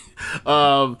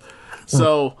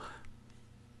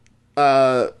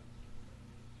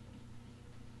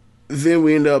 Then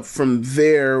we end up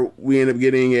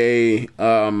getting a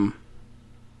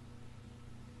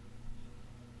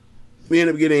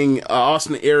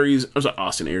Austin Aries. I was like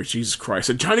Austin Aries, Jesus Christ!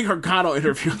 A Johnny Gargano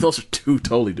interview. Those are two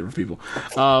totally different people.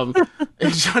 A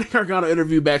Johnny Gargano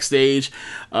interview backstage.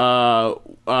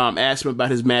 Asked him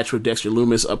about his match with Dexter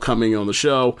Lumis upcoming on the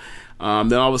show.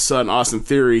 Then all of a sudden, Austin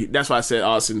Theory. That's why I said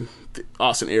Austin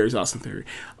Aries. Austin Theory.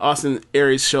 Austin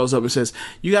Aries shows up and says,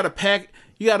 "You got a pack.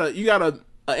 You got a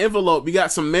envelope. You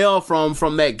got some mail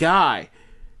from that guy."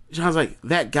 John's like,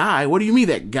 "That guy? What do you mean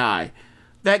that guy?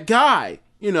 That guy?"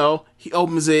 He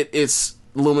opens it. It's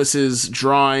Loomis's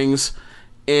drawings,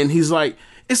 and he's like,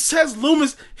 "It says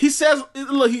Loomis." He says,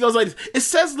 "Look," he goes like this, "It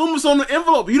says Loomis on the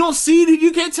envelope. You don't see it.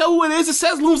 You can't tell who it is. It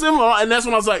says Loomis envelope." And that's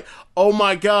when I was like, "Oh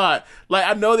my god!" Like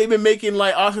I know they've been making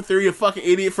like Austin Theory a fucking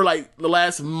idiot for like the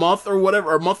last month or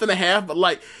whatever, or month and a half, but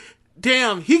like,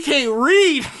 damn, he can't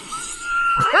read.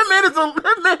 That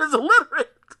man is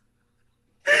illiterate.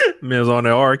 Man's on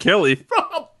the R. Kelly.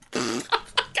 Bro. God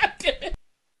damn it.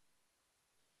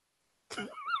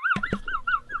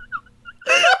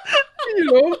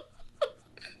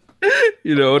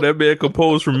 That man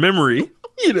composed from memory.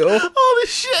 Holy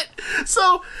shit.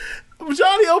 So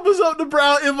Johnny opens up the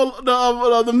brown envelope, the brown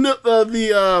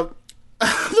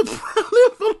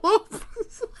envelope.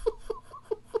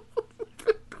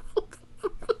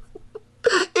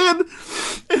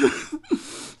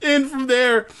 and from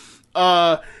there,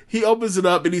 he opens it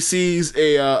up and he sees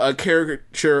a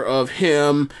caricature of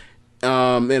him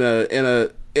in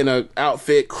a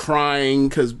outfit crying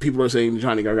because people are saying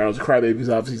Johnny Gargano's a crybaby because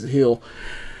obviously he's a heel.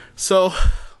 So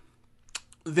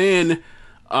then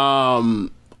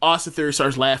Austin Theory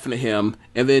starts laughing at him,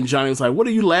 and then Johnny was like, "What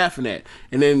are you laughing at?"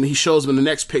 And then he shows him the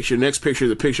next picture. The next picture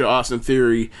is a picture of Austin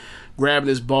Theory grabbing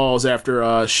his balls after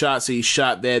Shotzi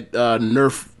shot that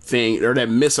Nerf thing or that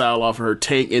missile off of her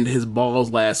tank into his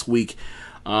balls last week.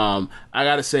 I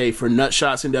gotta say, for nut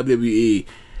shots in WWE,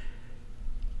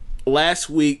 last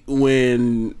week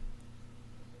when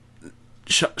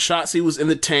Shotzi was in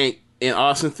the tank and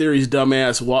Austin Theory's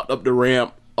dumbass walked up the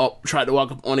ramp, tried to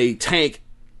walk up on a tank,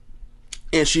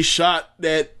 and she shot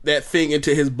that thing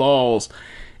into his balls,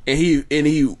 and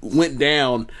he went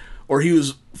down, or he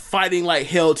was fighting like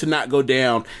hell to not go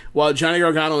down, while Johnny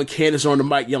Gargano and Candice are on the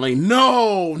mic yelling,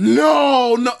 "No,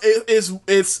 no, no!"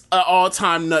 It's an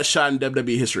all-time nut shot in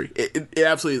WWE history. It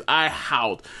absolutely is. I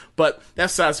howled, but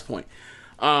that's the point.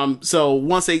 So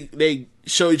once they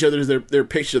show each other their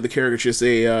picture of the caricatures,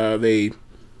 they're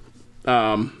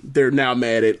now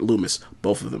mad at Loomis,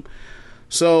 both of them.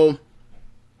 So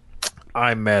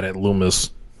I'm mad at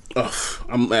Loomis.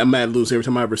 I'm mad at Loomis every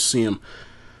time I ever see him.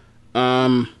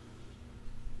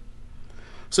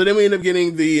 So then we end up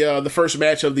getting the first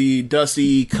match of the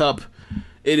Dusty Cup.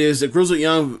 It is the Grizzled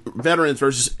Young Veterans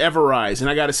versus Everrise, and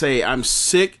I gotta say, I'm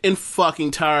sick and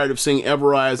fucking tired of seeing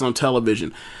Everrise on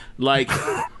television. Like,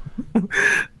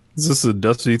 is this a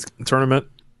Dusty tournament?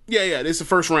 Yeah, this is the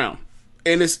first round,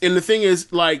 and the thing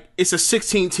is, like, it's a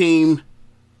 16-team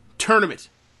tournament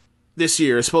this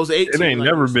year. It's supposed to 18. It ain't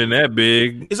never been that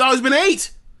big. It's always been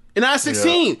 8. And not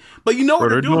 16, but you know what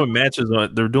they're doing matches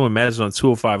on. They're doing matches on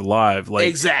 205 Live. Like,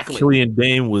 exactly. Killian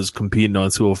Dane was competing on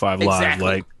 205 Live.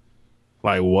 Exactly.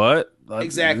 Like what? Like,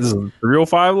 exactly. This is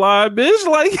 305 Live, bitch.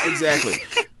 Like, exactly.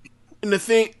 And the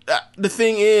thing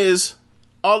is,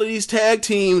 all of these tag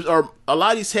teams are a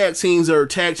lot of these tag teams are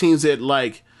tag teams that,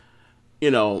 like,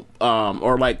 you know,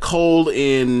 or like Cole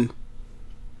and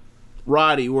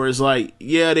Roddy, where it's like,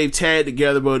 yeah, they've tagged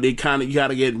together, but you got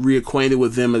to get reacquainted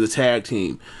with them as a tag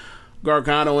team.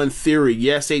 Gargano and Theory,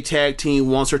 yes, they tag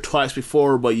team once or twice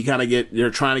before, but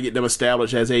they're trying to get them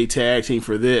established as a tag team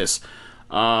for this.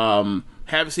 Haven't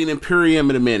seen Imperium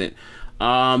in a minute.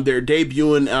 They're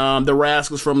debuting the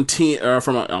Rascals from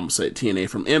TNA,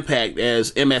 from Impact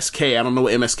as MSK. I don't know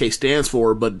what MSK stands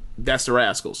for, but that's the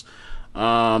Rascals.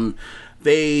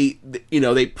 They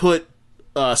put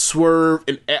Swerve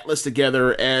and Atlas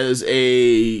together as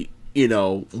a,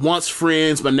 once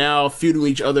friends but now feuding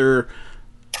each other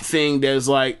thing that's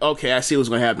like, okay, I see what's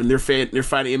going to happen. They're fighting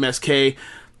MSK.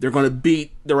 They're going to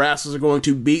beat, the Rascals are going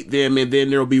to beat them, and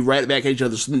then they'll be right back at each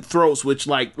other's throats, which,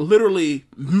 like, literally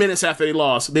minutes after they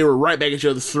lost, they were right back at each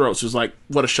other's throats. It was like,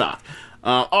 what a shock.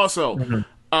 We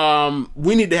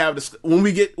need to have this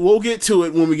we'll get to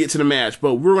it when we get to the match,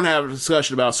 but we're going to have a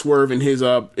discussion about Swerve and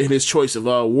his choice of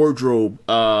wardrobe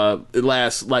the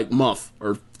last, like, month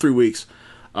or 3 weeks.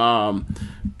 Have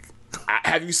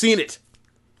you seen it?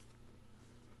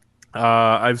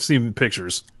 I've seen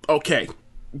pictures. Okay.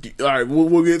 All right,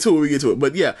 we'll get to it when we get to it.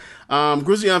 But yeah,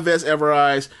 Grizzly Young Vets,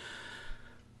 Everrise,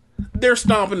 they're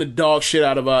stomping the dog shit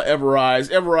out of Everrise.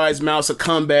 Everrise mounts a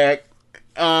comeback,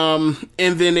 and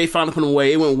then they finally put them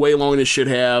away. It went way longer than it should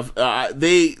have.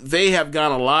 They have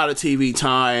gotten a lot of TV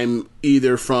time,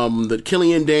 either from the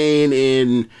Killian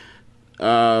Dane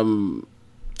and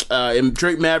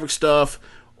Drake Maverick stuff,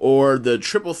 or the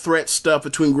triple threat stuff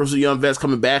between Grizzly Young Vets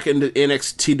coming back into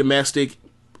NXT Domestic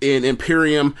and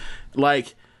Imperium.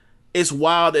 Like, it's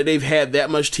wild that they've had that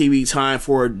much TV time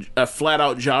for a flat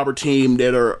out jobber team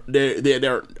that are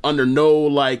under no,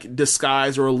 like,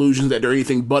 disguise or illusions that they're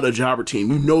anything but a jobber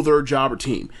team. You know they're a jobber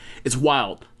team. It's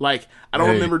wild. Like, I don't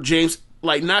remember James,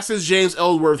 like, not since James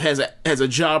Ellsworth has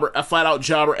a flat out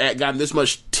jobber act gotten this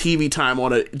much TV time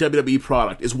on a WWE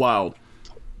product. It's wild.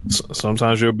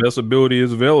 Sometimes your best ability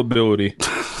is availability.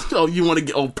 Oh, you want to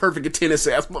get perfect attendance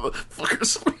ass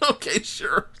motherfuckers? Okay,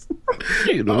 sure.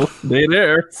 They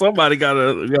there. Somebody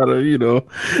gotta.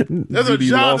 There's a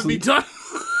job to be done.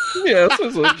 Yes,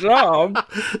 it's a job.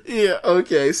 Yeah.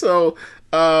 Okay. So,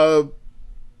 then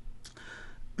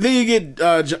you get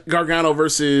Gargano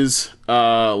versus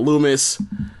Loomis.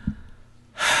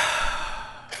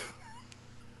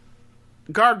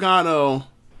 Gargano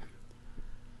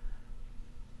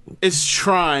is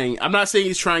trying. I'm not saying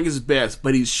he's trying his best,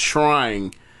 but he's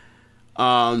trying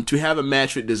to have a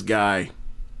match with this guy.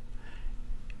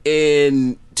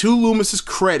 And to Loomis's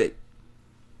credit,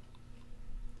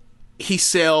 he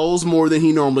sells more than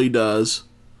he normally does.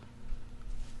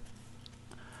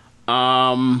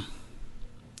 And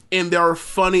there are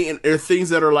funny, and there are things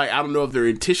that are like, I don't know if they're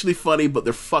intentionally funny, but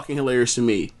they're fucking hilarious to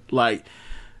me. Like,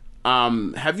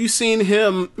 have you seen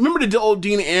him? Remember the old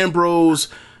Dean Ambrose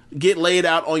get laid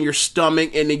out on your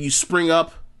stomach and then you spring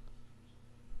up?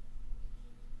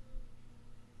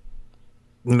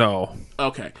 No.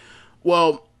 Okay.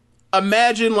 Well,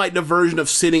 imagine like the version of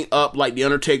sitting up like The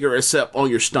Undertaker, except on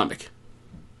your stomach.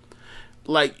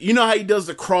 Like, you know how he does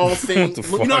the crawl thing?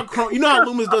 You know how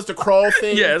Loomis does the crawl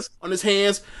thing? Yes. On his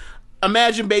hands?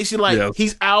 Imagine basically like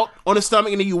he's out on his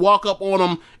stomach and then you walk up on him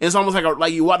and it's almost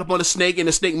like you walk up on a snake and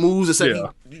the snake moves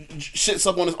except he shits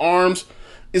up on his arms.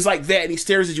 is like that, and he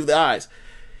stares at you with the eyes.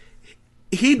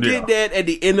 He did that at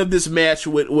the end of this match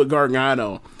with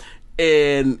Gargano,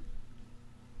 and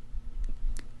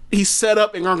he set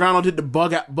up, and Gargano did the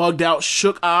bugged out,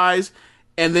 shook eyes,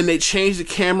 and then they changed the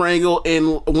camera angle,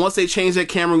 and once they changed that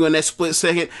camera angle in that split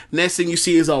second, next thing you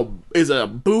see is a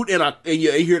boot, and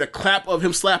you hear the clap of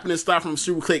him slapping his thigh from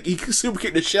super kick. He super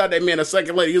kicked the shit out of that man a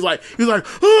second later. He was like,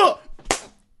 oh!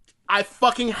 I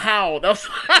fucking howled. I was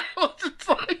just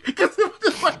like,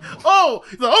 oh,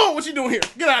 he's like, oh, what you doing here?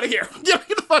 Get out of here. Get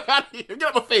the fuck out of here. Get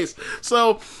out of my face.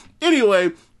 So,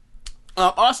 anyway,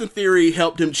 Austin Theory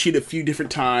helped him cheat a few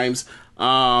different times.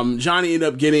 Johnny ended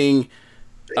up getting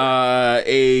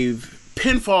a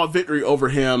pinfall victory over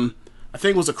him. I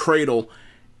think it was a cradle.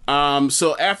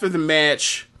 So, after the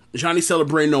match, Johnny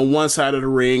celebrating on one side of the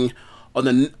ring. On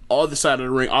the other side of the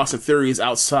ring, Austin Theory is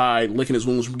outside licking his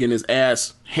wounds from getting his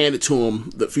ass handed to him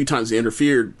the few times he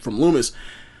interfered from Loomis.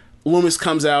 Loomis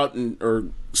comes out or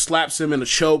slaps him in a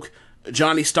choke.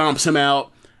 Johnny stomps him out.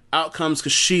 Out comes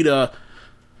Kushida.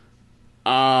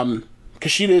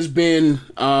 Kushida has been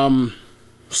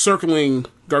circling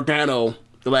Gargano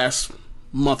the last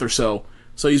month or so.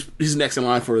 So he's next in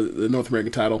line for the North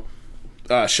American title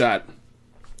shot.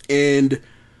 And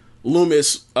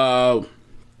Loomis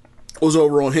was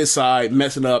over on his side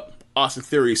messing up Austin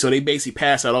Theory. So they basically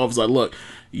passed out all of us like, look,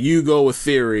 you go with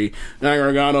Theory. Now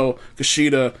Gargano,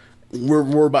 Kushida,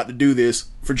 we're about to do this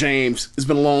for James. It's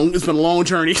been a long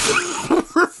journey.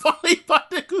 We're finally about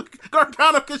to do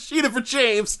Gargano, Kushida for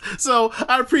James. So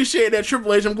I appreciate that,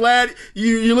 Triple H. I'm glad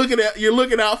you're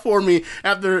looking out for me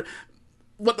after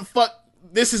what the fuck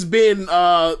this has been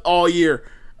all year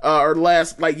or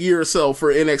last like year or so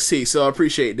for NXT. So I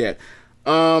appreciate that.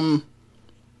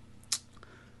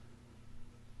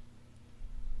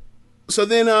 So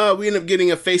then we end up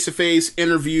getting a face-to-face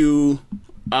interview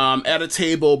at a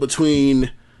table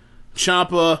between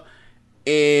Ciampa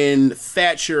and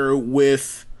Thatcher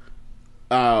with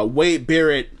Wade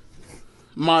Barrett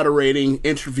moderating,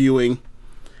 interviewing,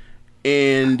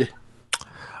 and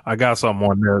I got something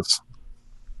on this.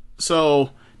 So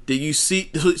did you see?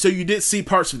 So you did see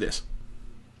parts of this,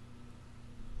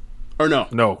 or no?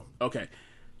 No. Okay.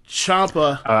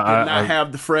 Ciampa did not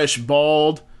have the fresh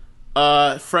bald.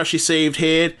 Freshly saved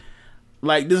head.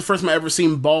 Like, this is the first time I ever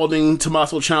seen balding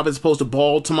Tommaso Ciampa as opposed to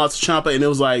bald Tommaso Ciampa, and it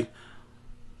was like,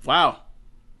 wow.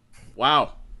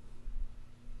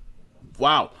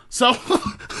 So,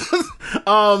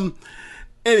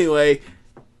 anyway,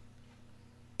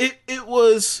 it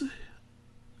was.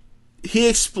 They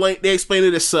explained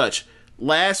it as such.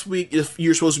 Last week, if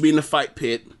you're supposed to be in the fight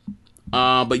pit,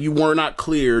 but you were not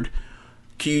cleared,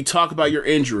 can you talk about your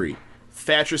injury?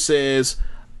 Thatcher says,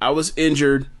 I was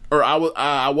injured, or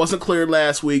I wasn't cleared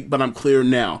last week, but I'm clear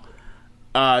now.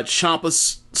 Ciampa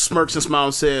smirks and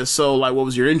smiles and says, so, like, what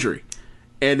was your injury?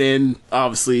 And then,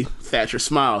 obviously, Thatcher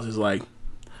smiles. He's like,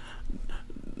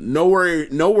 no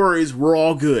worries, we're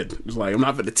all good. It's like, I'm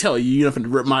not going to tell you. You're not going to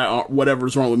rip my arm,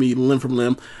 whatever's wrong with me, limb from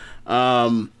limb.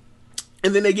 And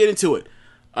then they get into it.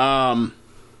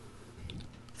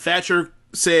 Thatcher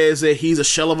says that he's a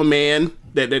shell of a man,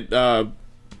 that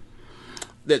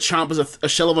Ciampa's a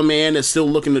shell of a man that's still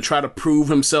looking to try to prove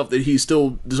himself that he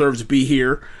still deserves to be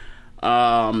here.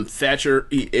 Thatcher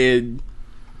and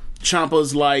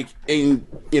Ciampa's like, and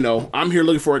I'm here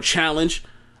looking for a challenge.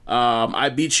 I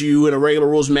beat you in a regular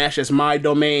rules match. That's my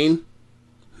domain.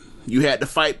 You had the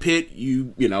fight pit.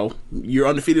 You're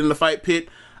undefeated in the fight pit.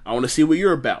 I want to see what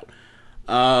you're about.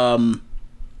 And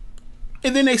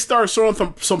then they start throwing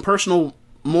some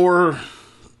more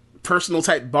personal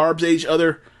type barbs at each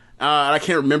other. I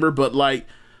can't remember, but like,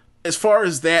 as far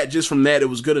as that, just from that, it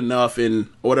was good enough and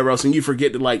whatever else. And you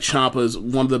forget that like Ciampa is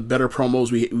one of the better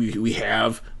promos we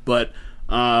have, but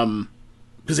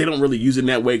because they don't really use it in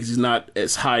that way because he's not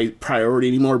as high priority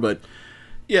anymore. But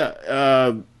yeah,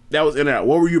 that was in and out.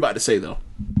 What were you about to say though?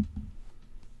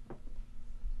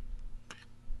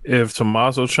 If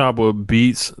Tommaso Ciampa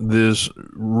beats this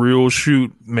real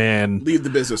shoot man, leave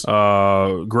the business,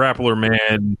 grappler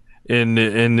man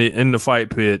in the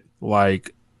fight pit,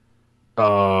 like,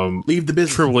 leave the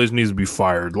business. Triple H needs to be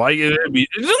fired. Like, it'd be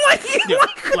like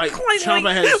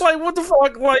Ciampa has like what the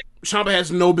fuck? Like, Ciampa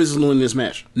has no business winning this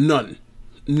match. None.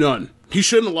 He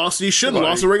shouldn't have lost. He shouldn't have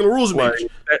lost the regular rules match.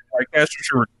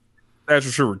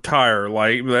 Thatcher should retire.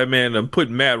 Like, that man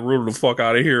put Matt Riddle the fuck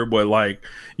out of here. But like,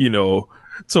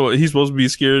 so he's supposed to be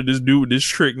scared of this dude with this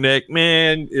trick neck,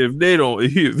 man. If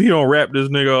he don't wrap this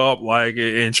nigga up like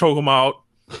and choke him out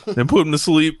and put him to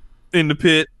sleep in the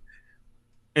pit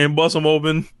and bust him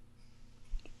open,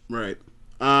 right?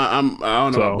 I don't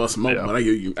know about bust him open, but I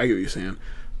get what you're saying.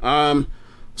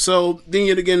 So then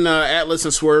yet again, Atlas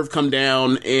and Swerve come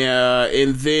down,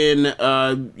 and then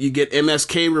you get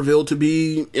MSK revealed to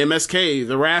be MSK,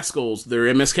 the Rascals. They're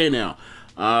MSK now.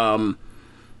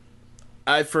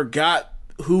 I forgot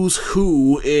who's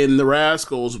who in the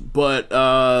Rascals, but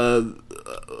the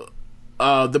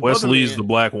Wesley's the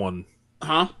black one.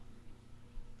 Huh?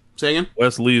 Say again?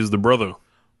 Wesley is the brother.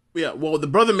 Yeah, well, the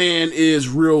brother man is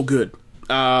real good.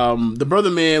 The brother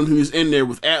man who's in there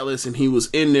with Atlas and he was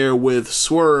in there with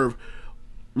Swerve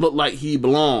looked like he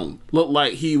belonged. Looked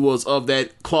like he was of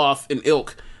that cloth and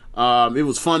ilk. It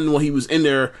was fun when he was in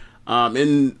there.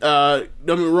 And don't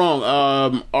get me wrong,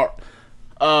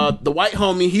 the white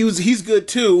homie, he's good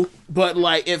too, but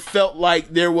like it felt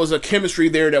like there was a chemistry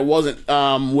there that wasn't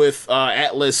with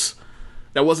Atlas,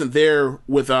 that wasn't there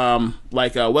with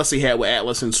like Wesley had with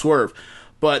Atlas and Swerve.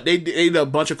 But they did a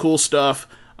bunch of cool stuff.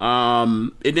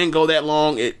 It didn't go that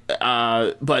long.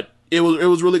 But it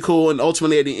was really cool. And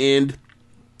ultimately, at the end,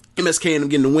 MSK ended up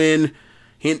getting the win.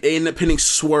 They ended up pinning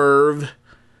Swerve.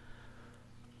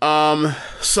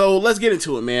 So let's get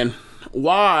into it, man.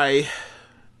 Why,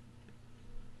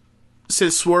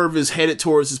 since Swerve is headed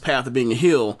towards his path of being a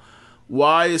heel,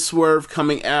 why is Swerve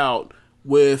coming out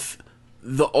with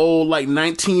the old like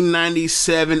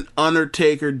 1997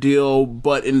 Undertaker deal,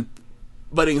 but in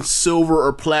silver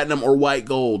or platinum or white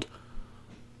gold?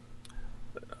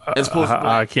 As opposed to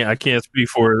I can't speak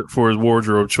for his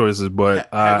wardrobe choices,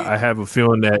 but I have a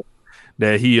feeling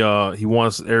that he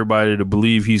wants everybody to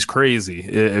believe he's crazy.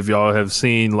 If y'all have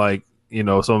seen like, you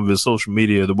know, some of his social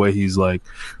media, the way he's like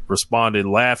responded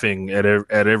laughing at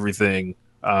everything,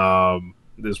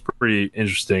 is pretty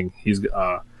interesting. He's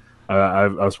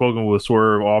I've spoken with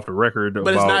Swerve off the record,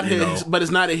 but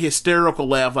it's not a hysterical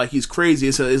laugh like he's crazy.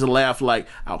 It's a laugh like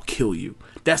I'll kill you.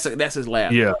 That's his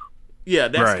laugh. Yeah,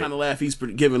 that's the kind of laugh he's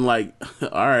giving. Like,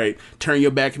 all right, turn your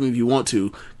back to me if you want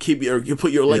to. You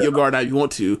put your guard down if you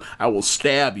want to. I will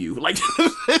stab you. Like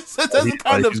that's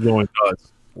kind of he's going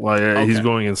nuts. Like he's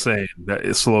going insane.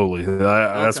 Slowly.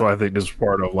 That's why I think this is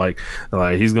part of like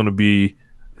he's gonna be.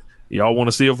 Y'all want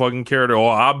to see a fucking character? Oh,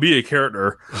 I'll be a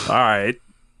character. All right.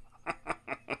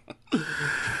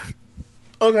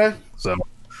 Okay. So,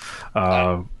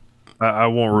 I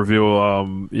won't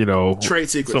reveal, trade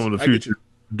secrets. Some of the future,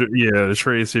 the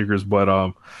trade secrets. But,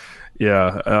 I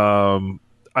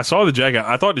saw the jacket.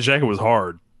 I thought the jacket was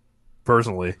hard,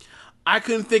 personally. I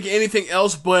couldn't think of anything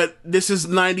else, but this is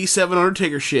 97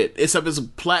 Undertaker shit. Except it's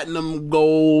platinum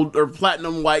gold or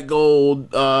platinum white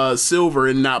gold, silver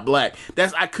and not black.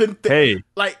 I couldn't think. Hey,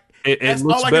 like it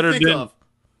looks better than.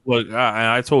 Look,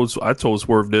 I told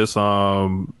Swerve this,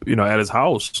 at his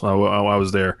house. I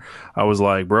was there. I was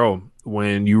like, bro,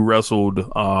 when you wrestled,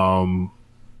 what's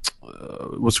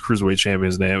the cruiserweight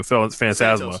champion's name? Phantasma.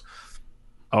 Santos.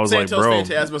 I was Santos, like, bro,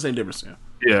 Phantasma, same difference.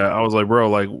 Yeah, I was like, bro,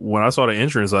 like when I saw the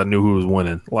entrance, I knew who was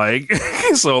winning. Like,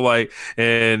 so like,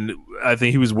 and I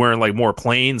think he was wearing like more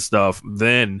plain stuff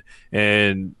then,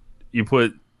 and you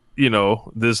put,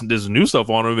 this new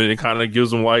stuff on him, and it kind of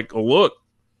gives him like a look.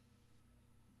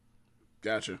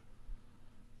 Gotcha.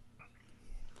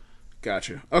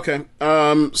 Okay.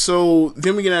 So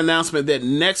then we get an announcement that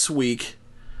next week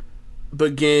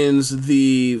begins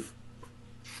the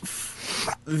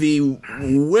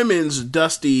women's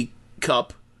Dusty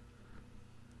Cup.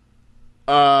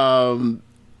 I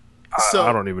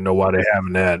don't even know why they're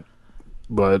having that,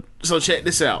 but so check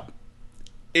this out.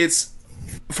 It's,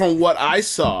 from what I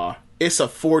saw, it's a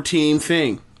 4-team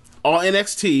thing. All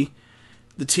NXT.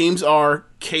 The teams are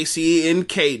Casey and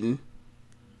Caden,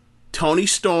 Tony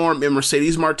Storm and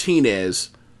Mercedes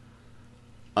Martinez.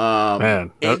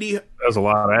 Man, Andy, that's a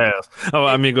lot of ass. Oh,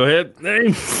 I mean, go ahead.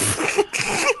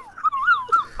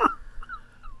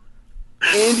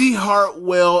 Andy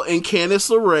Hartwell and Candice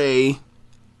LeRae,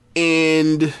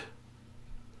 and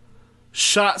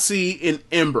Shotzi and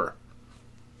Ember.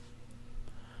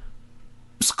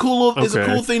 It's cool. It's a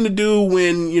cool thing to do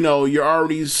when you're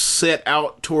already set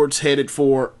out towards heading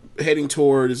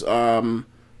towards Io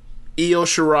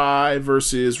Shirai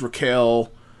versus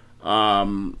Raquel.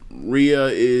 Rhea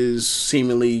is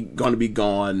seemingly going to be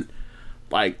gone.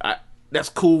 Like that's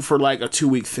cool for like a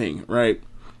 2-week thing, right?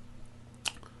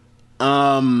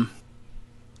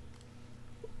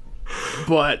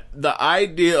 But the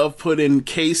idea of putting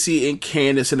Casey and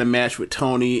Candice in a match with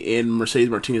Tony and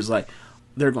Mercedes Martinez, like,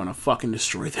 they're gonna fucking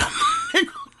destroy them.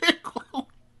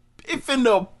 They're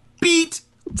finna beat.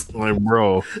 Like,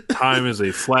 bro, time is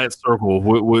a flat circle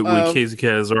with Casey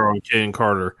Catanzaro and Ken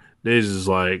Carter. They just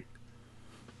like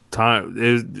time.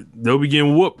 They'll be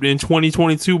getting whooped in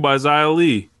 2022 by Xia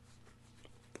Li.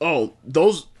 Oh,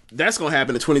 that's gonna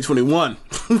happen in 2021.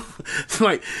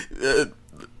 Like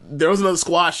there was another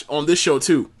squash on this show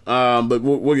too. But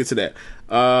we'll get to that.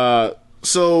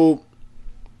 So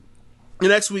the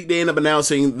next week they end up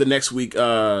announcing the next week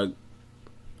men's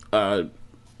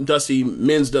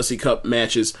Dusty Cup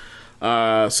matches.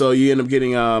 So you end up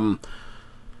getting Grand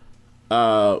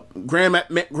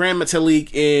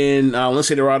Metalik in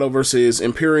Lince Dorado versus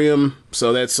Imperium.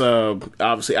 So that's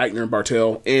obviously Eichner and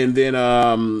Bartel. And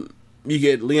then you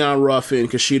get Leon Ruff and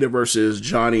Kushida versus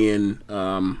Johnny and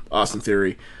Austin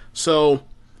Theory. So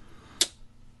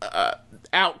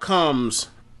out comes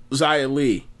Xia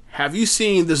Li. Have you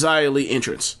seen the Xia Li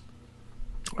entrance?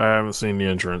 I haven't seen the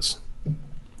entrance.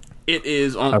 It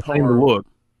is on I've par. seen the look.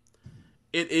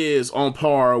 It is on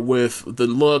par with the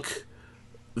look,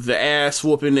 the ass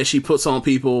whooping that she puts on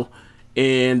people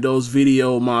in those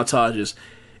video montages.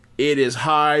 It is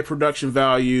high production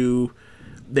value.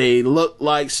 They look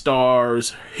like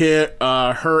stars.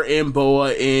 Her and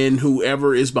Boa and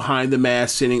whoever is behind the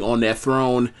mask sitting on that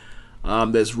throne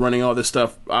that's running all this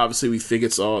stuff. Obviously, we think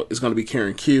it's going to be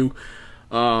Karen Q.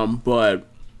 But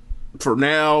for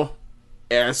now,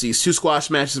 as these two squash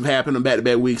matches have happened on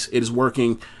back-to-back weeks, it is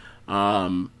working.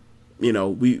 We've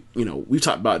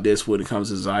talked about this when it comes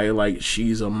to Xia. Like,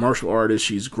 she's a martial artist.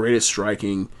 She's great at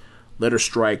striking. Let her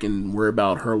strike and worry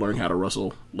about her learning how to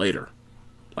wrestle later.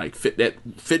 Like, fit it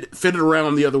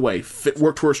around the other way.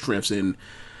 Work towards strengths. And,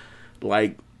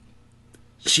 like,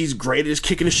 she's great at just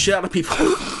kicking the shit out of people.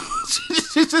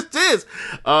 She just is.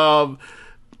 I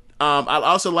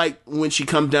also like when she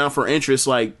comes down for entrance.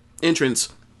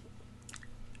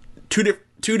 Two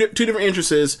different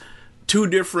entrances. Two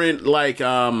different, like,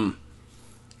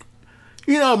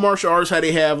 martial arts, how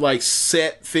they have, like,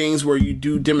 set things where you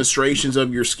do demonstrations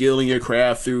of your skill and your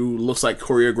craft through, looks like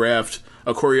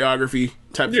choreography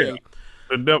type thing.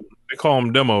 They call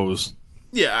them demos.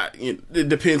 Yeah, it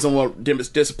depends on what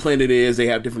discipline it is. They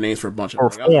have different names for a bunch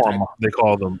of them. Or form, they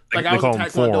call them. They call them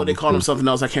forms. They call them something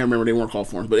else. I can't remember. They weren't called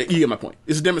forms, but you get my point.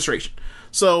 It's a demonstration.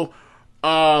 So,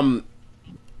 on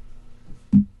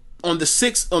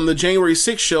the January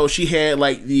 6th show, she had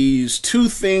like these two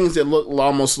things that looked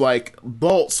almost like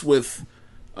bolts with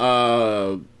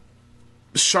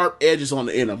sharp edges on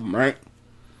the end of them, right?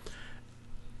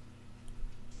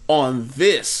 On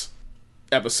this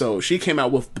episode, she came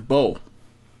out with the bow.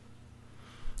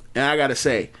 And I gotta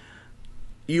say,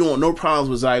 you want no problems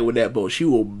with Xia with that bow. She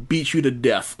will beat you to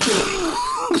death.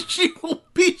 She will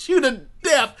beat you to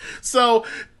death. So,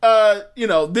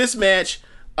 this match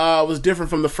was different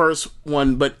from the first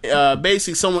one, but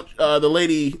basically the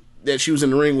lady that she was in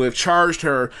the ring with charged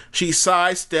her. She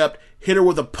sidestepped, hit her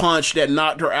with a punch that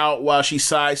knocked her out while she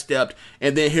sidestepped,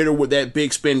 and then hit her with that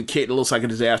big spin kick that looks like a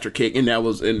disaster kick, and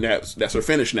that's her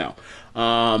finish now.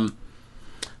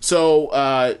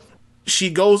 So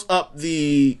she goes up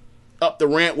the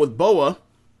ramp with Boa,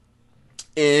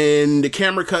 and the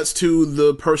camera cuts to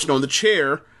the person on the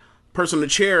chair. Person on the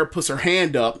chair puts her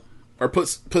hand up, or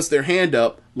puts their hand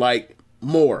up, like,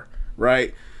 more,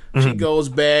 right? Mm-hmm. She goes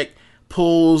back,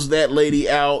 pulls that lady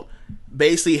out,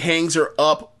 basically hangs her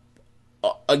up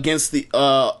against the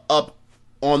up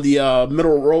on the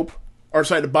middle rope, or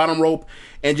sorry, the bottom rope,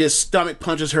 and just stomach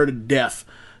punches her to death.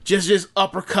 Just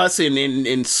uppercuts and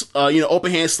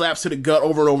open hand slaps to the gut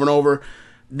over and over and over.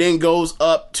 Then goes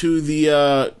up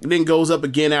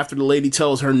again after the lady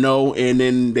tells her no, and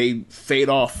then they fade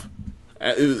off.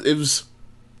 It was.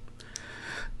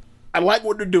 I like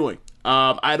what they're doing.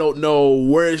 I don't know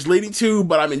where it's leading to,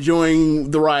 but I'm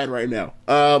enjoying the ride right now.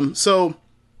 Then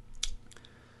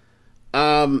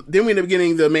we end up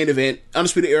getting the main event: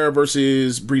 Undisputed Era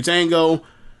versus Breezango.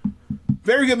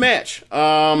 Very good match.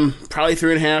 Probably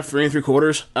 3.5, 3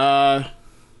 3/4.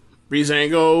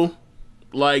 Breezango,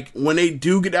 like, when they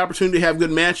do get the opportunity to have good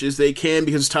matches, they can,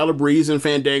 because Tyler Breeze and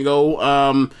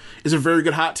Fandango is a very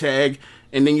good hot tag.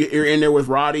 And then you're in there with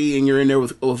Roddy, and you're in there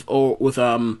with I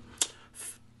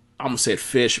almost said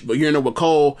Fish, but you're in there with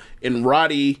Cole and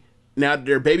Roddy. Now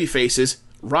they're baby faces.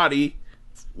 Roddy,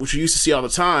 which you used to see all the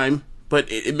time, but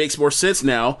it makes more sense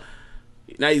now.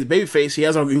 Now he's a baby face. He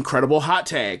has an incredible hot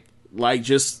tag. Like,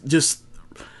 just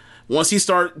once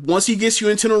he gets you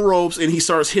into the ropes and he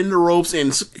starts hitting the ropes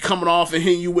and coming off and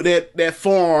hitting you with that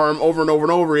forearm over and over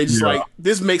and over, it's just like,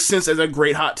 this makes sense as a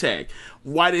great hot tag.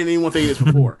 Why didn't anyone think this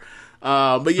before?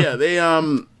 But yeah, they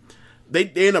end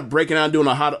up breaking out and doing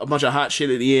a bunch of hot shit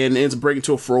at the end. It ends up breaking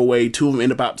to a throwaway. Two of them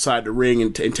end up outside the ring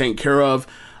and taken care of.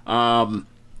 Adam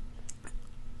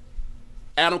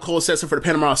Cole sets up for the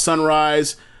Panama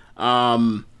Sunrise.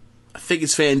 I think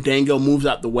it's Fandango moves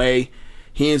out the way.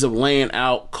 He ends up laying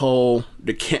out Cole.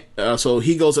 So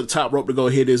he goes to the top rope to go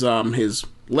hit his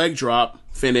leg drop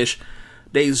finish.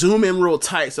 They zoom in real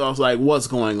tight, so I was like, what's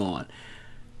going on?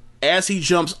 As he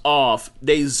jumps off,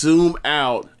 they zoom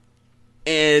out,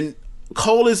 and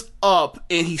Cole is up,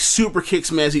 and he super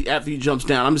kicks him after he jumps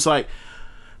down. I'm just like,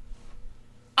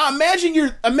 imagine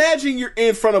you're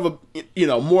in front of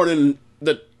more than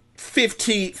the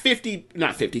 25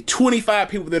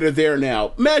 people that are there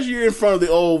now. Imagine you're in front of the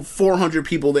old 400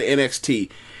 people at NXT.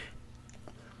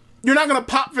 You're not gonna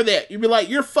pop for that. You'd be like,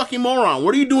 you're a fucking moron.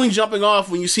 What are you doing jumping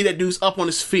off when you see that dude's up on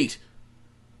his feet?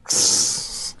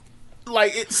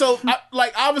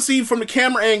 Obviously from the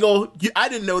camera angle, I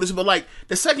didn't notice it, but like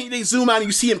the second they zoom out and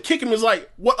you see him kick him, is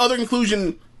like, what other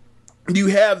conclusion do you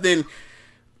have than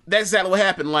that's exactly what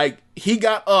happened? Like, he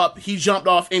got up, he jumped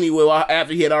off anyway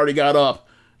after he had already got up.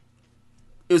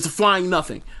 It was a flying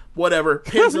nothing. Whatever,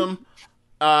 pins him,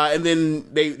 and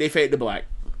then they fade to black.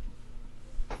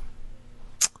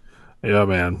 Yeah,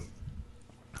 man.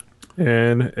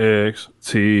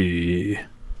 NXT.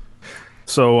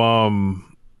 So,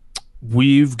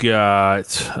 we've got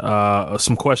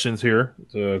some questions here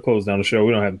to close down the show.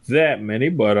 We don't have that many,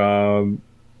 but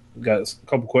got a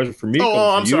couple questions for me.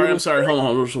 I'm sorry. Hold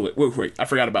on. Wait. I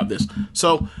forgot about this.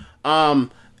 So,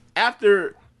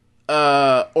 after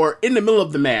or in the middle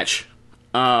of the match,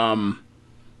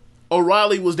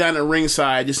 O'Reilly was down at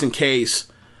ringside just in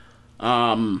case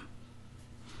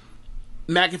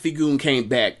McAfee Goon came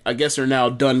back. I guess they're now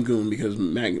done Goon because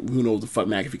who knows the fuck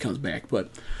McAfee comes back. But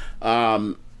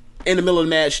in the middle of the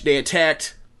match, they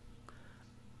attacked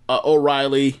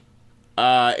O'Reilly,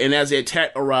 and as they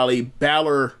attacked O'Reilly,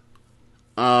 Balor,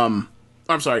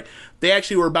 they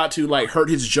actually were about to like hurt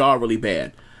his jaw really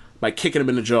bad, like kicking him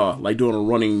in the jaw, like doing a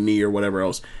running knee or whatever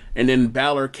else. And then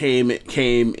Balor came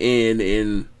in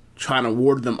and trying to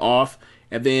ward them off,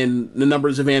 and then the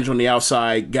numbers of Angel on the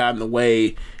outside got in the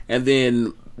way, and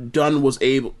then Dunn was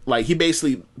able, like,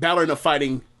 Balor ended up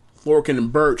fighting Lorcan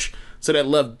and Birch, so that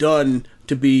left Dunn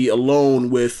to be alone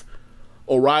with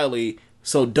O'Reilly.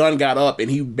 So Dunn got up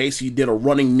and he basically did a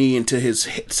running knee into his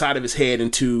side of his head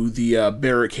into the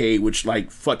barricade, which like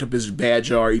fucked up his bad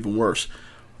jaw even worse.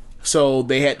 So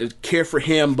they had to care for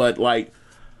him, but like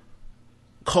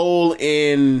Cole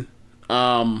and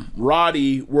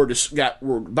Roddy were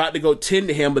about to go tend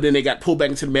to him, but then they got pulled back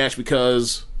into the match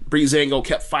because Breezango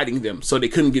kept fighting them, so they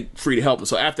couldn't get free to help him.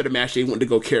 So after the match, they went to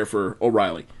go care for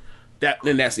O'Reilly.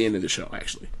 Then that's the end of the show,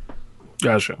 actually.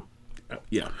 Gotcha.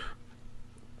 Yeah.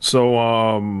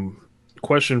 So,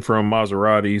 question from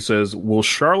Maserati says, will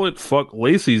Charlotte fuck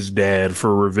Lacey's dad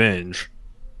for revenge?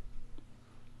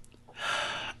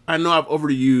 I know I've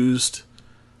overused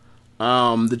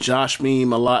the Josh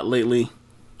meme a lot lately.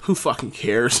 Who fucking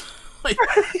cares? Like,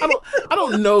 I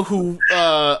don't know who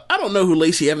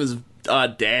Lacey Evans'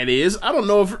 dad is. I don't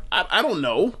know who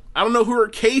her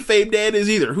kayfabe dad is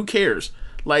either. Who cares?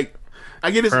 Like, I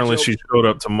get it. Apparently, she showed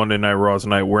up to Monday Night Raw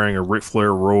tonight wearing a Ric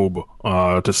Flair robe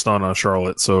to stun on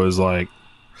Charlotte. So it's like,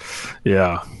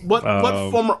 yeah. What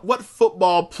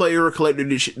football player or collector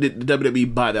did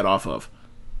WWE buy that off of,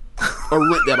 or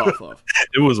rent that off of?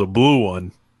 It was a blue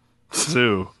one,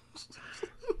 too.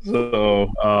 So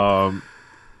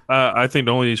I think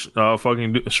the only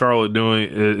fucking Charlotte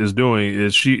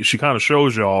is she kind of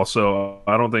shows y'all. So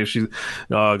I don't think she's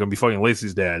gonna be fucking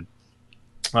Lacey's dad.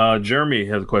 Jeremy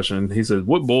has a question. He says,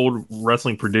 what bold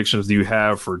wrestling predictions do you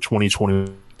have for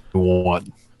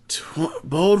 2021?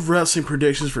 Bold wrestling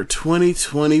predictions for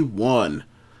 2021.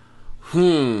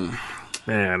 Man.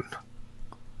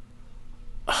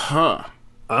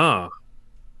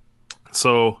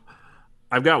 So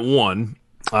I've got one.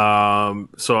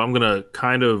 So I'm going to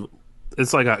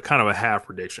it's like a kind of a half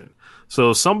prediction.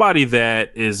 So somebody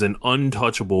that is an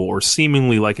untouchable or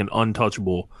seemingly like an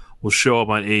untouchable will show up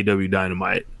on AEW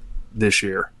Dynamite this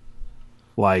year,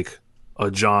 like a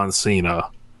John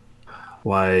Cena.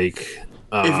 Like,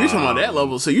 if you're talking about that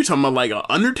level, so you're talking about like an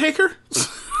Undertaker?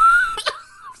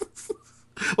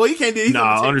 Well, you can't do.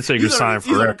 Undertaker signed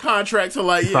forever. He's on a contract to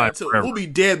like, we'll be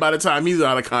dead by the time he's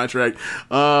out of contract.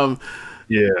 A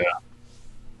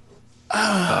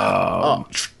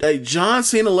John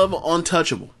Cena level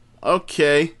untouchable.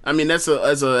 Okay, I mean that's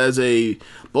as a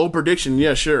bold prediction.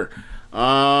 Yeah, sure.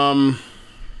 I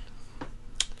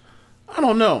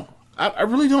don't know. I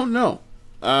really don't know.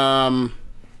 I'm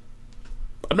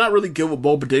not really good with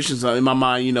bold predictions. In my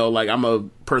mind, like I'm a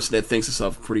person that thinks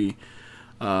himself pretty,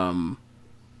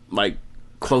 like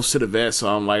close to the vest.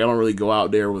 So I'm like, I don't really go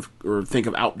out there or think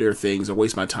of out there things or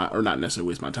waste my time, or not necessarily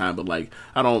waste my time, but like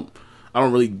I don't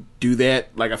really do that.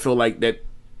 Like I feel like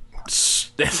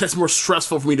that's more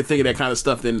stressful for me to think of that kind of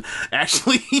stuff than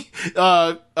actually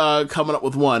coming up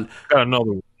with one. Got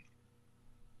another one.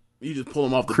 You just pull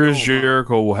him off the Chris dome,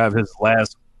 Jericho will have his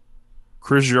last.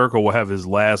 Chris Jericho will have his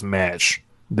last match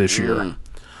this year.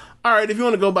 All right, if you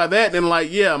want to go by that, then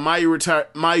Mayu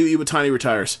Iwatani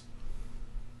retires.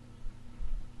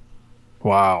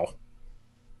 Wow.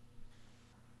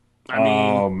 I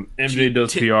mean, MJ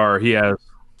does PR. He has.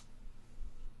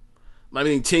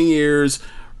 10 years,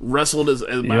 wrestled as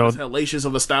hellacious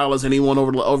of a style as anyone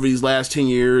over these last 10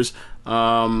 years.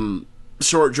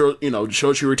 Short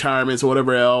retirements or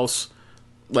whatever else.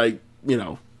 It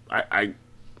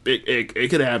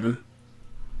could happen.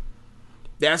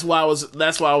 That's why I was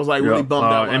really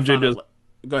bummed out. MJ does.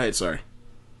 Go ahead, sorry.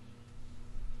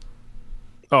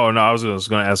 Oh no, I was just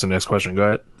going to ask the next question. Go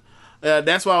ahead.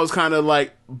 That's why I was kind of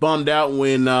bummed out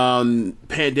when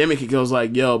pandemic hit. I was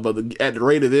like, yo, but at the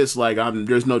rate of this,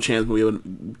 there's no chance we'll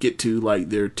get to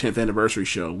their 10th anniversary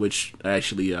show, which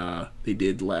actually they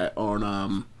did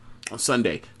on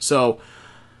Sunday. So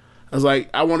I was like,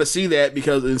 I want to see that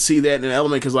see that in an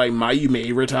element because Mayu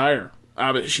may retire.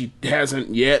 She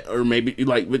hasn't yet, or maybe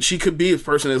but she could be a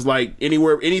person that's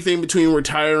anything between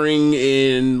retiring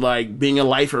and being a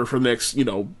lifer for the next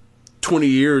 20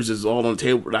 years is all on the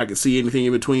table. I can see anything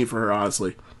in between for her,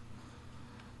 honestly.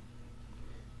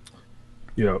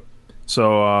 Yeah.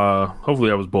 So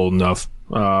hopefully I was bold enough.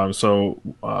 MJ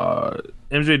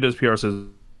Does PR says,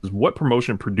 what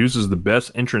promotion produces the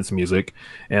best entrance music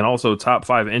and also top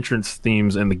 5 entrance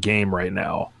themes in the game right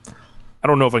now? I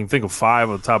don't know if I can think of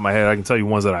 5 on the top of my head. I can tell you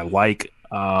ones that I like.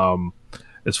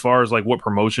 As far as what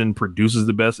promotion produces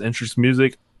the best entrance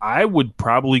music, I would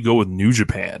probably go with New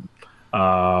Japan.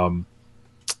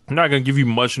 I'm not going to give you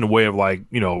much in the way of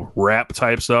rap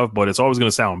type stuff, but it's always going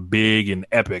to sound big and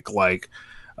epic, except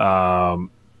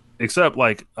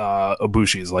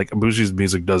Ibushi's. Ibushi's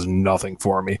music does nothing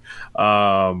for me.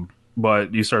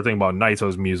 But you start thinking about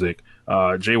Naito's music,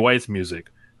 Jay White's music,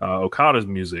 Okada's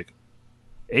music,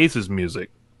 Ace's music.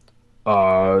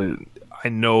 I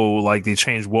know they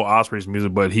changed Will Ospreay's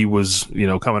music, but he was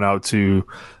coming out to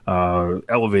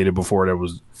Elevated before that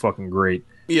was fucking great.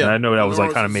 Yeah, and I know that was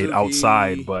kind of made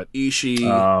outside, but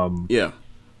Ishii, yeah.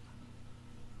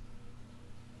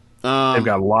 They've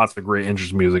got lots of great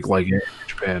entrance music in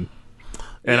Japan.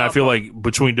 And I feel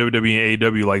between WWE and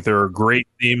AEW, there are great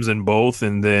themes in both,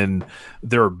 and then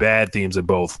there are bad themes in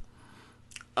both.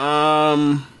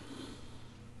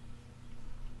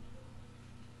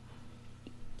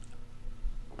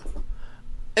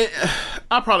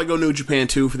 I'll probably go New Japan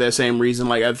too for that same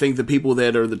reason. I think the people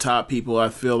that are the top people, I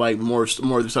feel more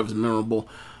of the stuff is memorable.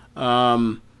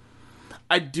 What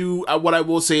I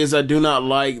will say is I do not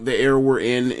like the era we're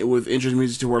in with entrance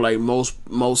music to where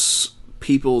most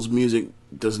people's music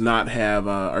does not have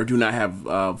or do not have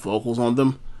vocals on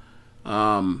them.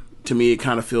 To me, it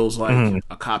kind of feels like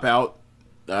a cop out.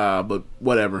 But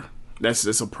whatever,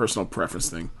 that's a personal preference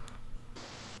thing.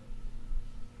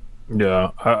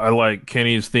 Yeah, I like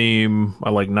Kenny's theme. I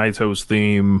like Naito's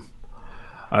theme.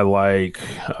 I like.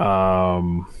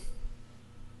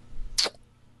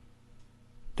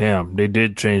 Damn, they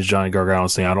did change Johnny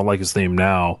Gargano's theme. I don't like his theme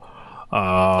now.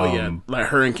 Her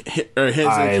and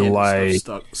his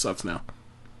stuff sucks now.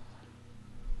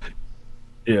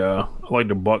 Yeah, I like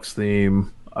the Bucks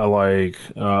theme. I like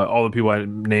all the people I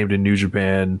named in New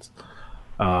Japan.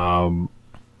 I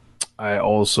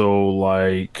also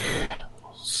like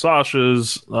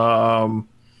Sasha's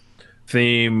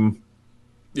theme.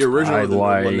 The original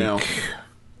one now.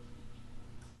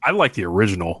 I like the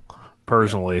original,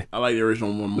 personally. Yeah, I like the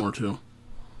original one more too.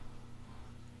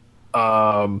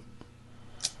 Trying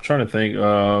to think.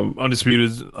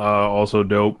 Undisputed, also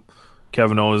dope.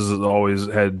 Kevin Owens has always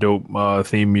had dope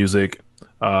theme music.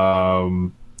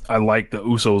 I like the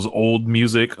Usos' old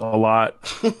music a lot.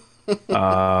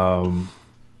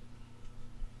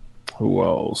 Who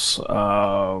else?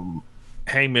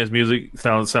 Hangman's music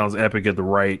sounds epic at the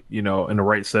right, in the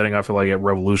right setting. I feel like at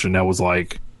Revolution that was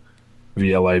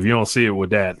VLA. If you don't see it with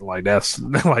that, that's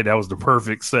that was the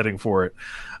perfect setting for it.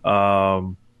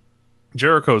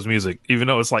 Jericho's music, even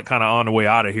though it's kind of on the way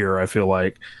out of here, I feel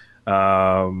that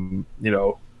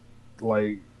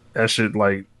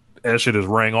shit has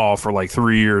rang off for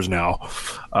 3 years now.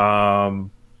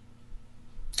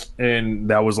 And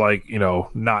that was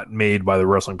not made by the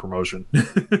wrestling promotion.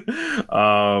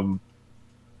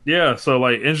 Yeah, so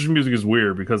entrance music is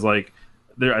weird because I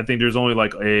think there's only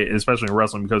especially in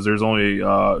wrestling, because there's only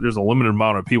there's a limited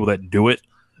amount of people that do it.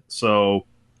 So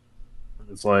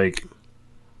it's I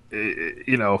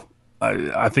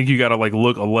think you got to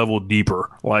look a level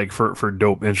deeper for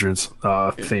dope entrance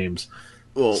themes.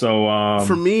 Well, so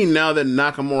for me, now that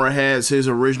Nakamura has his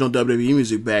original WWE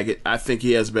music back, I think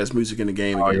he has the best music in the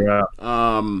game again. Yeah.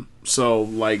 So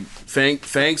like,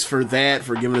 thanks for that,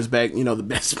 for giving us back, the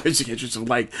best music interest of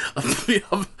like, like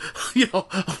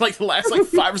the last like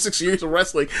 5 or 6 years of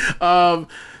wrestling.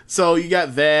 So you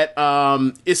got that.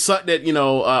 It sucked that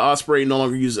Ospreay no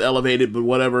longer uses Elevated, but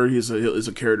whatever. He's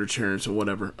a character turn, so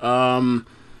whatever.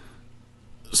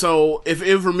 So if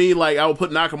for me, like, I would put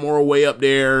Nakamura way up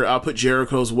there. I'll put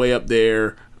Jericho's way up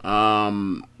there.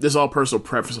 This is all personal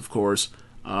preference, of course.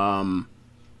 I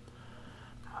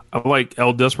like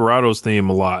El Desperado's theme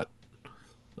a lot.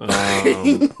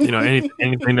 Anything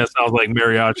that sounds like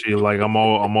mariachi, like I'm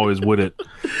always with it.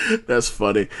 That's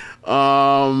funny.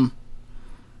 I'm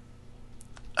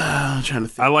trying to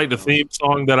think. I like the theme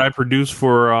song that I produced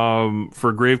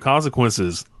for Grave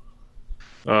Consequences.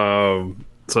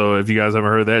 So if you guys haven't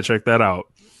heard that, check that out.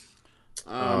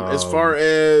 As far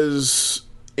as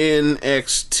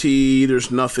NXT,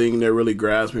 there's nothing that really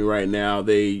grabs me right now.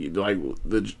 They like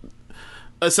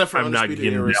except for I'm not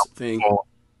getting down thing.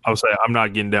 I would say I'm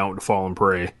not getting down with the Fallen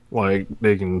Prey. Like,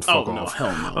 they can fuck off.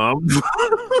 Hell no.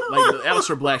 Like the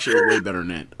Aleister Black shit is way better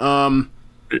than that.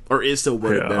 Or is still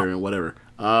way better than whatever.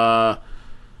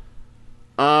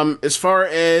 As far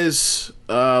as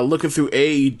looking through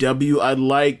AEW, I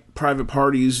like Private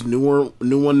Party's new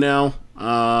one now.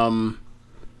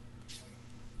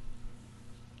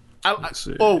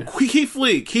 Keith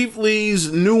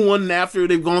Lee's new one after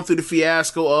they've gone through the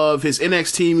fiasco of his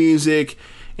NXT music,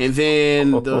 and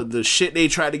then the shit they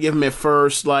tried to give him at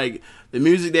first. Like, the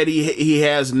music that he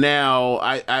has now,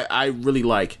 I really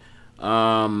like.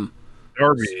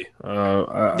 Darby,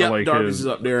 I like Darby's his, is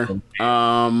up there.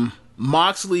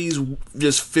 Moxley's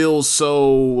just feels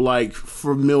so like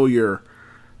familiar.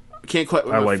 I can't quite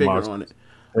put my finger on it.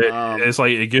 It's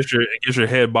like it gets your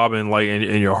head bobbing, like, and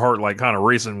your heart like kind of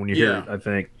racing when you hear it, I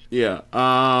think. Yeah.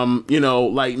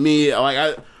 Like me,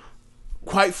 like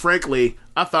quite frankly,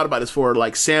 I thought about this for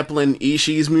like sampling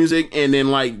Ishii's music and then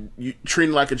like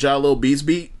treating it like a Jalo Beats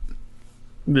beat.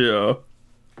 Yeah.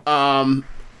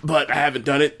 But I haven't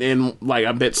done it, and like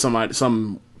I bet somebody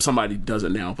does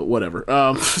it now, but whatever.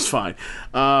 It's fine.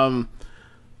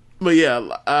 But yeah,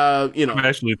 I'm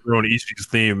actually throwing Ishii's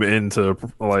theme into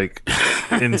Fruity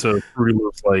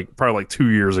Loops like probably like 2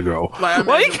 years ago.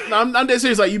 I'm dead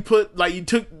serious. Like, you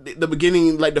took the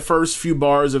beginning, like the first few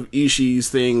bars of Ishii's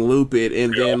thing, loop it,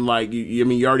 and then like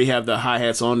you already have the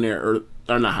hi-hats on there, or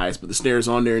not hi-hats, but the snares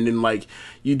on there, and then like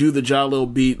you do the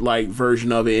Jalil beat like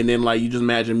version of it, and then like you just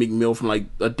imagine Meek Mill from like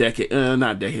like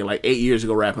 8 years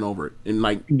ago rapping over it, and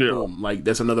like boom, like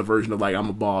that's another version of like I'm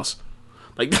a boss.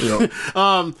 Like, yeah,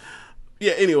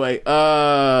 anyway,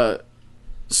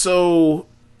 so,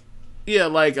 yeah,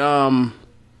 like,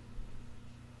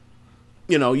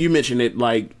 you mentioned it,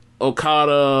 like,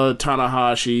 Okada,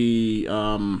 Tanahashi,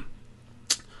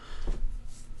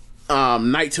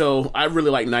 Naito. I really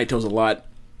like Naito's a lot.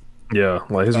 Yeah,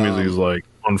 like, his music is, like,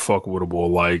 unfuckwittable,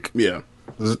 like... Yeah.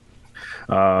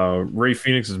 Ray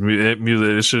Phoenix's music,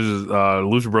 it's just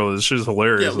Lucha Bros. It's just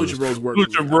hilarious. Yeah, Lucha Bros work.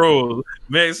 Lucha Bros.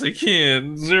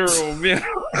 Mexican Zero Man.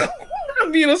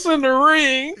 Need us in the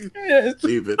ring.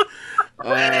 Stupid.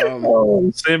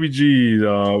 Sammy G.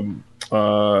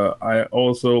 I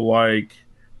also like.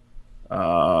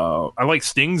 I like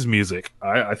Sting's music.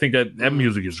 I think that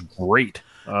music is great.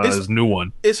 His new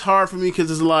one. It's hard for me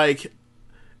because it's like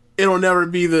it'll never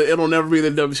be the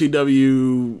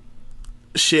WCW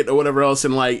shit or whatever else,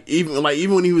 and like even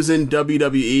when he was in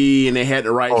WWE and they had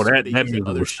the rights, that music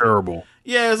was terrible.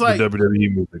 Yeah, it's like the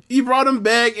WWE music. You brought him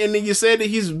back, and then you said that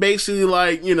he's basically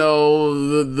like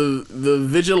the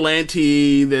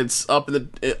vigilante that's up in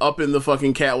the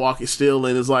fucking catwalk still,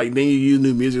 and it's like then you use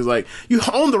new music. It's like you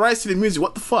own the rights to the music.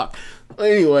 What the fuck?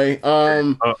 Anyway,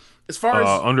 as far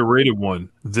as underrated one,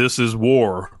 This Is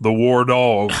War, the War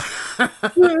Dog.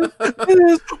 This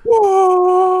is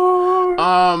war.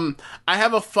 I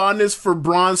have a fondness for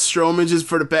Braun Strowman just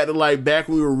for the fact that like back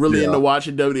when we were really into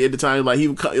watching WWE at the time, like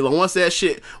once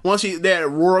that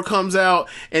roar comes out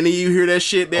and then you hear that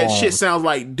shit, shit sounds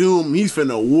like doom. He's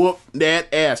finna whoop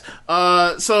that ass.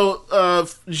 So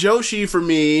Joshi for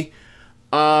me,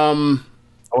 I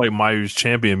like Mayu's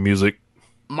Champion music.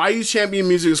 Mayu's Champion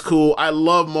music is cool. I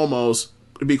love Momo's,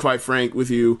 to be quite frank with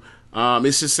you. It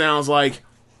just sounds like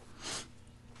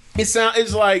it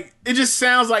just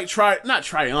sounds like not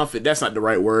triumphant, that's not the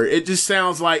right word. It just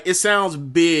sounds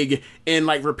big and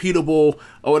like repeatable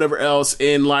or whatever else,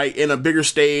 and like in a bigger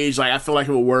stage, like I feel like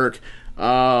it will work.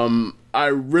 I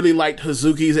really liked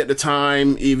Hazuki's at the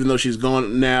time, even though she's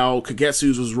gone now.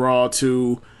 Kagetsu's was raw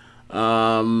too.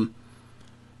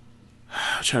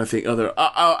 I'm trying to think other.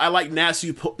 I like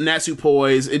Nasu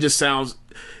Poise. It just sounds,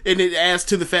 and it adds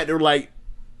to the fact that like,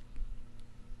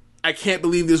 I can't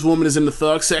believe this woman is in the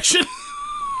thug section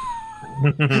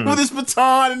with this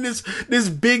baton and this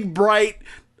big bright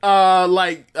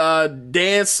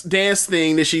dance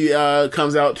thing that she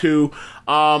comes out to.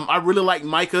 I really like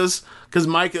Micah's, because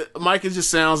Micah just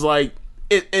sounds like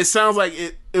it sounds like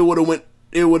it would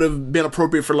have been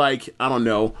appropriate for, like, I don't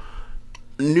know,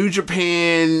 New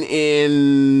Japan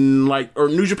or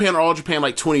New Japan or All Japan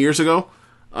like 20 years ago.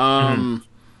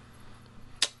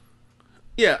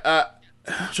 Yeah,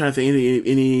 I'm trying to think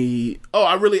any. Oh,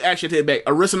 I really actually take it back.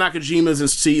 Arisa Nakajima's in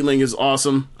Seedling is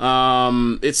awesome.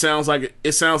 It sounds like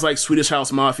Swedish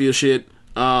House Mafia shit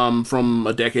from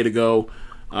a decade ago.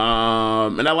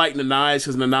 And I like Nanai's,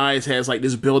 because Nanai's has like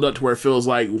this build up to where it feels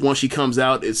like once she comes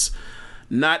out, it's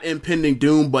not impending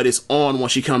doom, but it's on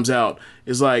once she comes out.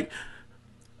 It's like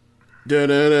da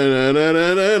da da da da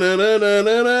da da da da da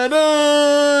da da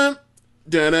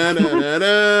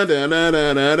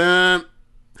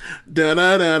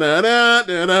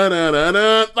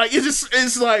da. Like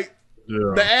it's like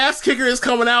the ass kicker is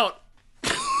coming out.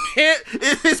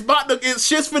 It's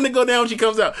shit's finna go down when she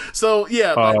comes out. So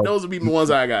yeah, like, those would be the ones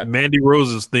I got. Mandy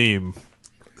Rose's theme.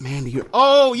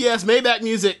 Oh yes, Mailbag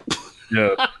music.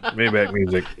 Yeah, Mailbag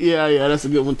music. Yeah, that's a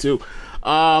good one too.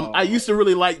 I used to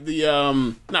really like the I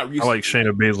like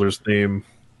Shayna Baszler's theme.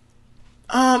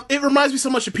 It reminds me so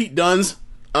much of Pete Dunne's,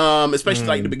 especially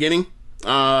like the beginning.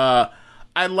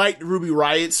 I liked Ruby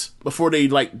Riot's before they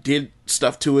like did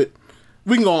stuff to it.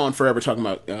 We can go on forever talking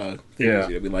about things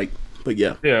that we like, but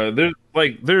yeah.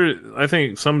 I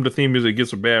think some of the theme music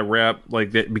gets a bad rap,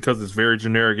 like that, because it's very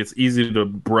generic. It's easy to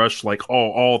brush like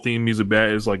all theme music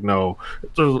bad. It's like, no,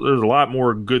 there's a lot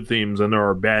more good themes than there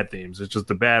are bad themes. It's just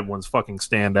the bad ones fucking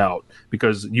stand out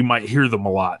because you might hear them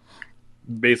a lot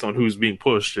based on who's being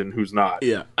pushed and who's not.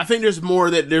 Yeah, I think there's more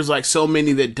that there's like so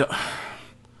many that do-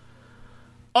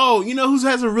 Oh, you know who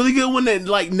has a really good one that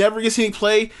like never gets any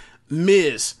play?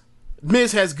 Miz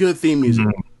has good theme music.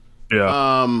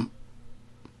 Yeah.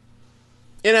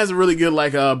 It has a really good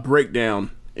like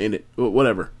breakdown in it.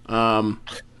 Whatever.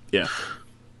 Yeah.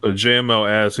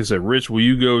 JML asked, he said, Rich, will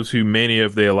you go to Mania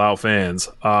if they allow fans?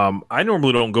 I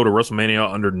normally don't go to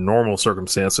WrestleMania under normal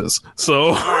circumstances. So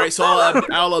all right, so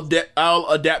I'll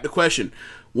adapt the question.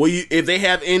 Will you, if they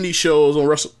have indie shows on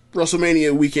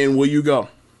WrestleMania weekend, will you go?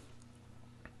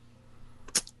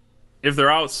 If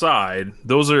they're outside,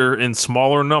 those are in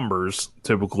smaller numbers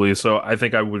typically, so I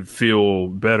think I would feel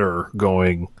better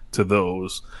going to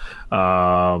those.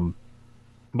 But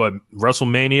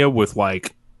WrestleMania with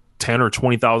like 10 or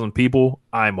 20,000 people,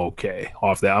 I'm okay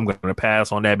off that. I'm going to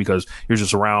pass on that because you're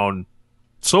just around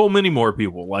so many more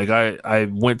people. Like I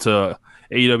went to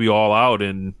AEW All Out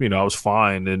and, you know, I was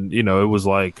fine. And, you know, it was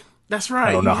like, that's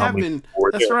right.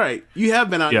 Right. You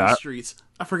have been out in the streets.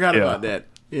 I forgot about that.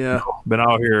 Yeah. You know, been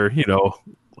out here, you know,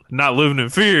 not living in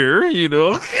fear, you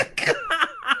know.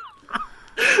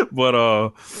 But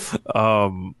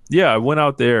I went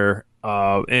out there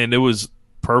and it was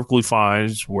perfectly fine.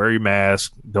 Just wear your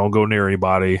mask, don't go near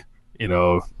anybody, you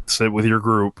know, sit with your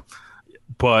group.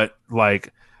 But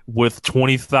like with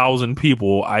 20,000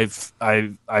 people, I've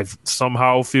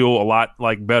somehow feel a lot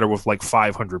like better with like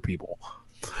 500 people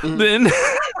than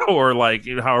or like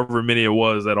however many it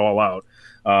was at All Out.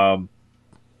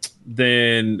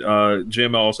 Then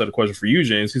JML also had a question for you,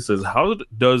 James. He says, how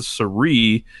does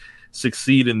Sarii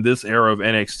succeed in this era of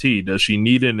NXT? Does she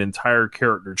need an entire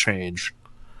character change?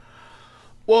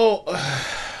 Well,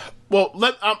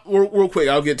 real quick,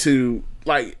 I'll get to,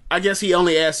 like, I guess he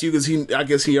only asked you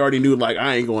because he already knew, like,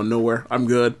 I ain't going nowhere. I'm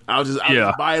good. I'll just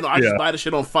buy it. I just buy the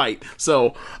shit on Fight.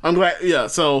 So I'm glad. Yeah.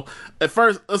 So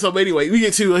anyway, we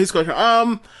get to his question.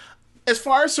 As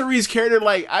far as Sari's character,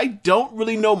 like, I don't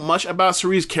really know much about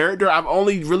Sari's character. I've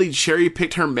only really cherry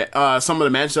picked her some of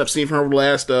the matches I've seen from her over the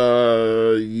last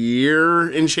year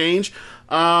and change.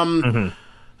 Like,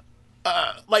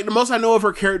 the most I know of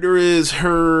her character is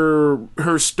her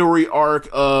story arc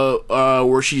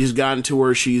where she's gotten to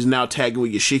where she's now tagging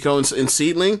with Yoshiko and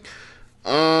Seedling.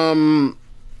 I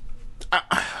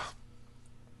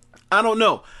don't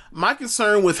know. My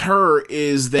concern with her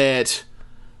is that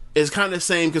it's kind of the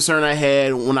same concern I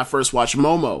had when I first watched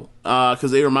Momo,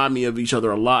 because they remind me of each other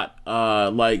a lot.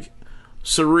 Like,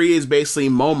 Sarii is basically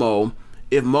Momo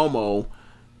if Momo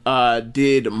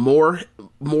did more,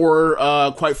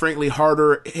 quite frankly,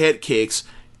 harder head kicks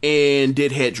and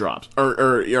did head drops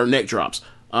or neck drops.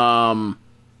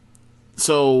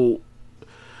 So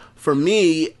for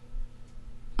me,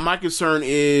 my concern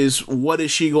is, what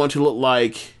is she going to look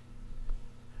like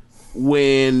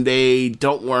when they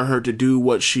don't want her to do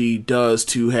what she does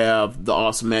to have the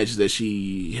awesome matches that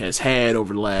she has had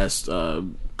over the last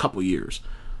couple years,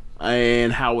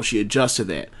 and how will she adjust to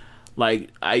that?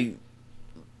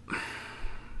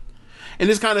 And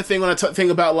this kind of thing, when I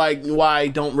think about like why I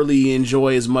don't really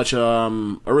enjoy as much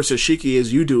Arisa Shiki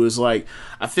as you do, is like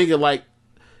I think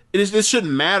it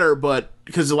shouldn't matter, but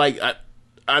because like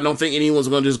I don't think anyone's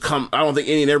going to just come. I don't think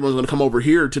any and everyone's going to come over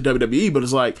here to WWE. But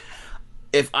it's like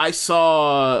if I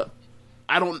saw,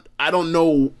 I don't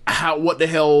know what the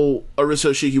hell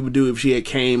Arisa Shiki would do if she had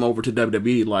came over to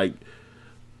WWE. Like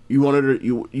you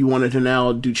wanted to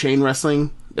now do chain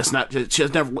wrestling. That's not. She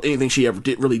has never anything she ever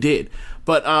really did.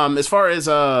 But as far as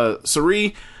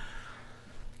Sareee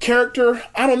character,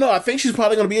 I don't know. I think she's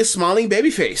probably going to be a smiling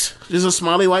babyface. Just a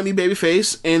smiley like me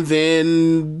babyface, and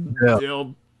then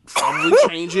they'll probably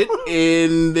change it,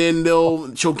 and then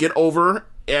she'll get over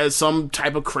as some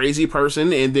type of crazy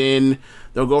person, and then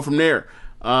they'll go from there.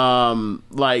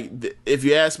 If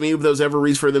you ask me if there was ever a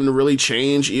reason for them to really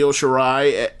change Io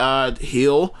Shirai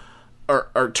heel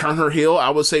or turn her heel, I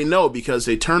would say no, because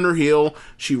they turned her heel.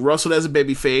 She wrestled as a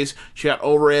babyface. She got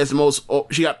over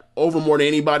she got over more than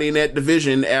anybody in that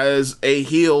division as a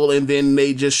heel, and then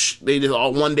they just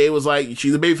all one day was like,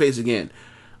 she's a babyface again.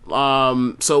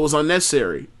 So it was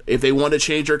unnecessary. If they wanted to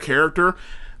change her character,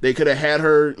 they could have had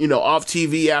her, off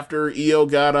TV after Io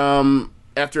got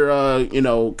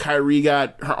Kyrie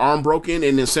got her arm broken,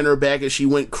 and then sent her back as she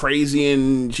went crazy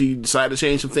and she decided to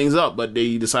change some things up. But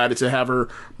they decided to have her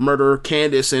murder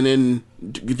Candice and then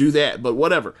do that. But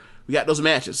whatever. We got those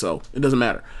matches, so it doesn't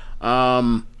matter.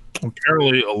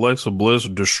 Apparently, Alexa Bliss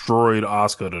destroyed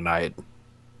Asuka tonight.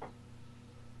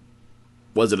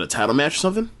 Was it a title match or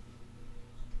something?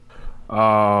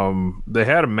 They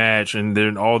had a match, and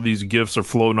then all these gifs are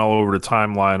floating all over the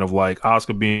timeline of like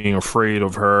Asuka being afraid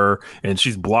of her, and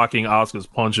she's blocking Asuka's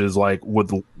punches like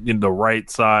with the right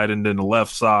side and then the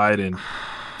left side, and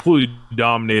completely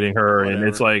dominating her. Whatever. And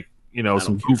it's like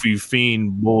some goofy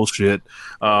fiend bullshit.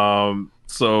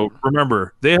 So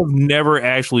remember, they have never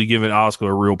actually given Asuka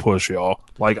a real push, y'all.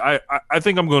 Like I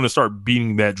think I'm going to start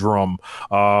beating that drum.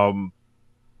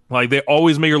 Like they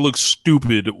always make her look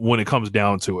stupid when it comes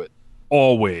down to it.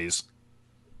 Always.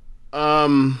 I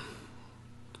don't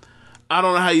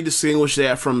know how you distinguish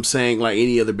that from saying like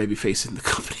any other babyface in the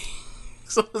company.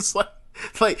 So it's like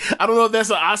I don't know if that's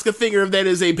an Asuka thing or if that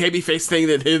is a babyface thing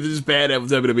that is bad at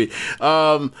WWE.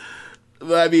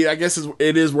 I mean, I guess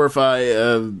it is worth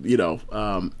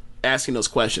asking those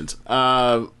questions.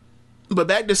 But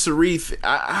back to Sareee,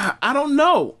 I don't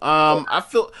know. I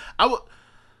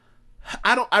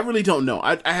really don't know.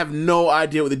 I have no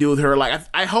idea what to do with her. Like,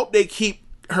 I hope they keep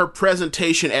her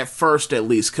presentation at first, at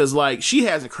least, because like she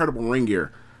has incredible ring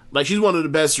gear. Like, she's one of the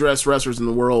best dressed wrestlers in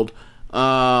the world.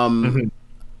 And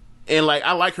like,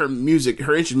 I like her music.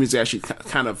 Her entrance music actually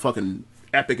kind of fucking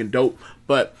epic and dope.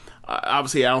 But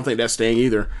obviously, I don't think that's staying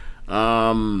either.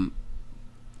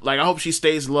 Like, I hope she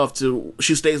stays long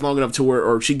enough to where,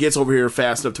 or she gets over here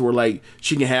fast enough to where, like,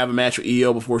 she can have a match with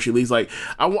Io before she leaves. Like,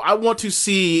 I want to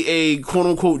see a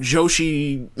quote-unquote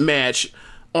Joshi match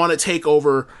on a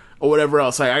takeover or whatever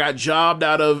else. Like, I got jobbed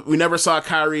out of, we never saw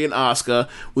Kyrie and Asuka.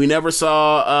 We never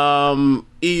saw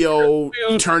Io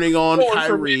turning on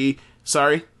Kyrie.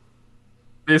 Sorry?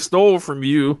 They stole from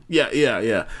you. Yeah.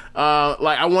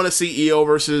 Like, I want to see Io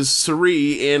versus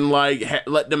Sareee and, like,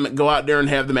 let them go out there and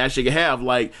have the match they can have.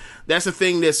 Like, that's the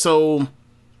thing that's so...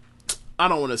 I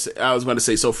was going to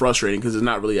say so frustrating, because it's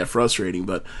not really that frustrating,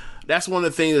 but that's one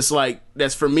of the things that's, like...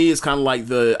 That's, for me, it's kind of like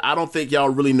I don't think y'all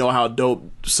really know how dope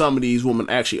some of these women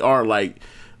actually are. Like,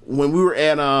 when we were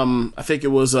at, I think it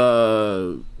was,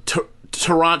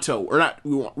 Toronto. Or not,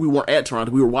 we weren't at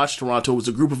Toronto. We were watching Toronto. It was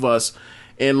a group of us.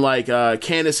 And like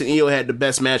Candice and Io had the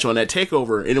best match on that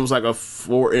takeover, and it was like a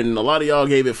 4, and a lot of y'all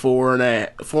gave it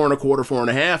 4.25,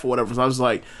 4.5, or whatever. So I was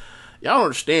like, y'all don't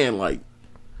understand, like,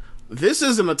 this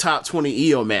isn't a top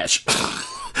 20 Io match.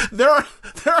 There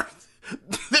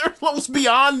levels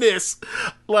beyond this.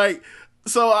 Like,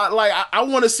 so I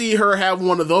want to see her have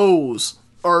one of those,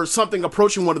 or something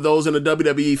approaching one of those in a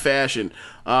WWE fashion.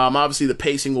 Obviously the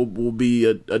pacing will be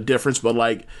a difference, but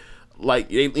like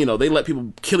they let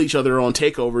people kill each other on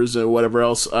takeovers or whatever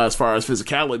else as far as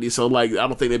physicality. So like, I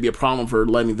don't think there'd be a problem for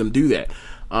letting them do that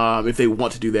if they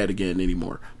want to do that again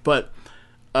anymore. But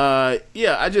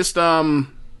yeah, I just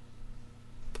I'm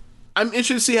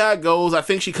interested to see how it goes. I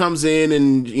think she comes in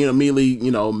and immediately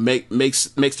makes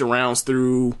the rounds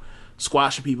through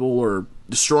squashing people or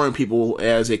destroying people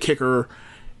as a kicker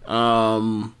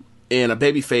and a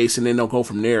babyface, and then they'll go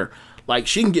from there. like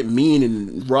she can get mean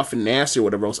and rough and nasty or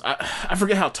whatever else. I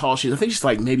forget how tall she is. I think she's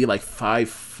like maybe like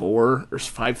 5'4" or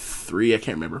 5'3". I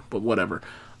can't remember, but whatever.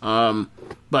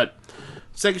 But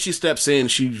second she steps in,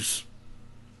 she's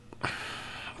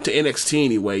to NXT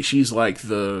anyway. She's like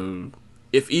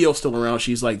if Io's still around,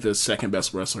 she's like the second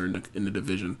best wrestler in the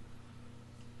division.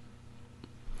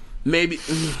 Maybe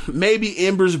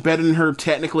Ember's better than her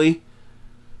technically.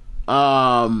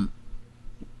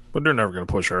 But they're never going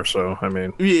to push her, so, I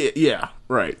mean... Yeah,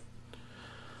 right.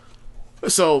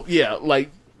 So, yeah,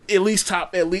 like,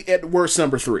 at worst,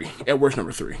 number 3. At worst,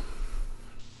 number 3.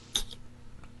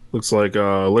 Looks like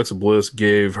Alexa Bliss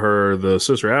gave her the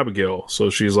Sister Abigail, so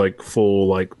she's, like, full,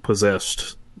 like,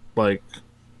 possessed. Like,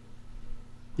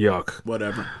 yuck.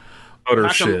 Whatever. Utter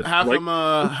shit.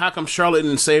 How come Charlotte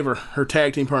didn't save her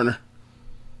tag team partner?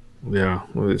 Yeah.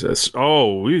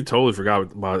 We totally forgot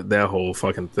about that whole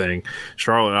fucking thing.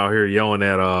 Charlotte out here yelling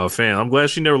at fans. I'm glad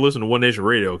she never listened to One Nation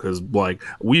Radio because, like,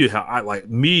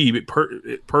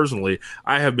 personally,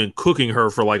 I have been cooking her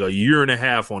for like a year and a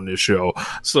half on this show.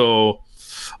 So,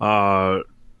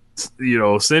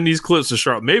 send these clips to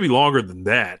Charlotte. Maybe longer than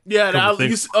that. Yeah.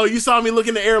 You saw me look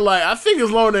in the air like I think it's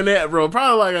longer than that, bro.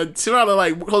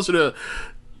 Probably closer to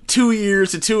 2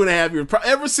 years to 2.5 years.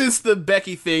 Ever since the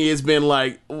Becky thing has been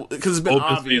like, because it's been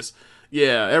obvious.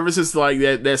 Yeah, ever since like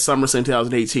that SummerSlam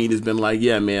 2018 has been like,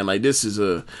 yeah, man, like this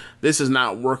is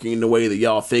not working the way that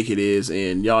y'all think it is,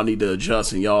 and y'all need to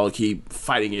adjust, and y'all keep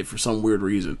fighting it for some weird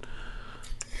reason.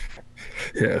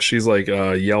 Yeah, she's like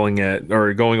yelling at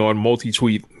or going on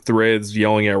multi-tweet threads,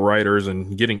 yelling at writers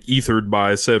and getting ethered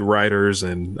by said writers,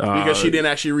 and because she didn't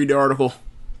actually read the article.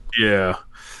 Yeah.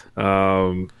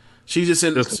 She's just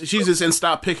in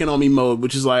stop picking on me mode,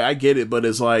 which is like I get it, but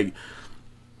it's like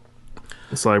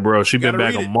bro, she's been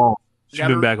back a month. She's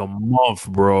been back a month,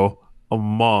 bro. A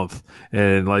month,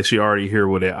 and like she already here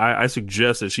with it. I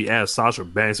suggest that she ask Sasha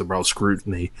Banks about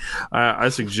scrutiny. I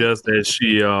suggest that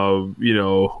she go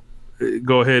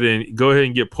ahead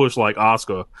and get pushed like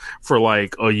Asuka for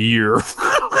like a year.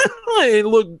 And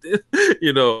look,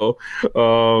 go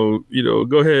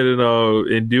ahead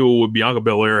and deal with what Bianca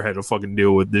Belair had to fucking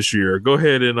deal with this year. Go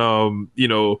ahead and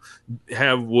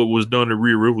have what was done to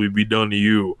Rhea Ripley be done to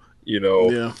you.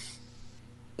 Yeah.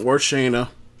 Or Shayna.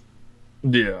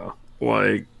 Yeah,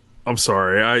 like I'm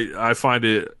sorry. I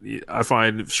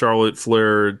find Charlotte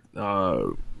Flair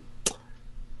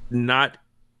not.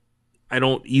 I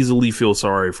don't easily feel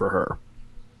sorry for her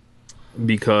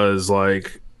because,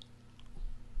 like,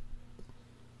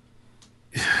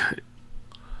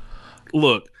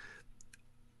 look,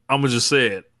 I'm gonna just say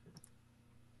it.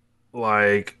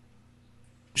 Like,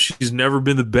 she's never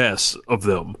been the best of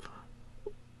them,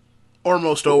 or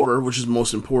most over, which is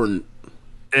most important.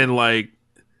 And like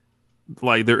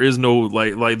there is no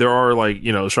like there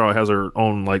are Charlotte has her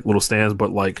own like little stands,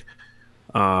 but like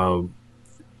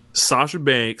Sasha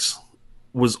Banks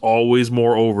was always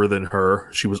more over than her.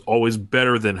 She was always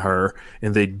better than her,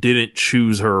 and they didn't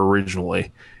choose her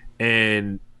originally.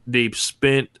 And they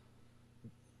spent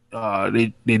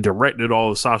they directed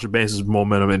all of Sasha Banks'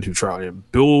 momentum into trying to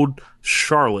build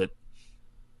Charlotte.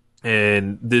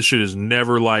 And this shit is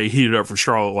never like heated up for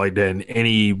Charlotte like that in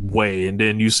any way. And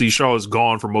then you see Charlotte's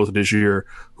gone for most of this year.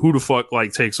 Who the fuck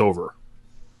like takes over?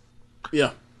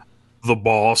 Yeah. The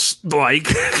boss. Like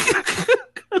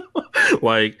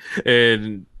like,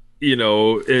 and by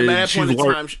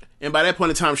that point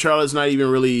in time, Charlotte's not even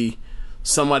really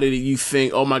somebody that you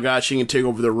think, oh my god, she can take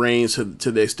over the reins to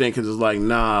the extent, because it's like,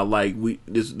 nah, like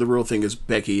the real thing is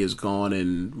Becky is gone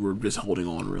and we're just holding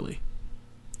on, really.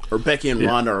 Or Becky and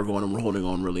Ronda are going and we're holding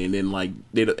on, really. And then like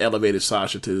they elevated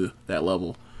Sasha to that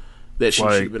level that she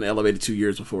should have been elevated 2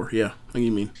 years before. Yeah, what do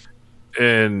you mean?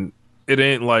 And it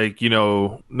ain't like,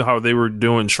 how they were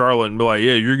doing Charlotte and be like,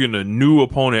 yeah, you're getting a new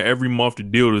opponent every month to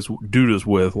do this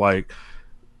with. Like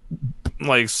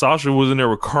Sasha was in there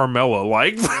with Carmella,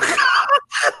 like,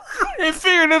 and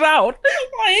figured it out.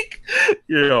 Like,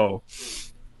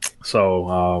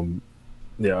 So,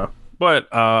 yeah.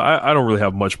 But I don't really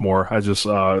have much more. I just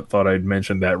thought I'd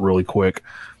mention that really quick.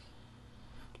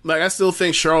 Like, I still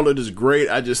think Charlotte is great.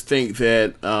 I just think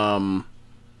that,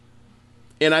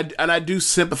 and I do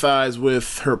sympathize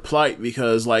with her plight,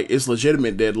 because like it's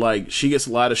legitimate that like she gets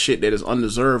a lot of shit that is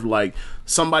undeserved. Like,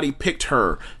 somebody picked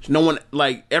her. No one,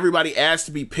 like, everybody asked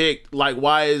to be picked. Like,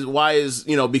 why is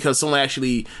because someone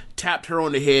actually tapped her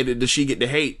on the head, does she get the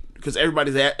hate? Because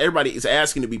everybody is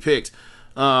asking to be picked.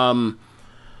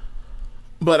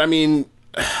 But I mean,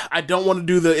 I don't want to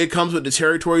do it comes with the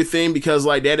territory thing, because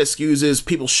like that excuses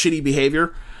people's shitty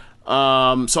behavior. So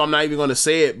I'm not even going to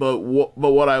say it. But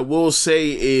what I will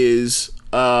say is,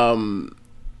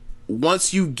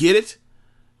 once you get it,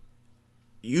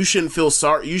 you shouldn't feel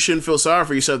sorry. You shouldn't feel sorry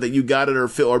for yourself that you got it, or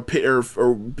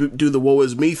do the woe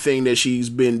is me thing that she's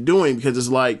been doing, because it's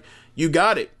like, you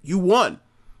got it, you won.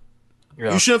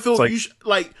 Yeah. You shouldn't feel you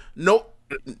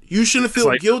shouldn't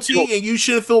feel guilty, and you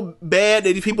shouldn't feel bad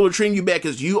that people are treating you bad,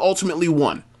 because you ultimately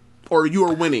won, or you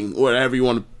are winning, or whatever you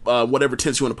want to, whatever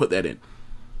tense you want to put that in.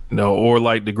 No, or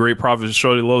like the great prophet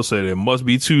Shorty Lowe said, it must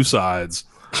be two sides,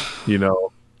 you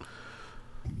know.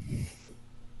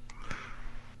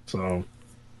 So,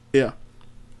 yeah.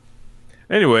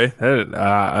 Anyway,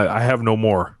 I have no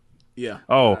more. Yeah.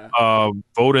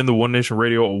 Vote in the One Nation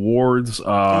Radio Awards.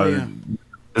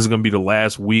 This is going to be the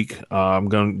last week. I'm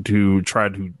going to try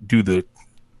to do the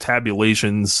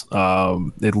tabulations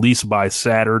at least by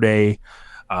Saturday.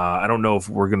 I don't know if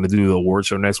we're going to do the award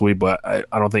show next week, but I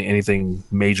don't think anything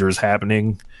major is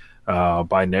happening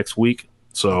by next week.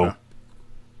 So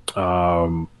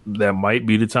that might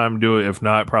be the time to do it. If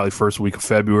not, probably first week of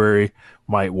February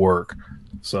might work.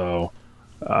 So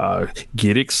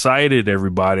get excited,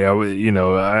 everybody.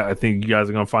 I think you guys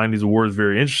are going to find these awards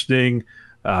very interesting.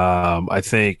 I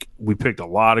think we picked a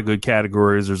lot of good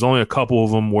categories. There's only a couple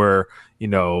of them where,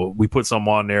 we put some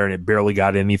on there and it barely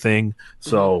got anything.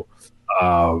 So,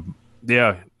 you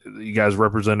guys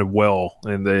represented well,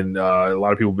 and then a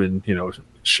lot of people have been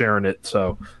sharing it.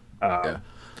 So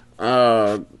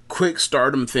quick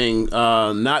Stardom thing,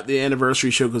 not the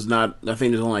anniversary show, because I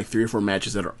think there's only like 3 or 4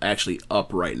 matches that are actually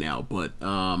up right now, but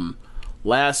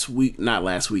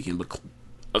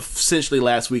essentially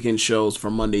last weekend shows for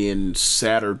Monday and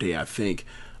Saturday, I think.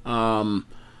 I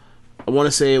want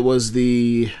to say it was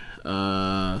the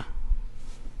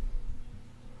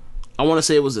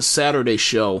Saturday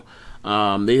show.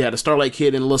 They had a Starlight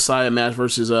Kid and Lasaya match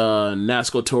versus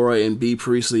Nasco Tora and B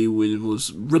Priestley, which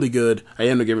was really good. I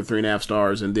ended up giving 3.5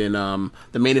 stars. And then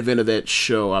the main event of that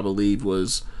show, I believe,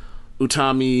 was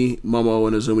Utami, Momo,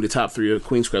 and Azumi, the top 3 of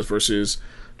Queen's Quest, versus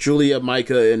Julia,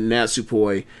 Micah, and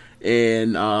Natsupoi.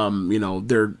 And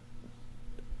they're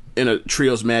in a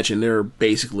trios match, and they're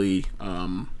basically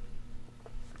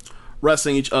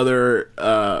wrestling each other.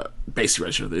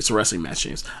 It's a wrestling match,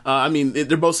 James.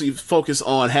 They're mostly focused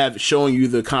on showing you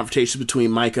the confrontation between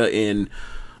Micah and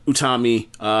Utami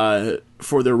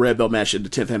for their red belt match at the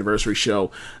 10th anniversary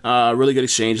show. Really good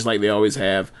exchanges, like they always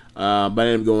have. But I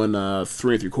ended up going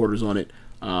 3 3/4 on it.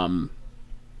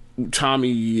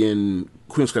 Utami and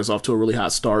Queen's Quest off to a really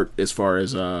hot start as far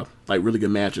as really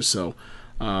good matches. So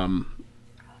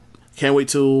can't wait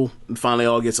till finally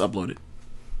all gets uploaded.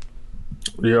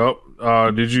 Yep.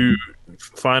 Did you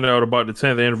find out about the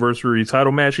 10th anniversary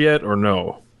title match yet, or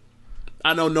no?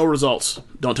 I know no results.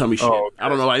 Don't tell me shit. Okay. I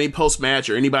don't know any post-match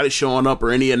or anybody showing up or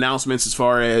any announcements as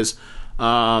far as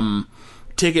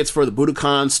tickets for the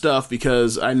Budokan stuff,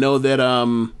 because I know that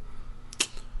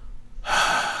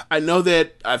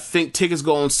I think tickets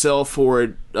go on sale for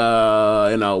it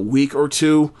in a week or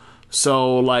two.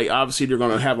 So, obviously they're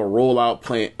going to have a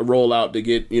rollout to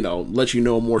get, let you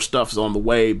know more stuff is on the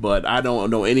way, but I don't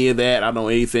know any of that. I don't know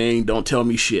anything. Don't tell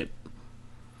me shit.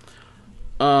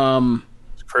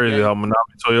 It's crazy how Manami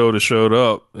Toyota showed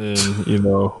up and,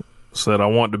 said, I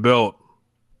want the belt.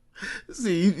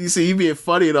 You see, you being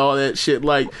funny and all that shit.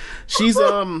 She's,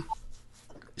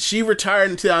 she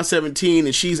retired in 2017,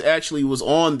 and she's actually was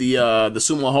on the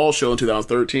Sumo Hall show in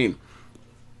 2013.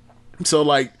 So,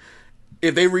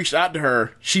 if they reached out to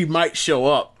her, she might show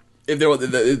up. If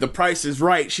the price is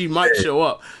right, she might show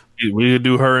up. We could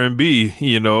do her and B, what?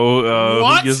 He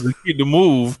gets to keep the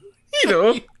move,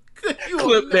 Could you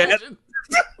clip imagine?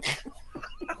 that.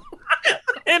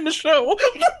 And the show.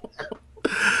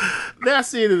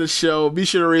 That's the end of the show. Be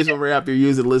sure to raise whatever app you're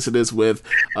using to listen to this with.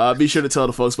 Be sure to tell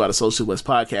the folks about the Social Suplex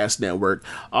Podcast Network.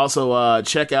 Also,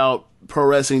 check out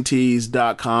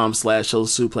ProWrestlingTees.com/Social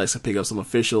Suplex and pick up some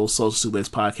official Social Suplex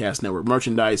Podcast Network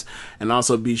merchandise. And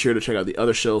also be sure to check out the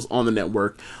other shows on the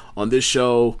network. On this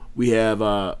show, we have,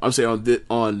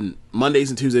 on Mondays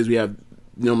and Tuesdays, we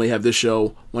normally have this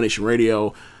show, One Nation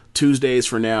Radio. Tuesdays,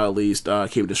 for now at least,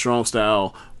 Keep It Strong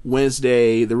Style.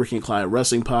 Wednesday, the Ricky and Clyde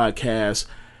Wrestling Podcast.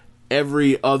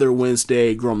 Every other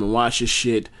Wednesday, Grown and Watch This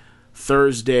Shit.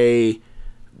 Thursday,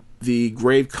 the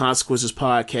Grave Consequences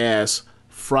Podcast.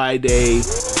 Friday,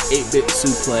 8-Bit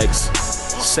Suplex.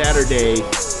 Saturday,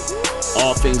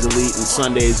 All Things Elite. And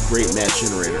Sunday's Great Match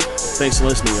Generator. Thanks for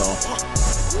listening, y'all.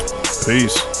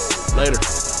 Peace. Later.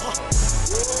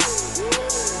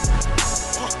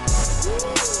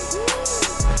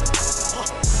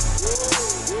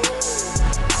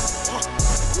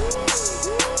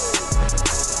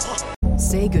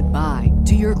 Say goodbye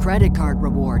to your credit card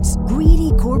rewards.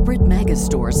 Greedy corporate mega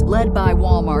stores, led by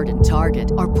Walmart and Target,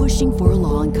 are pushing for a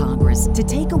law in Congress to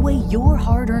take away your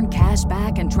hard-earned cash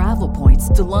back and travel points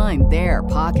to line their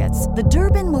pockets. The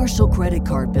Durbin-Marshall credit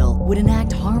card bill would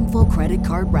enact harmful credit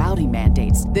card routing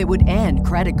mandates that would end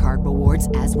credit card rewards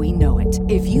as we know it.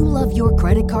 If you love your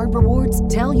credit card rewards,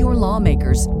 tell your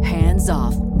lawmakers, hands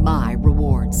off my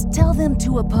rewards. Tell them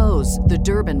to oppose the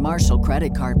Durbin-Marshall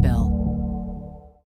credit card bill.